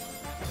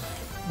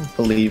worry.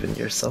 Believe in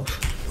yourself.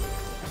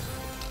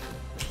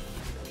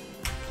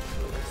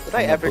 Did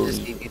I ever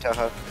deceive you,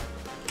 Toho?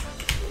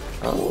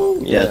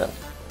 Oh, Yeah.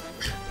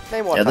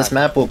 Name one Yeah, this time.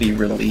 map will be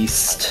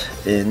released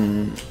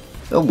in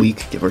a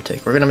week, give or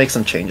take. We're gonna make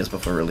some changes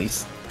before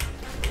release.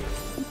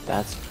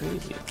 That's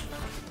crazy.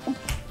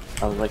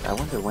 I was like, I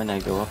wonder when I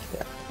go up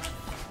there.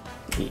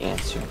 The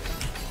answer.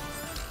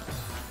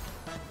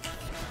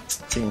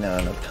 See now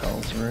in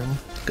Appel's room.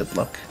 Good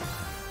luck.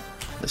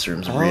 This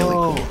room's really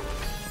cool.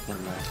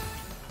 Never mind.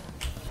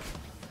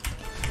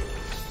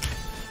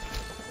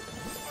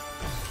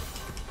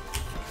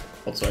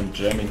 Also, I'm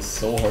jamming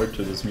so hard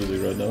to this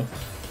music right now.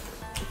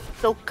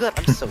 So good.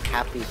 I'm so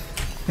happy.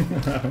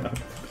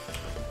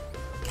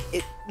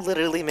 It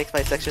literally makes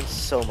my section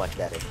so much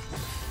better.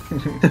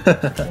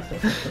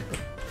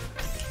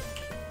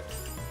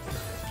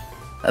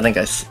 I think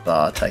I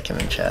saw Tyken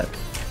in chat.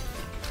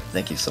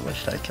 Thank you so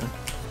much, Tyken.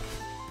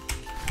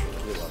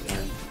 We love you.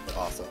 You're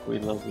awesome. We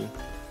love you.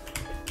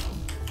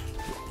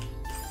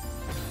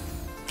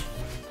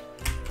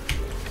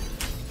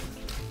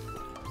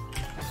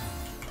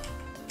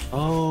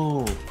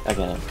 Oh, I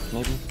got him.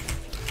 Maybe.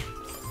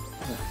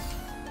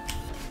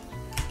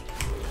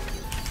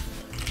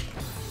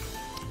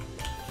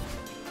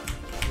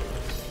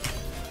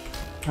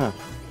 Huh.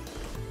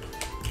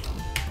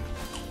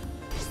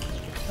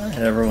 Alright,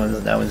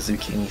 everyone's now in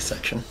Zucchini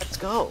section. Let's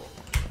go.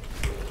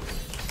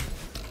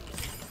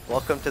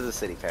 Welcome to the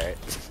city, Parrot.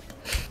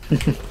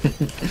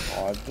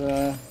 What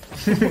the?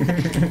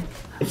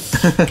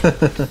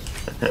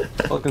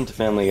 Welcome to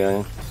Family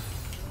Guy.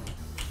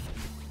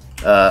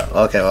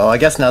 Okay, well, I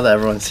guess now that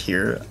everyone's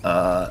here,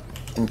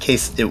 in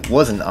case it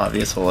wasn't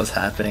obvious what was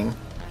happening,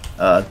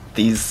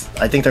 these,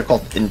 I think they're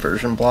called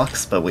inversion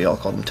blocks, but we all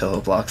call them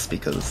Toho blocks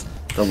because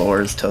the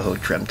lores Toho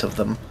dreamt of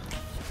them.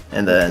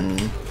 And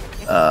then,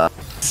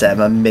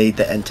 Sama made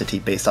the entity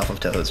based off of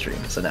Toho's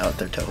dream, so now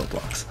they're Toho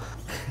blocks.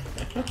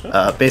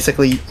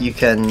 Basically, you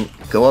can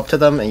go up to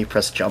them and you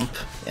press jump,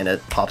 and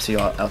it pops you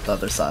out the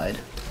other side,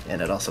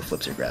 and it also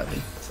flips your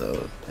gravity,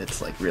 so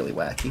it's like really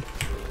wacky.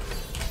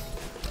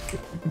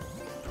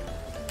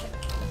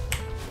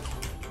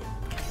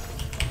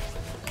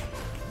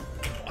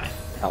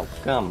 Oh,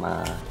 come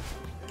on.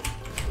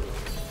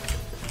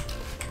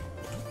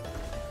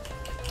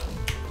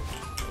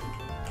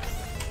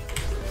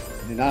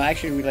 I did not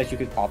actually realize you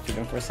could pop to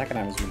them for a second.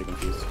 I was really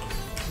confused.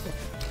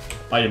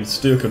 I am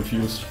still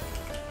confused.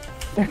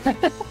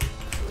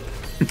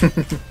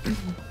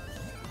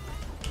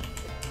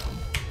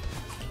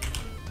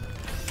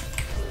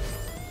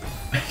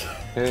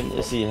 Her and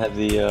Issy have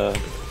the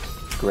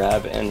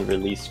grab and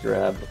release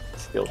grab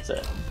skill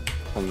set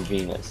from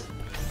Venus.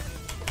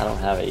 I don't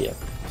have it yet.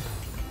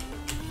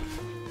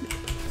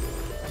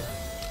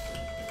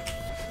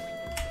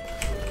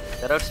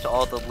 Shoutouts to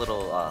all the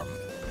little,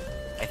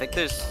 I think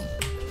there's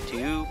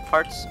 2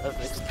 parts of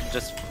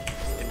just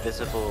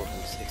invisible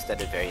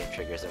extended variant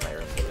triggers in my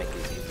room that make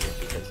these easier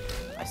because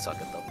I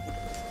suck at them.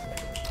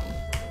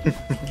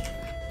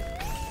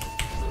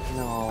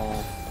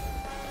 No.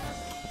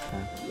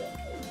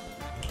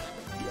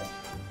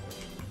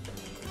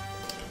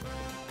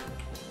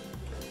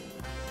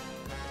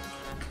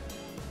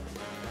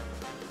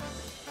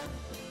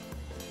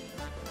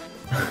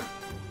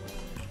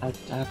 I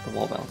have the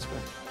wall bounce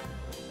back.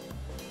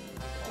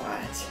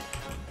 What?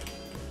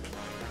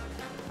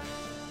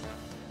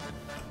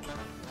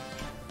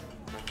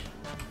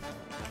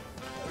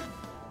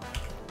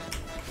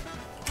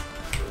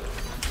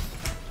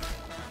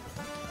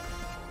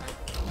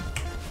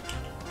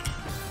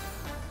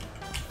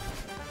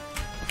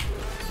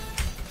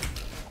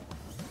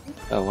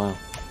 Oh wow.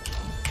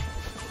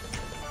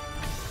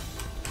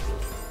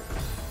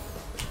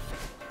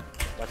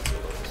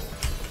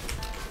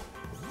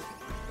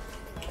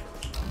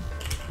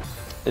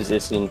 Is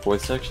this in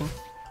 4th section?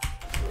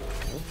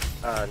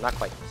 Not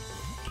quite.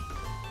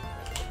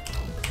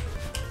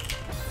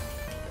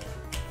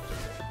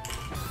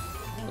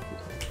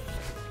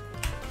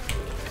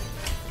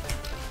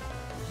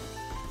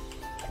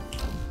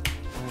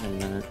 Wait a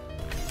minute.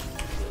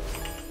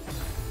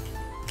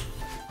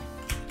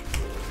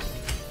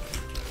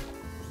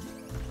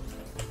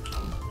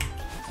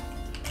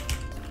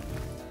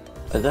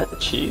 Is that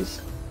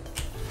cheese?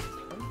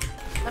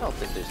 I don't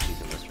think there's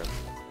cheese in this room.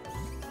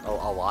 Oh,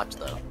 I'll watch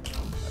though.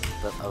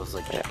 I was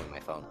like checking my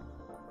phone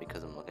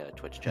because I'm looking at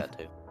Twitch chat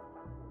too.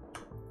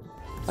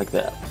 Like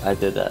that. I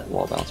did that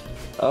wall bounce.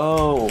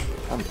 Oh,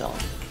 I'm dumb.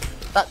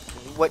 That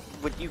what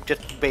you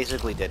just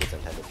basically did is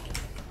intended.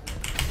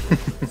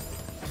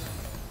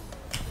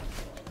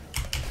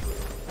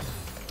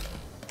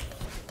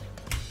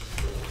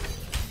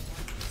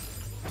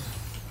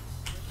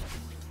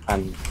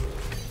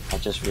 I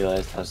just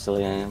realized how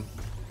silly I am.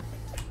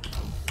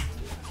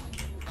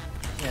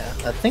 Yeah,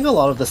 I think a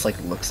lot of this like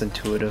looks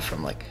intuitive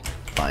from like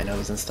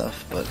binos and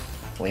stuff, but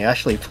when you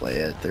actually play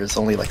it, there's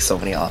only like so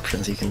many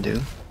options you can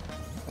do.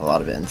 A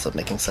lot of it ends up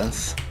making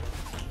sense.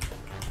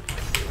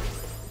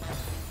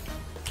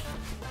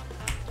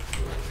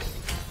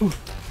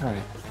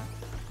 Alright.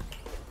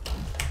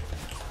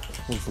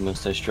 That's the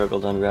most I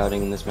struggled on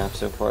routing in this map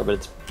so far, but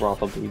it's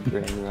probably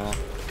brain rot.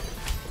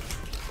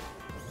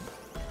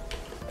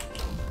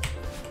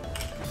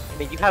 I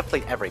mean, you have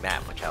played every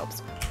map, which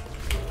helps.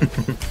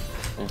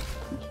 Yeah.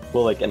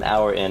 Well, like an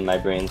hour in, my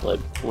brain's like,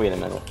 wait a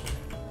minute.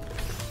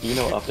 You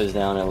know up is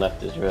down and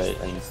left is right,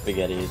 and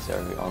spaghettis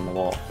are on the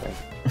wall, right?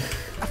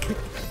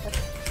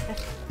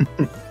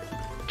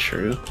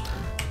 True.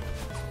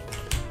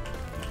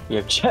 You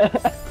have chat.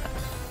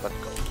 Let's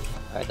go.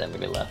 Alright, then we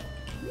get left.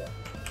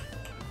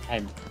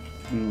 I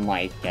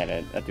might get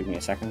it. That took me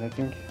a second, I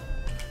think.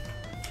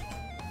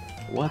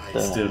 What I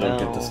the still don't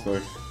get hell? this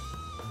word.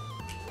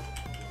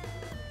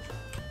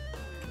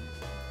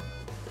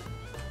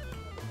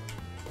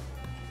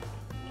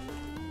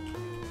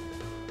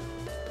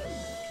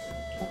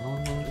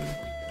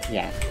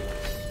 Yeah.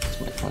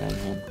 That's my plan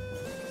here.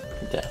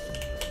 Death.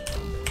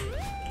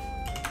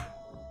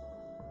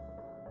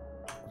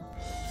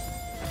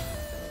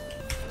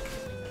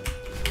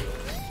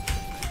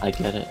 I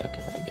get it.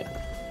 Okay, I get it.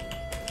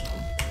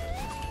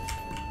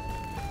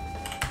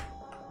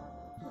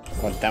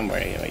 Well, don't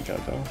worry, like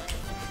Jojo.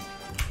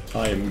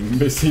 I'm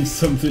missing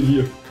something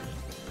here.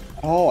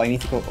 Oh, I need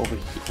to go over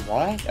here.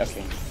 What?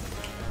 Okay.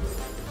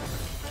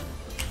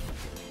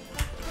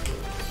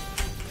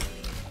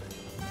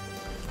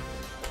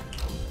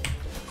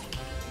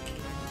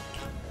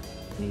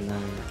 And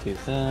then do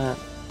that.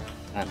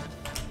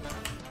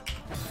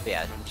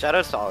 Yeah,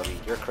 shoutouts to all of you.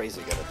 You're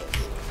crazy good at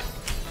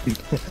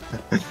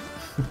this.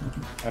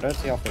 Shout out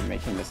to y'all for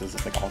making this. This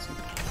is like awesome.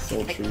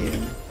 So Thank true.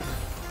 you.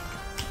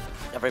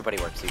 Everybody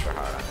worked super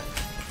hard on it.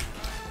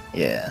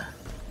 Yeah.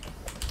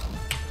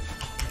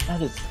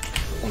 That is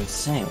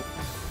insane.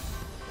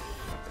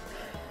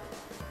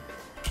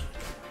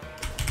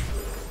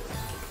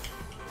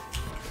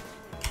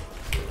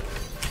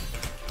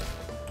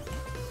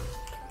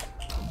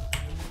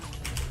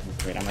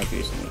 Wait, I might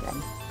do something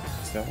wrong.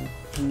 Still.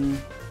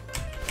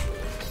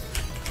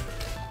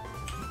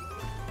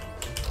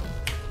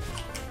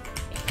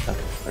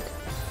 Okay, okay.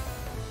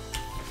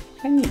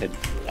 I need an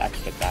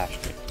extra dash.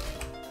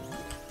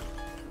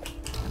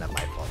 Not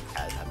my fault.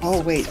 Oh,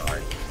 so wait.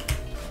 Sorry.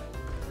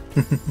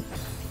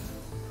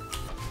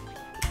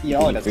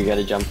 Yo, that's We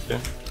gotta jump through.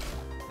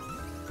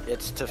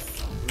 It's to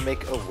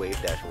make a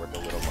wave dash work a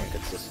little more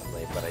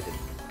consistently, but I didn't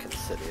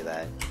consider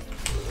that.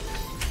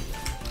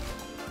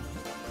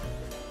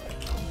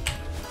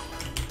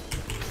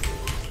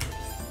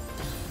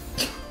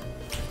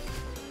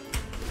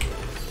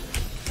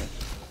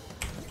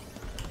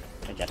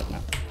 I get it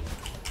now.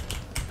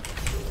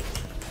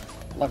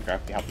 Love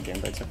Gravity Helper game,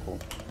 but it's so cool.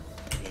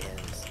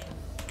 Yes.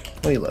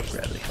 We love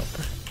Gravity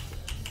Helper.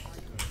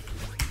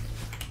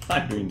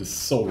 I'm doing this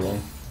so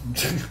wrong.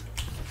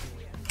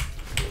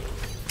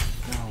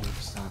 No,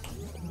 stop.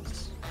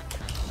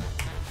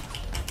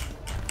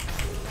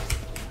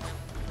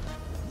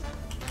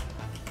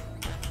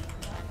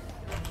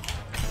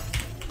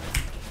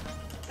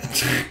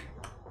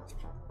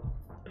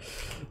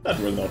 That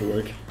will not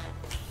work.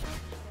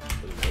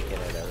 Making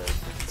it out of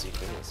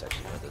zucchini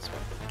section with this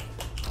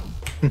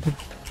one.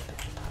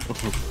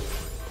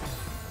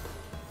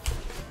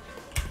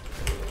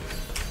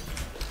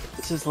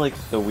 This is like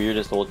the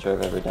weirdest ultra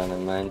I've ever done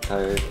in my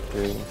entire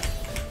career.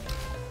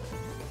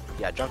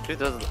 Yeah, jump through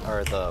those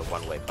are the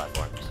one-way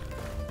platforms.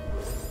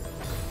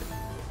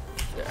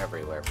 They're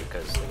everywhere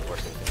because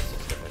enforcing things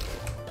is difficult.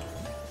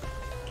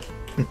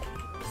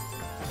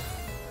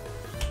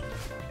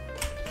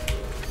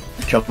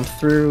 Jump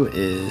through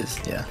is,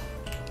 yeah.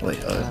 Wait,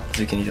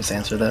 Zucchini just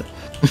answer that?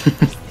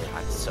 Yeah,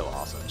 I'm so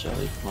awesome.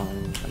 Jelly farm,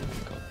 and then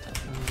go with that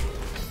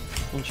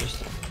one.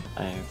 Interesting.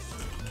 I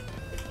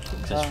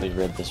successfully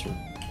read this room.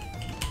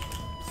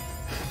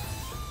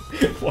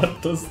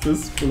 What does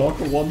this block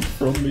want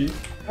from me?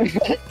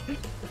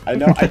 I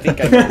know, I think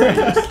I know where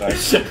you're stuck. I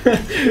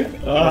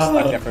was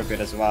stuck there for a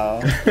bit as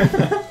well.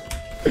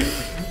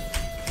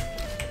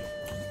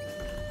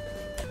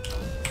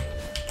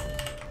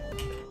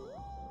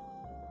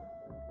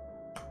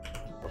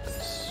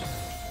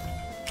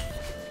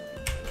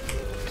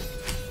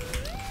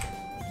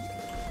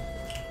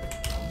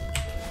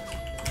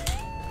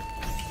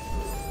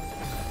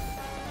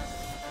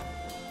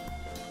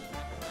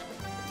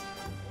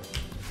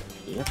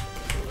 Yep.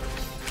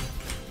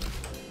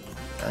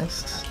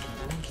 Nice.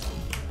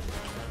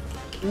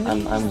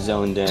 I'm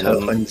zoned in.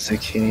 Toe and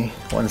Zucchini,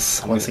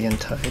 once again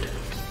tied.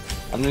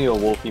 I'm gonna go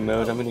Wolfie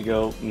mode. I'm gonna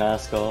go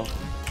mask off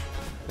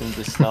and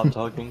just stop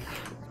talking.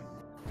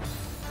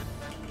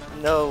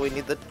 No, we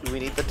need the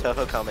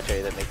Toho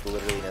commentary that makes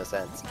literally no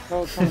sense.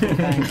 Oh, come on,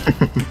 thanks.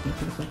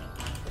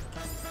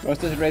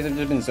 Most of the rays have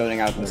just been zoning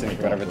out and listening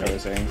to whatever they were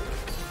saying.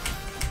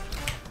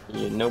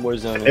 Yeah, no more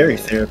zoning. Very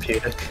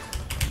therapeutic.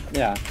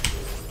 Yeah.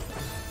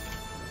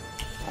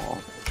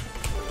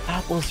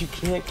 Apples, you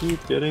can't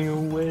keep getting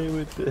away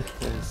with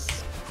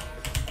this.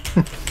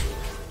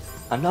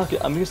 I'm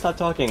gonna stop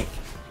talking.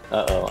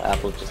 Uh-oh,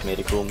 Apple just made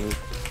a cool move.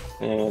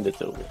 And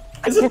it's over.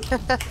 Is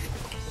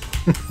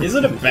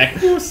it a back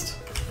boost?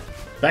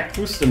 Back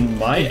boost in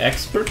my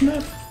expert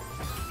map?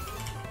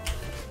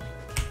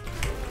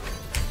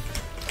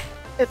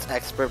 It's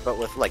expert, but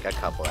with like a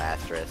couple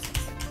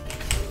asterisks.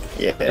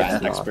 Yeah,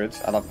 Grand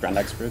experts. I love grand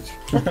experts.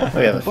 we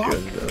have a few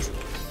of those.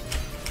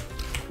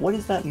 What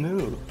is that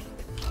move?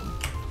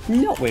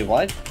 No, wait,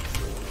 what?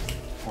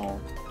 Oh.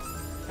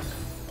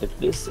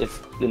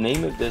 If the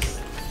name of this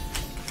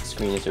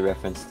screen is a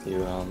reference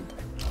to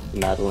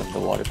Madeline the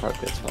water park,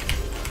 that's fine.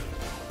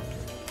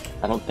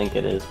 I don't think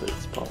it is, but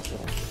it's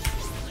possible.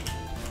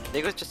 I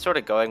think it was just sort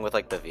of going with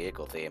like the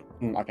vehicle theme.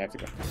 Okay, I have to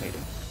go later.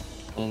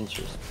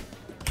 Interesting.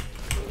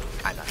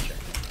 I'm not sure.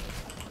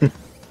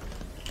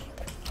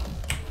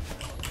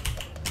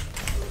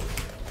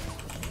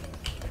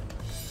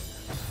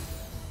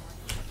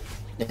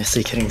 Yeah, so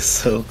you're getting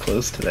so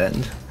close to the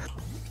end.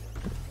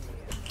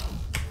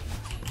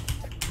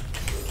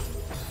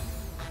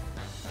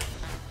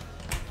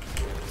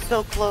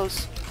 So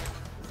close.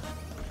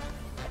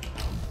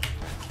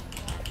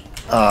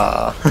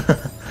 Ah.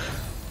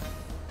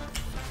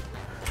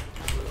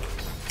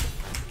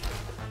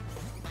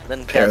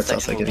 Then Parrot's that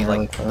also section will be getting really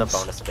like the close.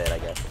 bonus bit, I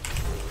guess.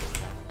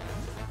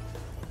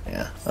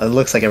 Yeah, it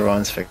looks like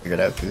everyone's figured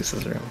out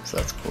Goose's room, so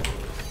that's cool.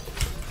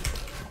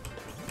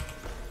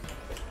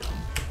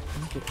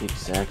 Get the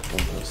exact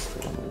thing that's the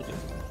one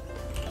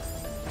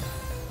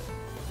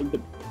we're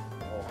doing.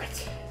 What?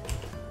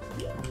 I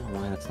don't know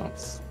why that's not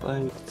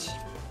spiked.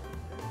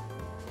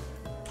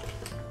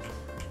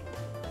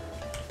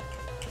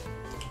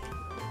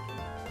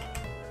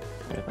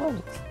 Wait, oh,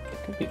 it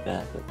could be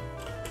that, but...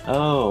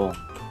 Oh!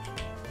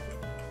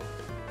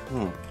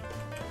 Hmm.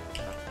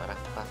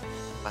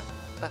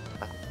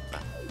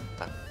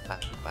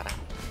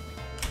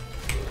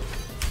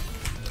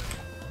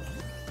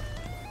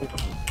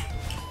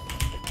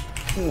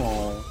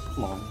 No,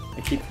 come on.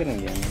 I keep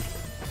hitting you.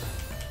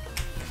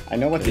 I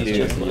know what to It's do.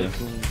 just like...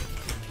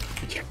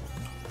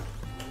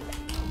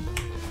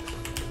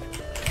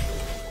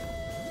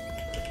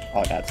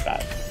 Oh, that's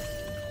bad.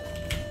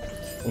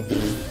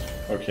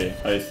 Okay,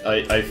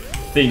 I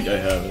think I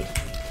have it.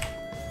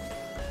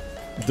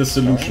 The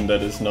solution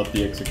that is not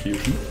the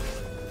execution.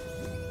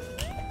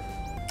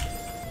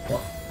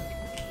 Oh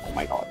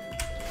my god.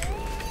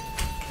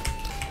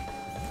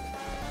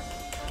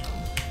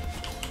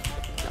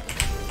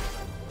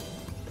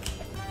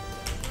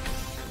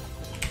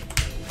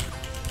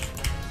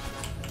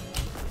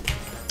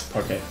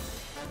 Okay.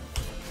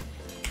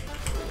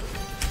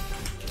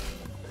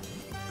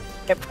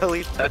 I can't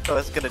believe Toto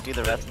is gonna do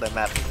the rest of the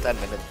map in 10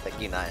 minutes like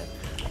United.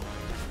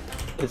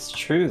 It's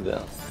true,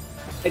 though.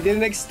 I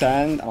didn't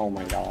extend. Oh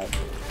my god.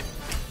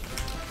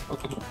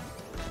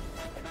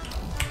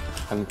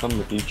 I'm from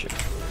the future.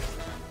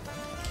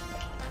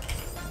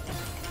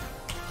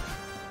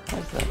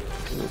 How's that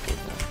doable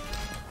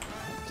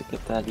now? To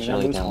get that I mean, I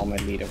jelly lose all down. my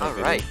lead over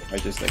Alright. I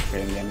just like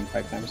failing the ending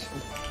 5 times.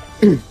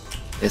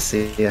 Is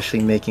he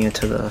actually making it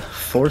to the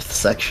 4th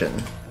section?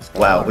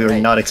 Wow, we were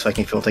Alright. not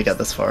expecting people to get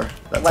this far.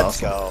 That's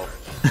Let's awesome. go.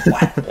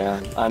 Yeah,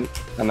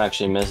 I'm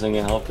actually missing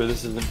a helper.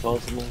 This is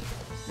impossible.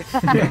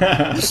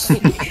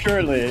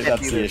 Surely You can't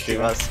that's do the this to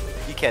issue. us.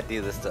 You can't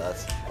do this to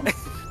us.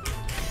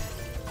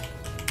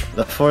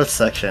 The fourth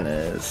section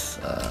is,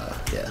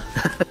 yeah.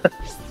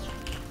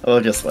 We'll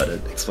just let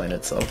it explain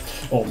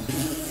itself. Oh,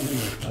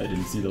 I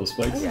didn't see those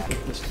spikes. Yeah.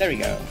 There we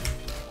go.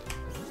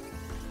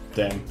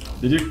 Damn.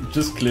 Did you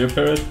just clear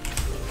Parrot?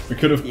 We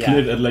could have Yeah.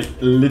 cleared at like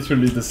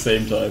literally the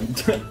same time.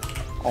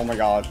 Oh my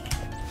god.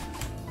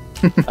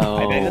 I did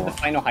the Oh,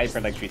 final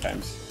hyper like 3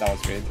 times. That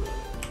was great.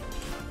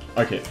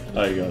 Okay,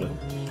 I got it.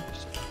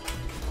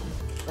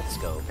 Let's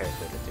go. Very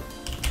good at it.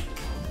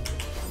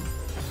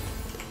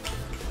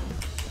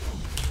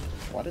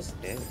 What is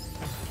this?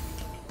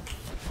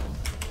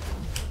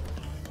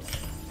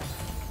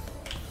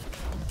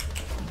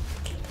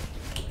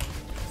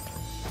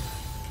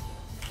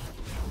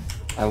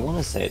 I want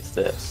to say it's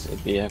this.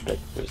 It'd be epic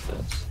if it was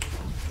this.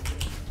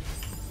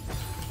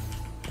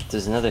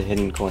 There's another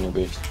hidden corner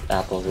where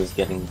Apples is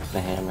getting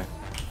the hammer.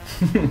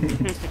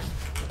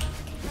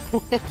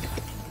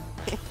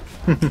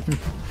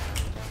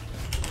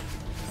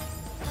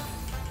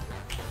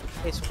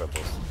 Hey,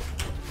 Scribbles.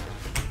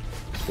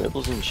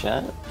 Scribbles in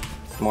chat?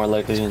 More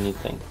likely than you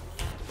think.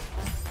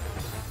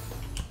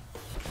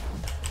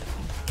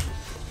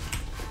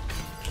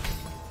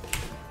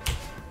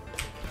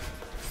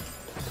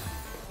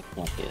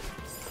 Not yet.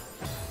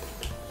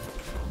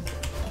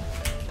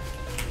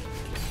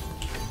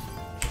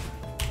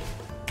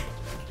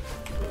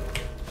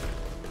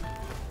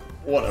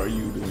 What are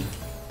you doing?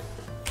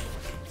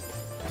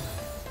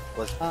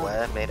 Was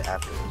Bwe made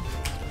after?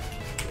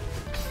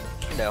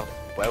 No,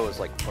 Bwe was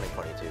like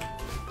 2022.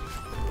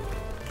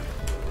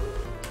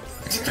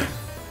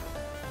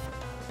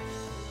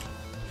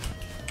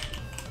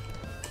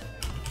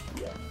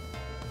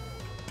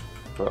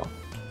 Bro.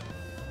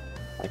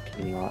 I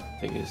cannot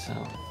figure this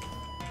out.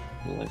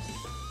 Like,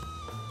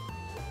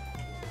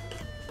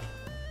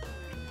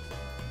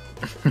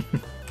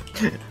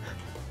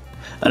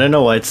 I don't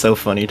know why it's so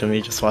funny to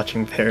me just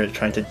watching Parrot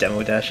trying to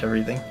demo dash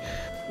everything.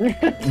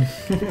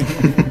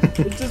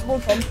 It's just more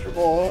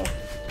comfortable.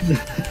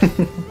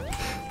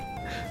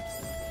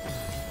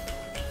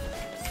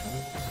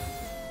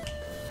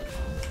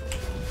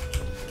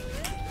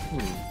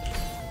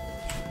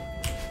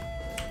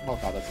 Oh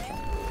god, that's a jump.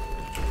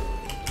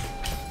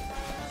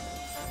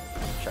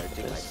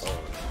 Charging my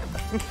phone.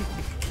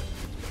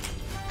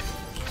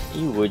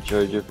 you would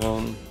charge your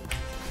phone.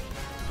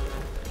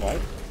 What?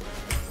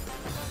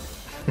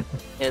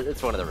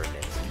 It's one of the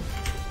roommates.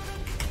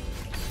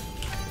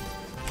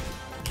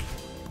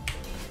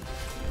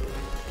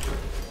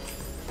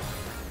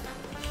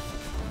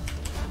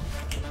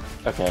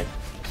 Okay,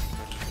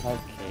 Okay,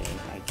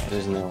 I guess.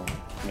 there's no.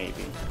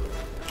 Maybe.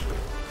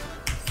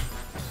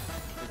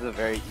 This is a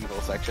very evil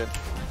section.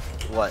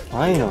 What?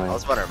 I know. I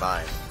was wondering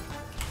mine.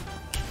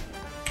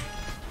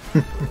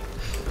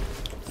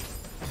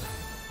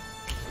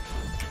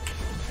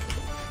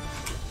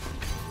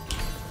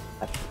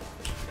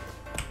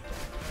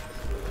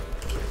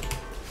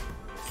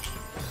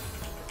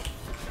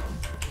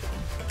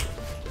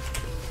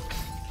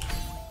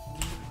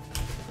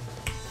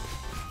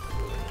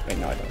 Wait,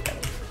 no, I don't get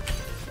it.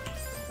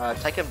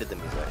 Tychem did the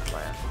music.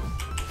 Maya.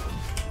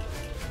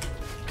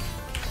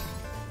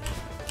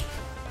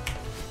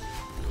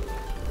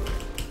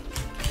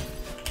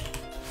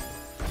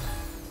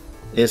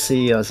 Is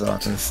he on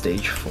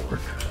stage 4?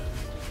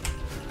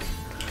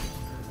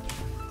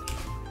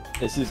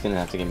 This is gonna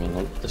have to give me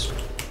this.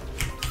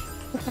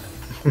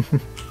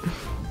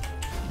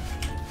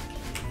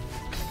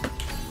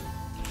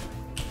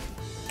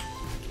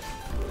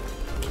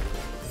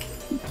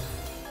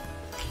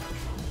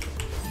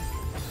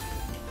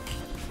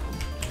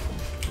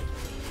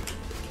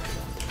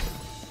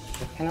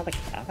 Kind of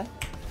like that?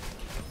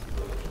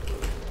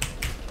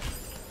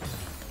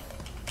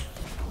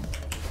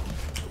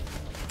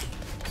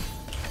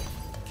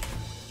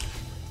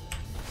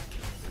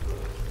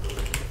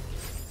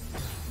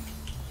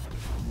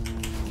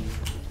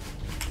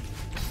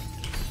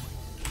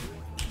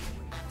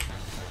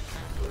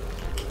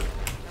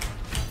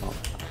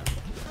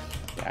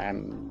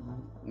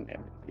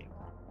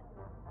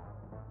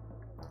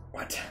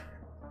 What?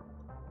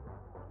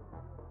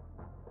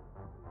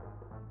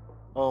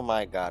 Oh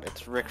my god,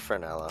 it's Rick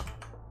Fernella.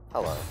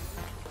 Hello.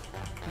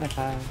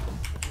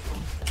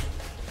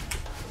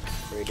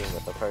 Rating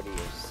with a party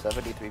of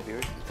 73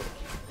 viewers.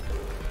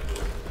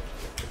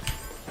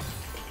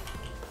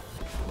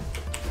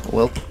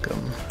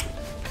 Welcome.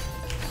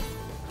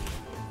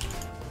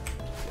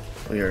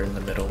 We are in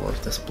the middle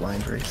of this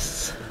blind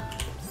race.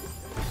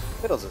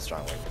 Middle's a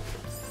strong word.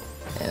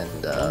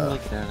 And, Don't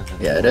make it out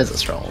of it. yeah, it is a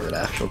strong word,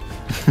 actually.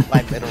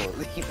 By middle,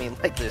 you mean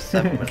like there's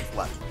 7 minutes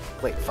left.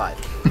 Wait,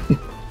 5.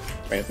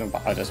 Wait, no,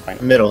 I'll just find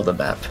it. Middle of the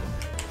map.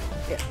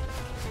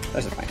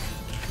 That's fine.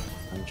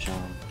 I'm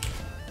Sean.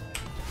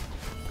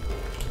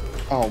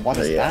 Oh, what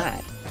is Yeah.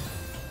 that?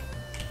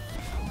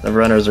 The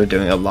runners are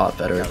doing a lot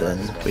better Yeah, than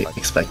runners are we lucky.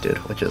 expected,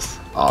 which is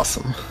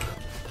awesome.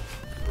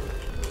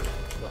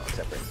 Well,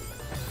 except for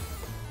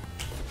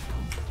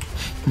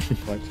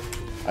What?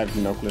 I have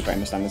no clue if I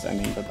understand this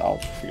ending, but I'll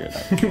figure it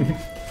out.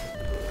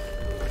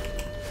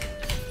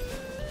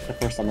 The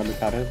first time I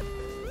looked at it.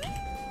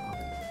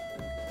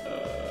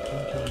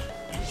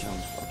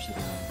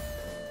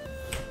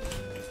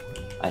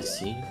 I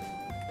see.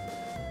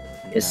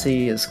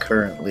 Issy is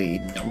currently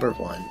number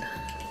 1,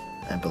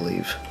 I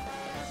believe.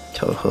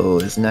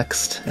 Toho is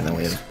next, and then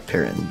we have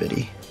Parrot and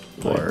Biddy,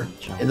 who are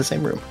in the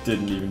same room.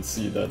 Didn't even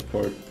see that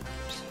part.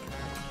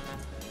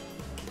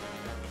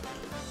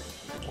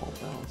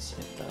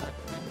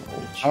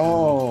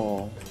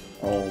 Oh.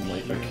 Oh my.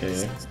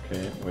 Okay.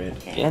 Okay. Wait.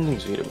 The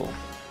ending's readable.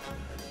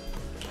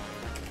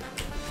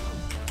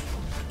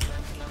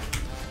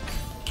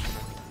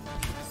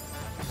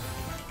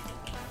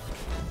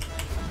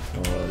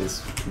 Oh,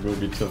 this will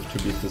be tough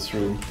to beat this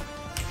room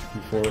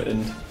before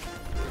end.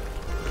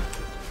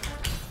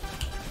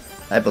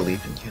 I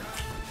believe in you.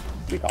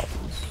 We got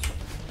this.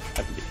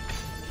 I believe.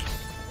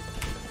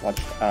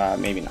 What?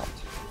 Maybe not.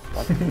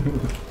 What?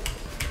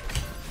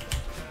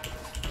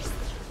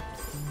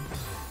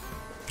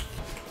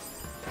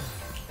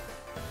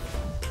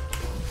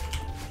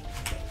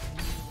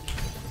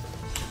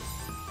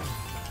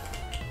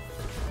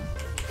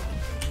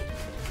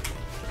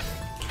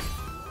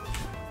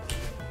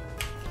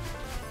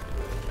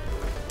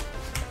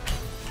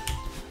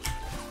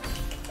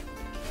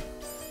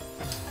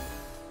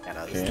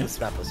 This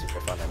map was super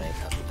fun to make.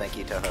 Thank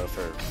you, Toho,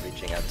 for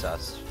reaching out to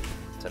us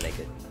to make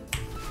it.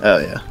 Oh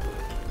yeah.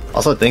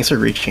 Also, thanks for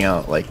reaching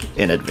out like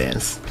in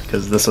advance,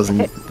 because this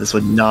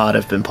would not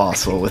have been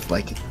possible with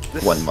like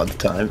 1 month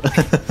time.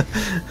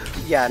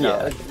 Yeah,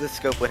 no, the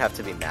scope would have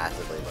to be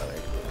massively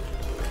lowered.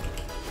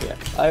 Yeah,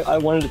 I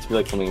wanted it to be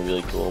like something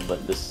really cool,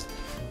 but this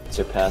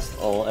surpassed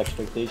all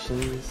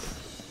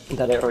expectations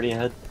that I already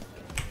had.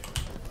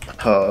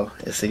 Oh,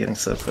 is he getting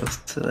so close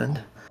to the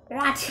end?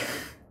 What?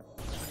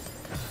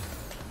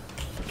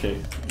 Okay,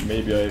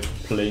 maybe I'm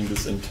playing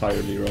this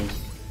entirely wrong.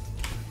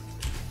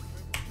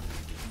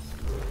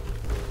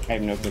 I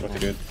have no clue what to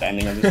do with the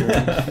ending of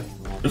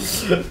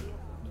this room.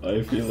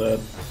 I feel that.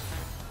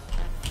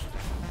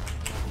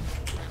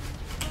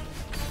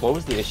 What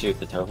was the issue with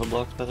the Toho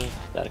blocks, by the way?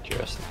 Out of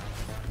curiosity.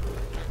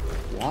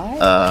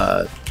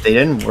 What? They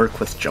didn't work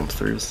with jump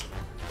throughs,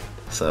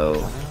 so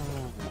Oh,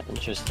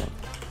 interesting.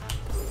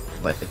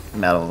 like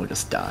Madeline would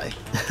just die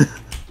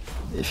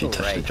if you touched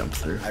the right. jump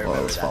through I while it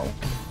remember was that. falling.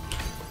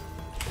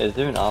 Is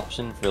there an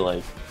option for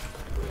like...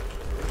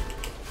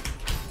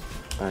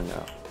 I don't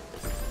know.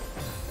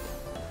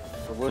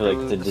 We're like,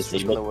 gonna to lose the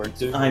switch disable the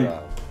words it? for,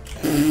 I'm-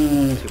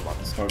 2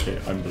 months. Okay,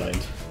 I'm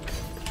blind.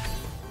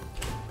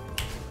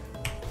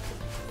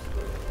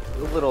 A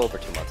little over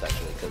 2 months,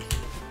 actually, because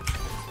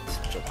it's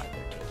July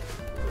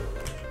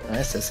 13th.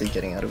 Nice to see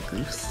getting out of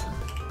Goose.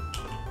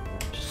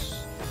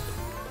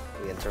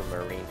 We enter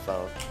Marine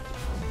phone.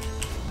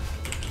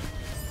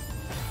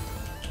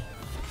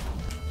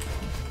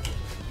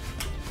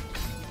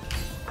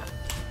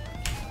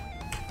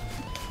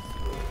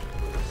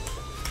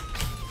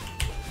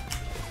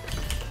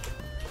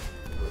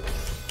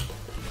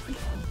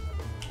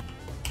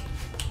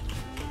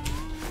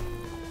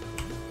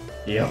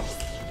 Yeah.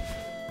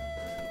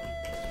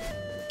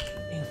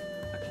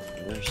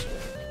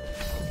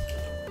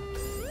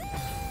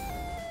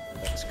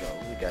 Let's go.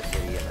 We got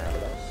Diddy and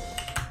Abdo.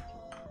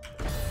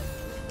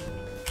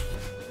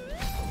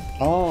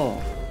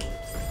 Oh.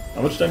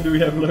 How much time do we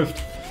have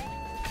left?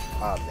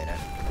 A minute.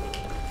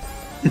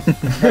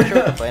 I'm not sure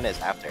what the plan is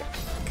after.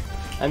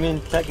 I mean,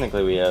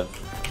 technically we have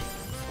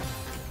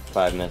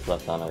 5 minutes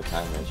left on our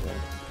timers,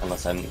 right?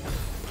 Unless I'm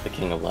the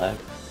king of lag.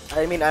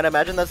 I mean, I'd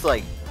imagine that's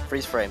like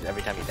freeze frames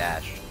every time you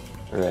dash.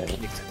 Right,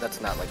 That's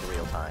not like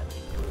real time.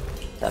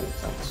 that makes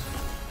sense.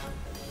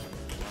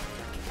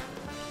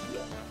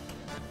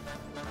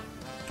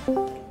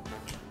 Hello.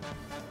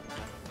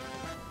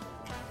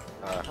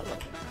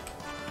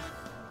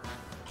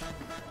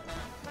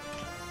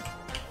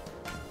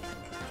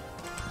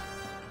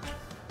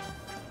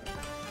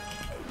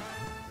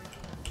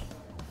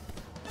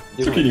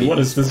 Zucchini, what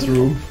is this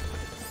room?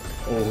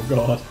 Oh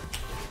god.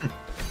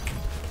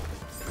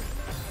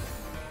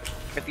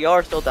 If y'all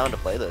are still down to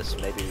play this,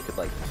 maybe we could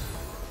like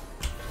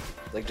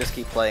just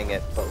keep playing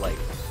it, but like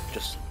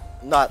just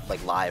not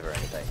like live or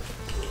anything.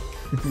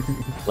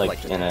 Like,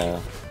 Like in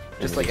a...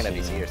 Just like an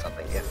NPC, NPC or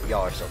something. If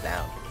y'all are still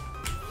down.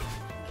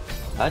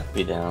 I'd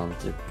be down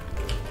to...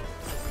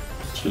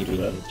 Should do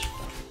that.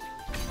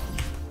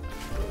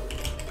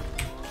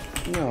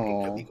 Could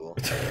No. be cool.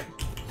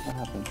 What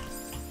happened?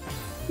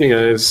 Hey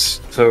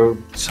guys, so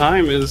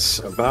time is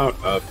about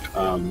up.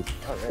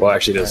 Well,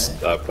 actually, it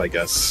is up, I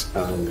guess.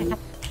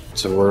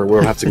 So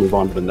we'll have to move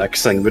on to the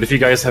next thing. But if you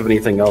guys have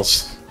anything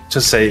else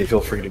to say,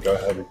 feel free to go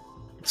ahead and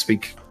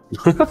speak.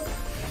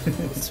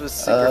 This was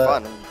super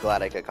fun. I'm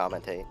glad I could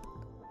commentate.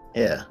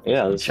 Yeah.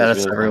 Yeah, this Shout out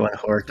was to really everyone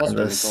who worked That's on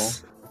really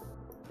this.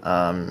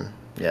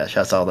 Yeah,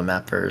 shout out to all the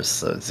mappers,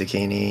 so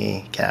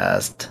Zucchini,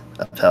 Cast,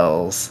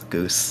 Appels,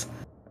 Goose.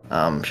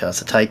 Shout out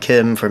to Tai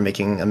Kim for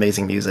making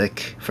amazing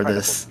music for Wonderful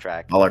this,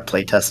 track. all our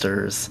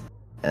playtesters,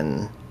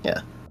 and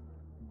yeah.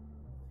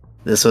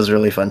 This was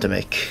really fun to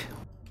make.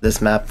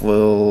 this map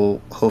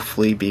will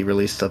hopefully be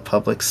released to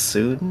public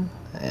soon,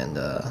 and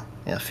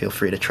yeah, feel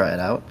free to try it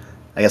out.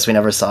 I guess we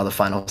never saw the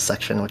final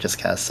section, which is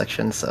cast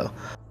section, so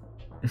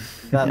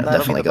That'll be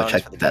definitely the go bonus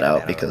check for the that game out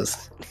man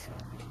because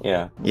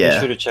Yeah. yeah, Be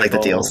sure to check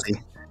like the all,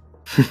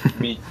 DLC.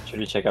 Be sure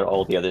to check out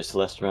all the other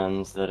Celeste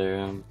runs that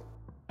are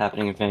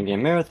happening in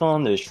Fangame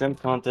Marathon. There's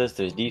Shrimp Contest,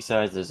 there's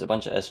D-Sides, there's a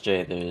bunch of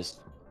SJ, there's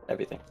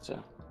everything,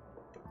 so.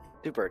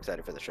 Super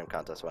excited for the shrimp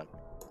contest one.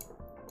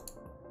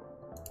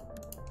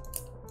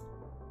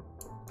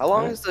 How long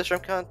Alright. is the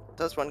shrimp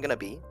contest one gonna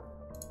be?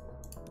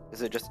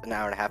 Is it just an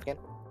hour and a half again?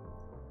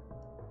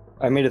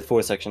 I made it the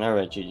 4th section,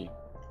 alright, GG.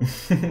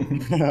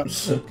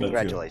 Let's go.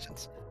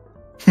 Congratulations.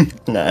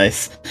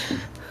 Nice.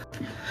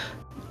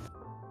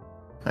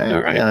 Alright,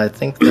 Alright. yeah, I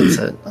think that's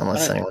it,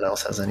 unless anyone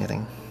else has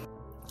anything.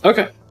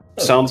 Okay.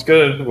 Sounds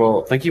good.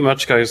 Well, thank you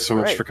much, guys, so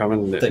much Alright. for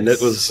coming. And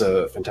Thanks. it was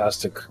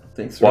fantastic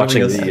Thanks for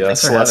watching having us. the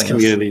Thanks for Celeste having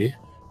us. community.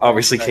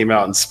 Obviously came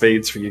out in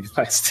spades for you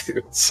guys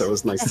too, so it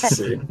was nice to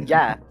see.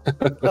 Yeah.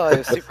 Oh, it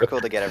was super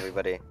cool to get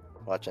everybody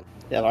watching.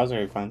 Yeah, that was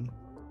very fun.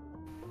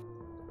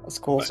 That's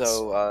cool. Nice.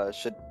 So,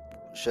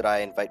 should I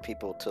invite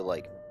people to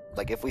like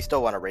if we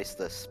still want to race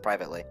this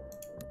privately,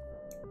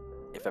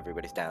 if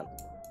everybody's down,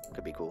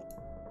 could be cool.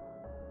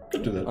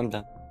 Could do that. I'm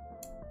done.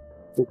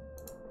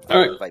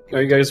 Alright,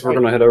 alright guys, we're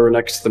gonna head over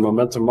next to the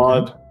Momentum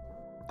mod.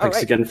 Thanks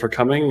Alright. again for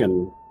coming,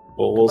 and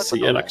we'll luck see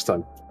with you all next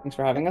time. Thanks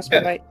for having us.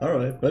 Yeah. Bye bye. All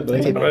right. Bye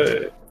Thank bye.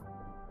 you. Bye.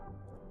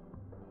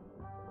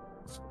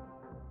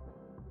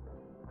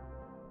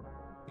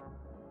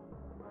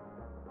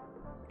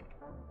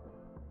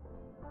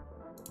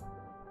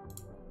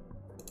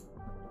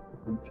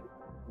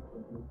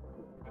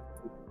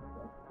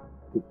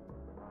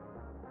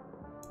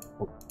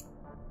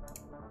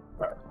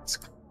 Alright, let's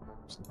go.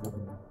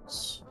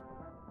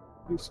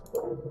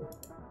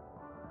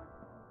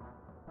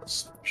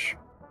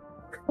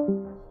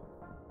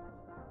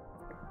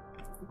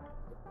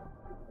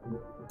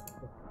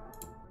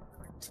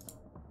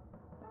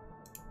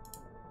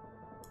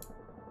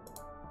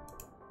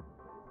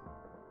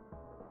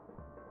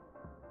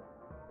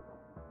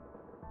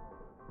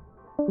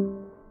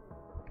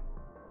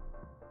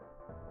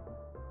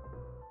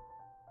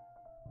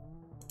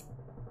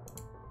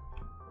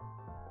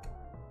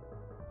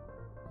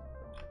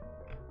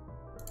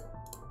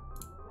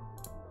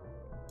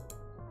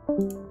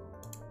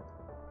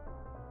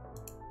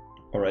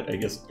 All right. I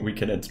guess we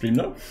can end stream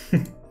now.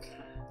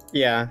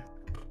 Yeah.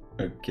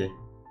 Okay.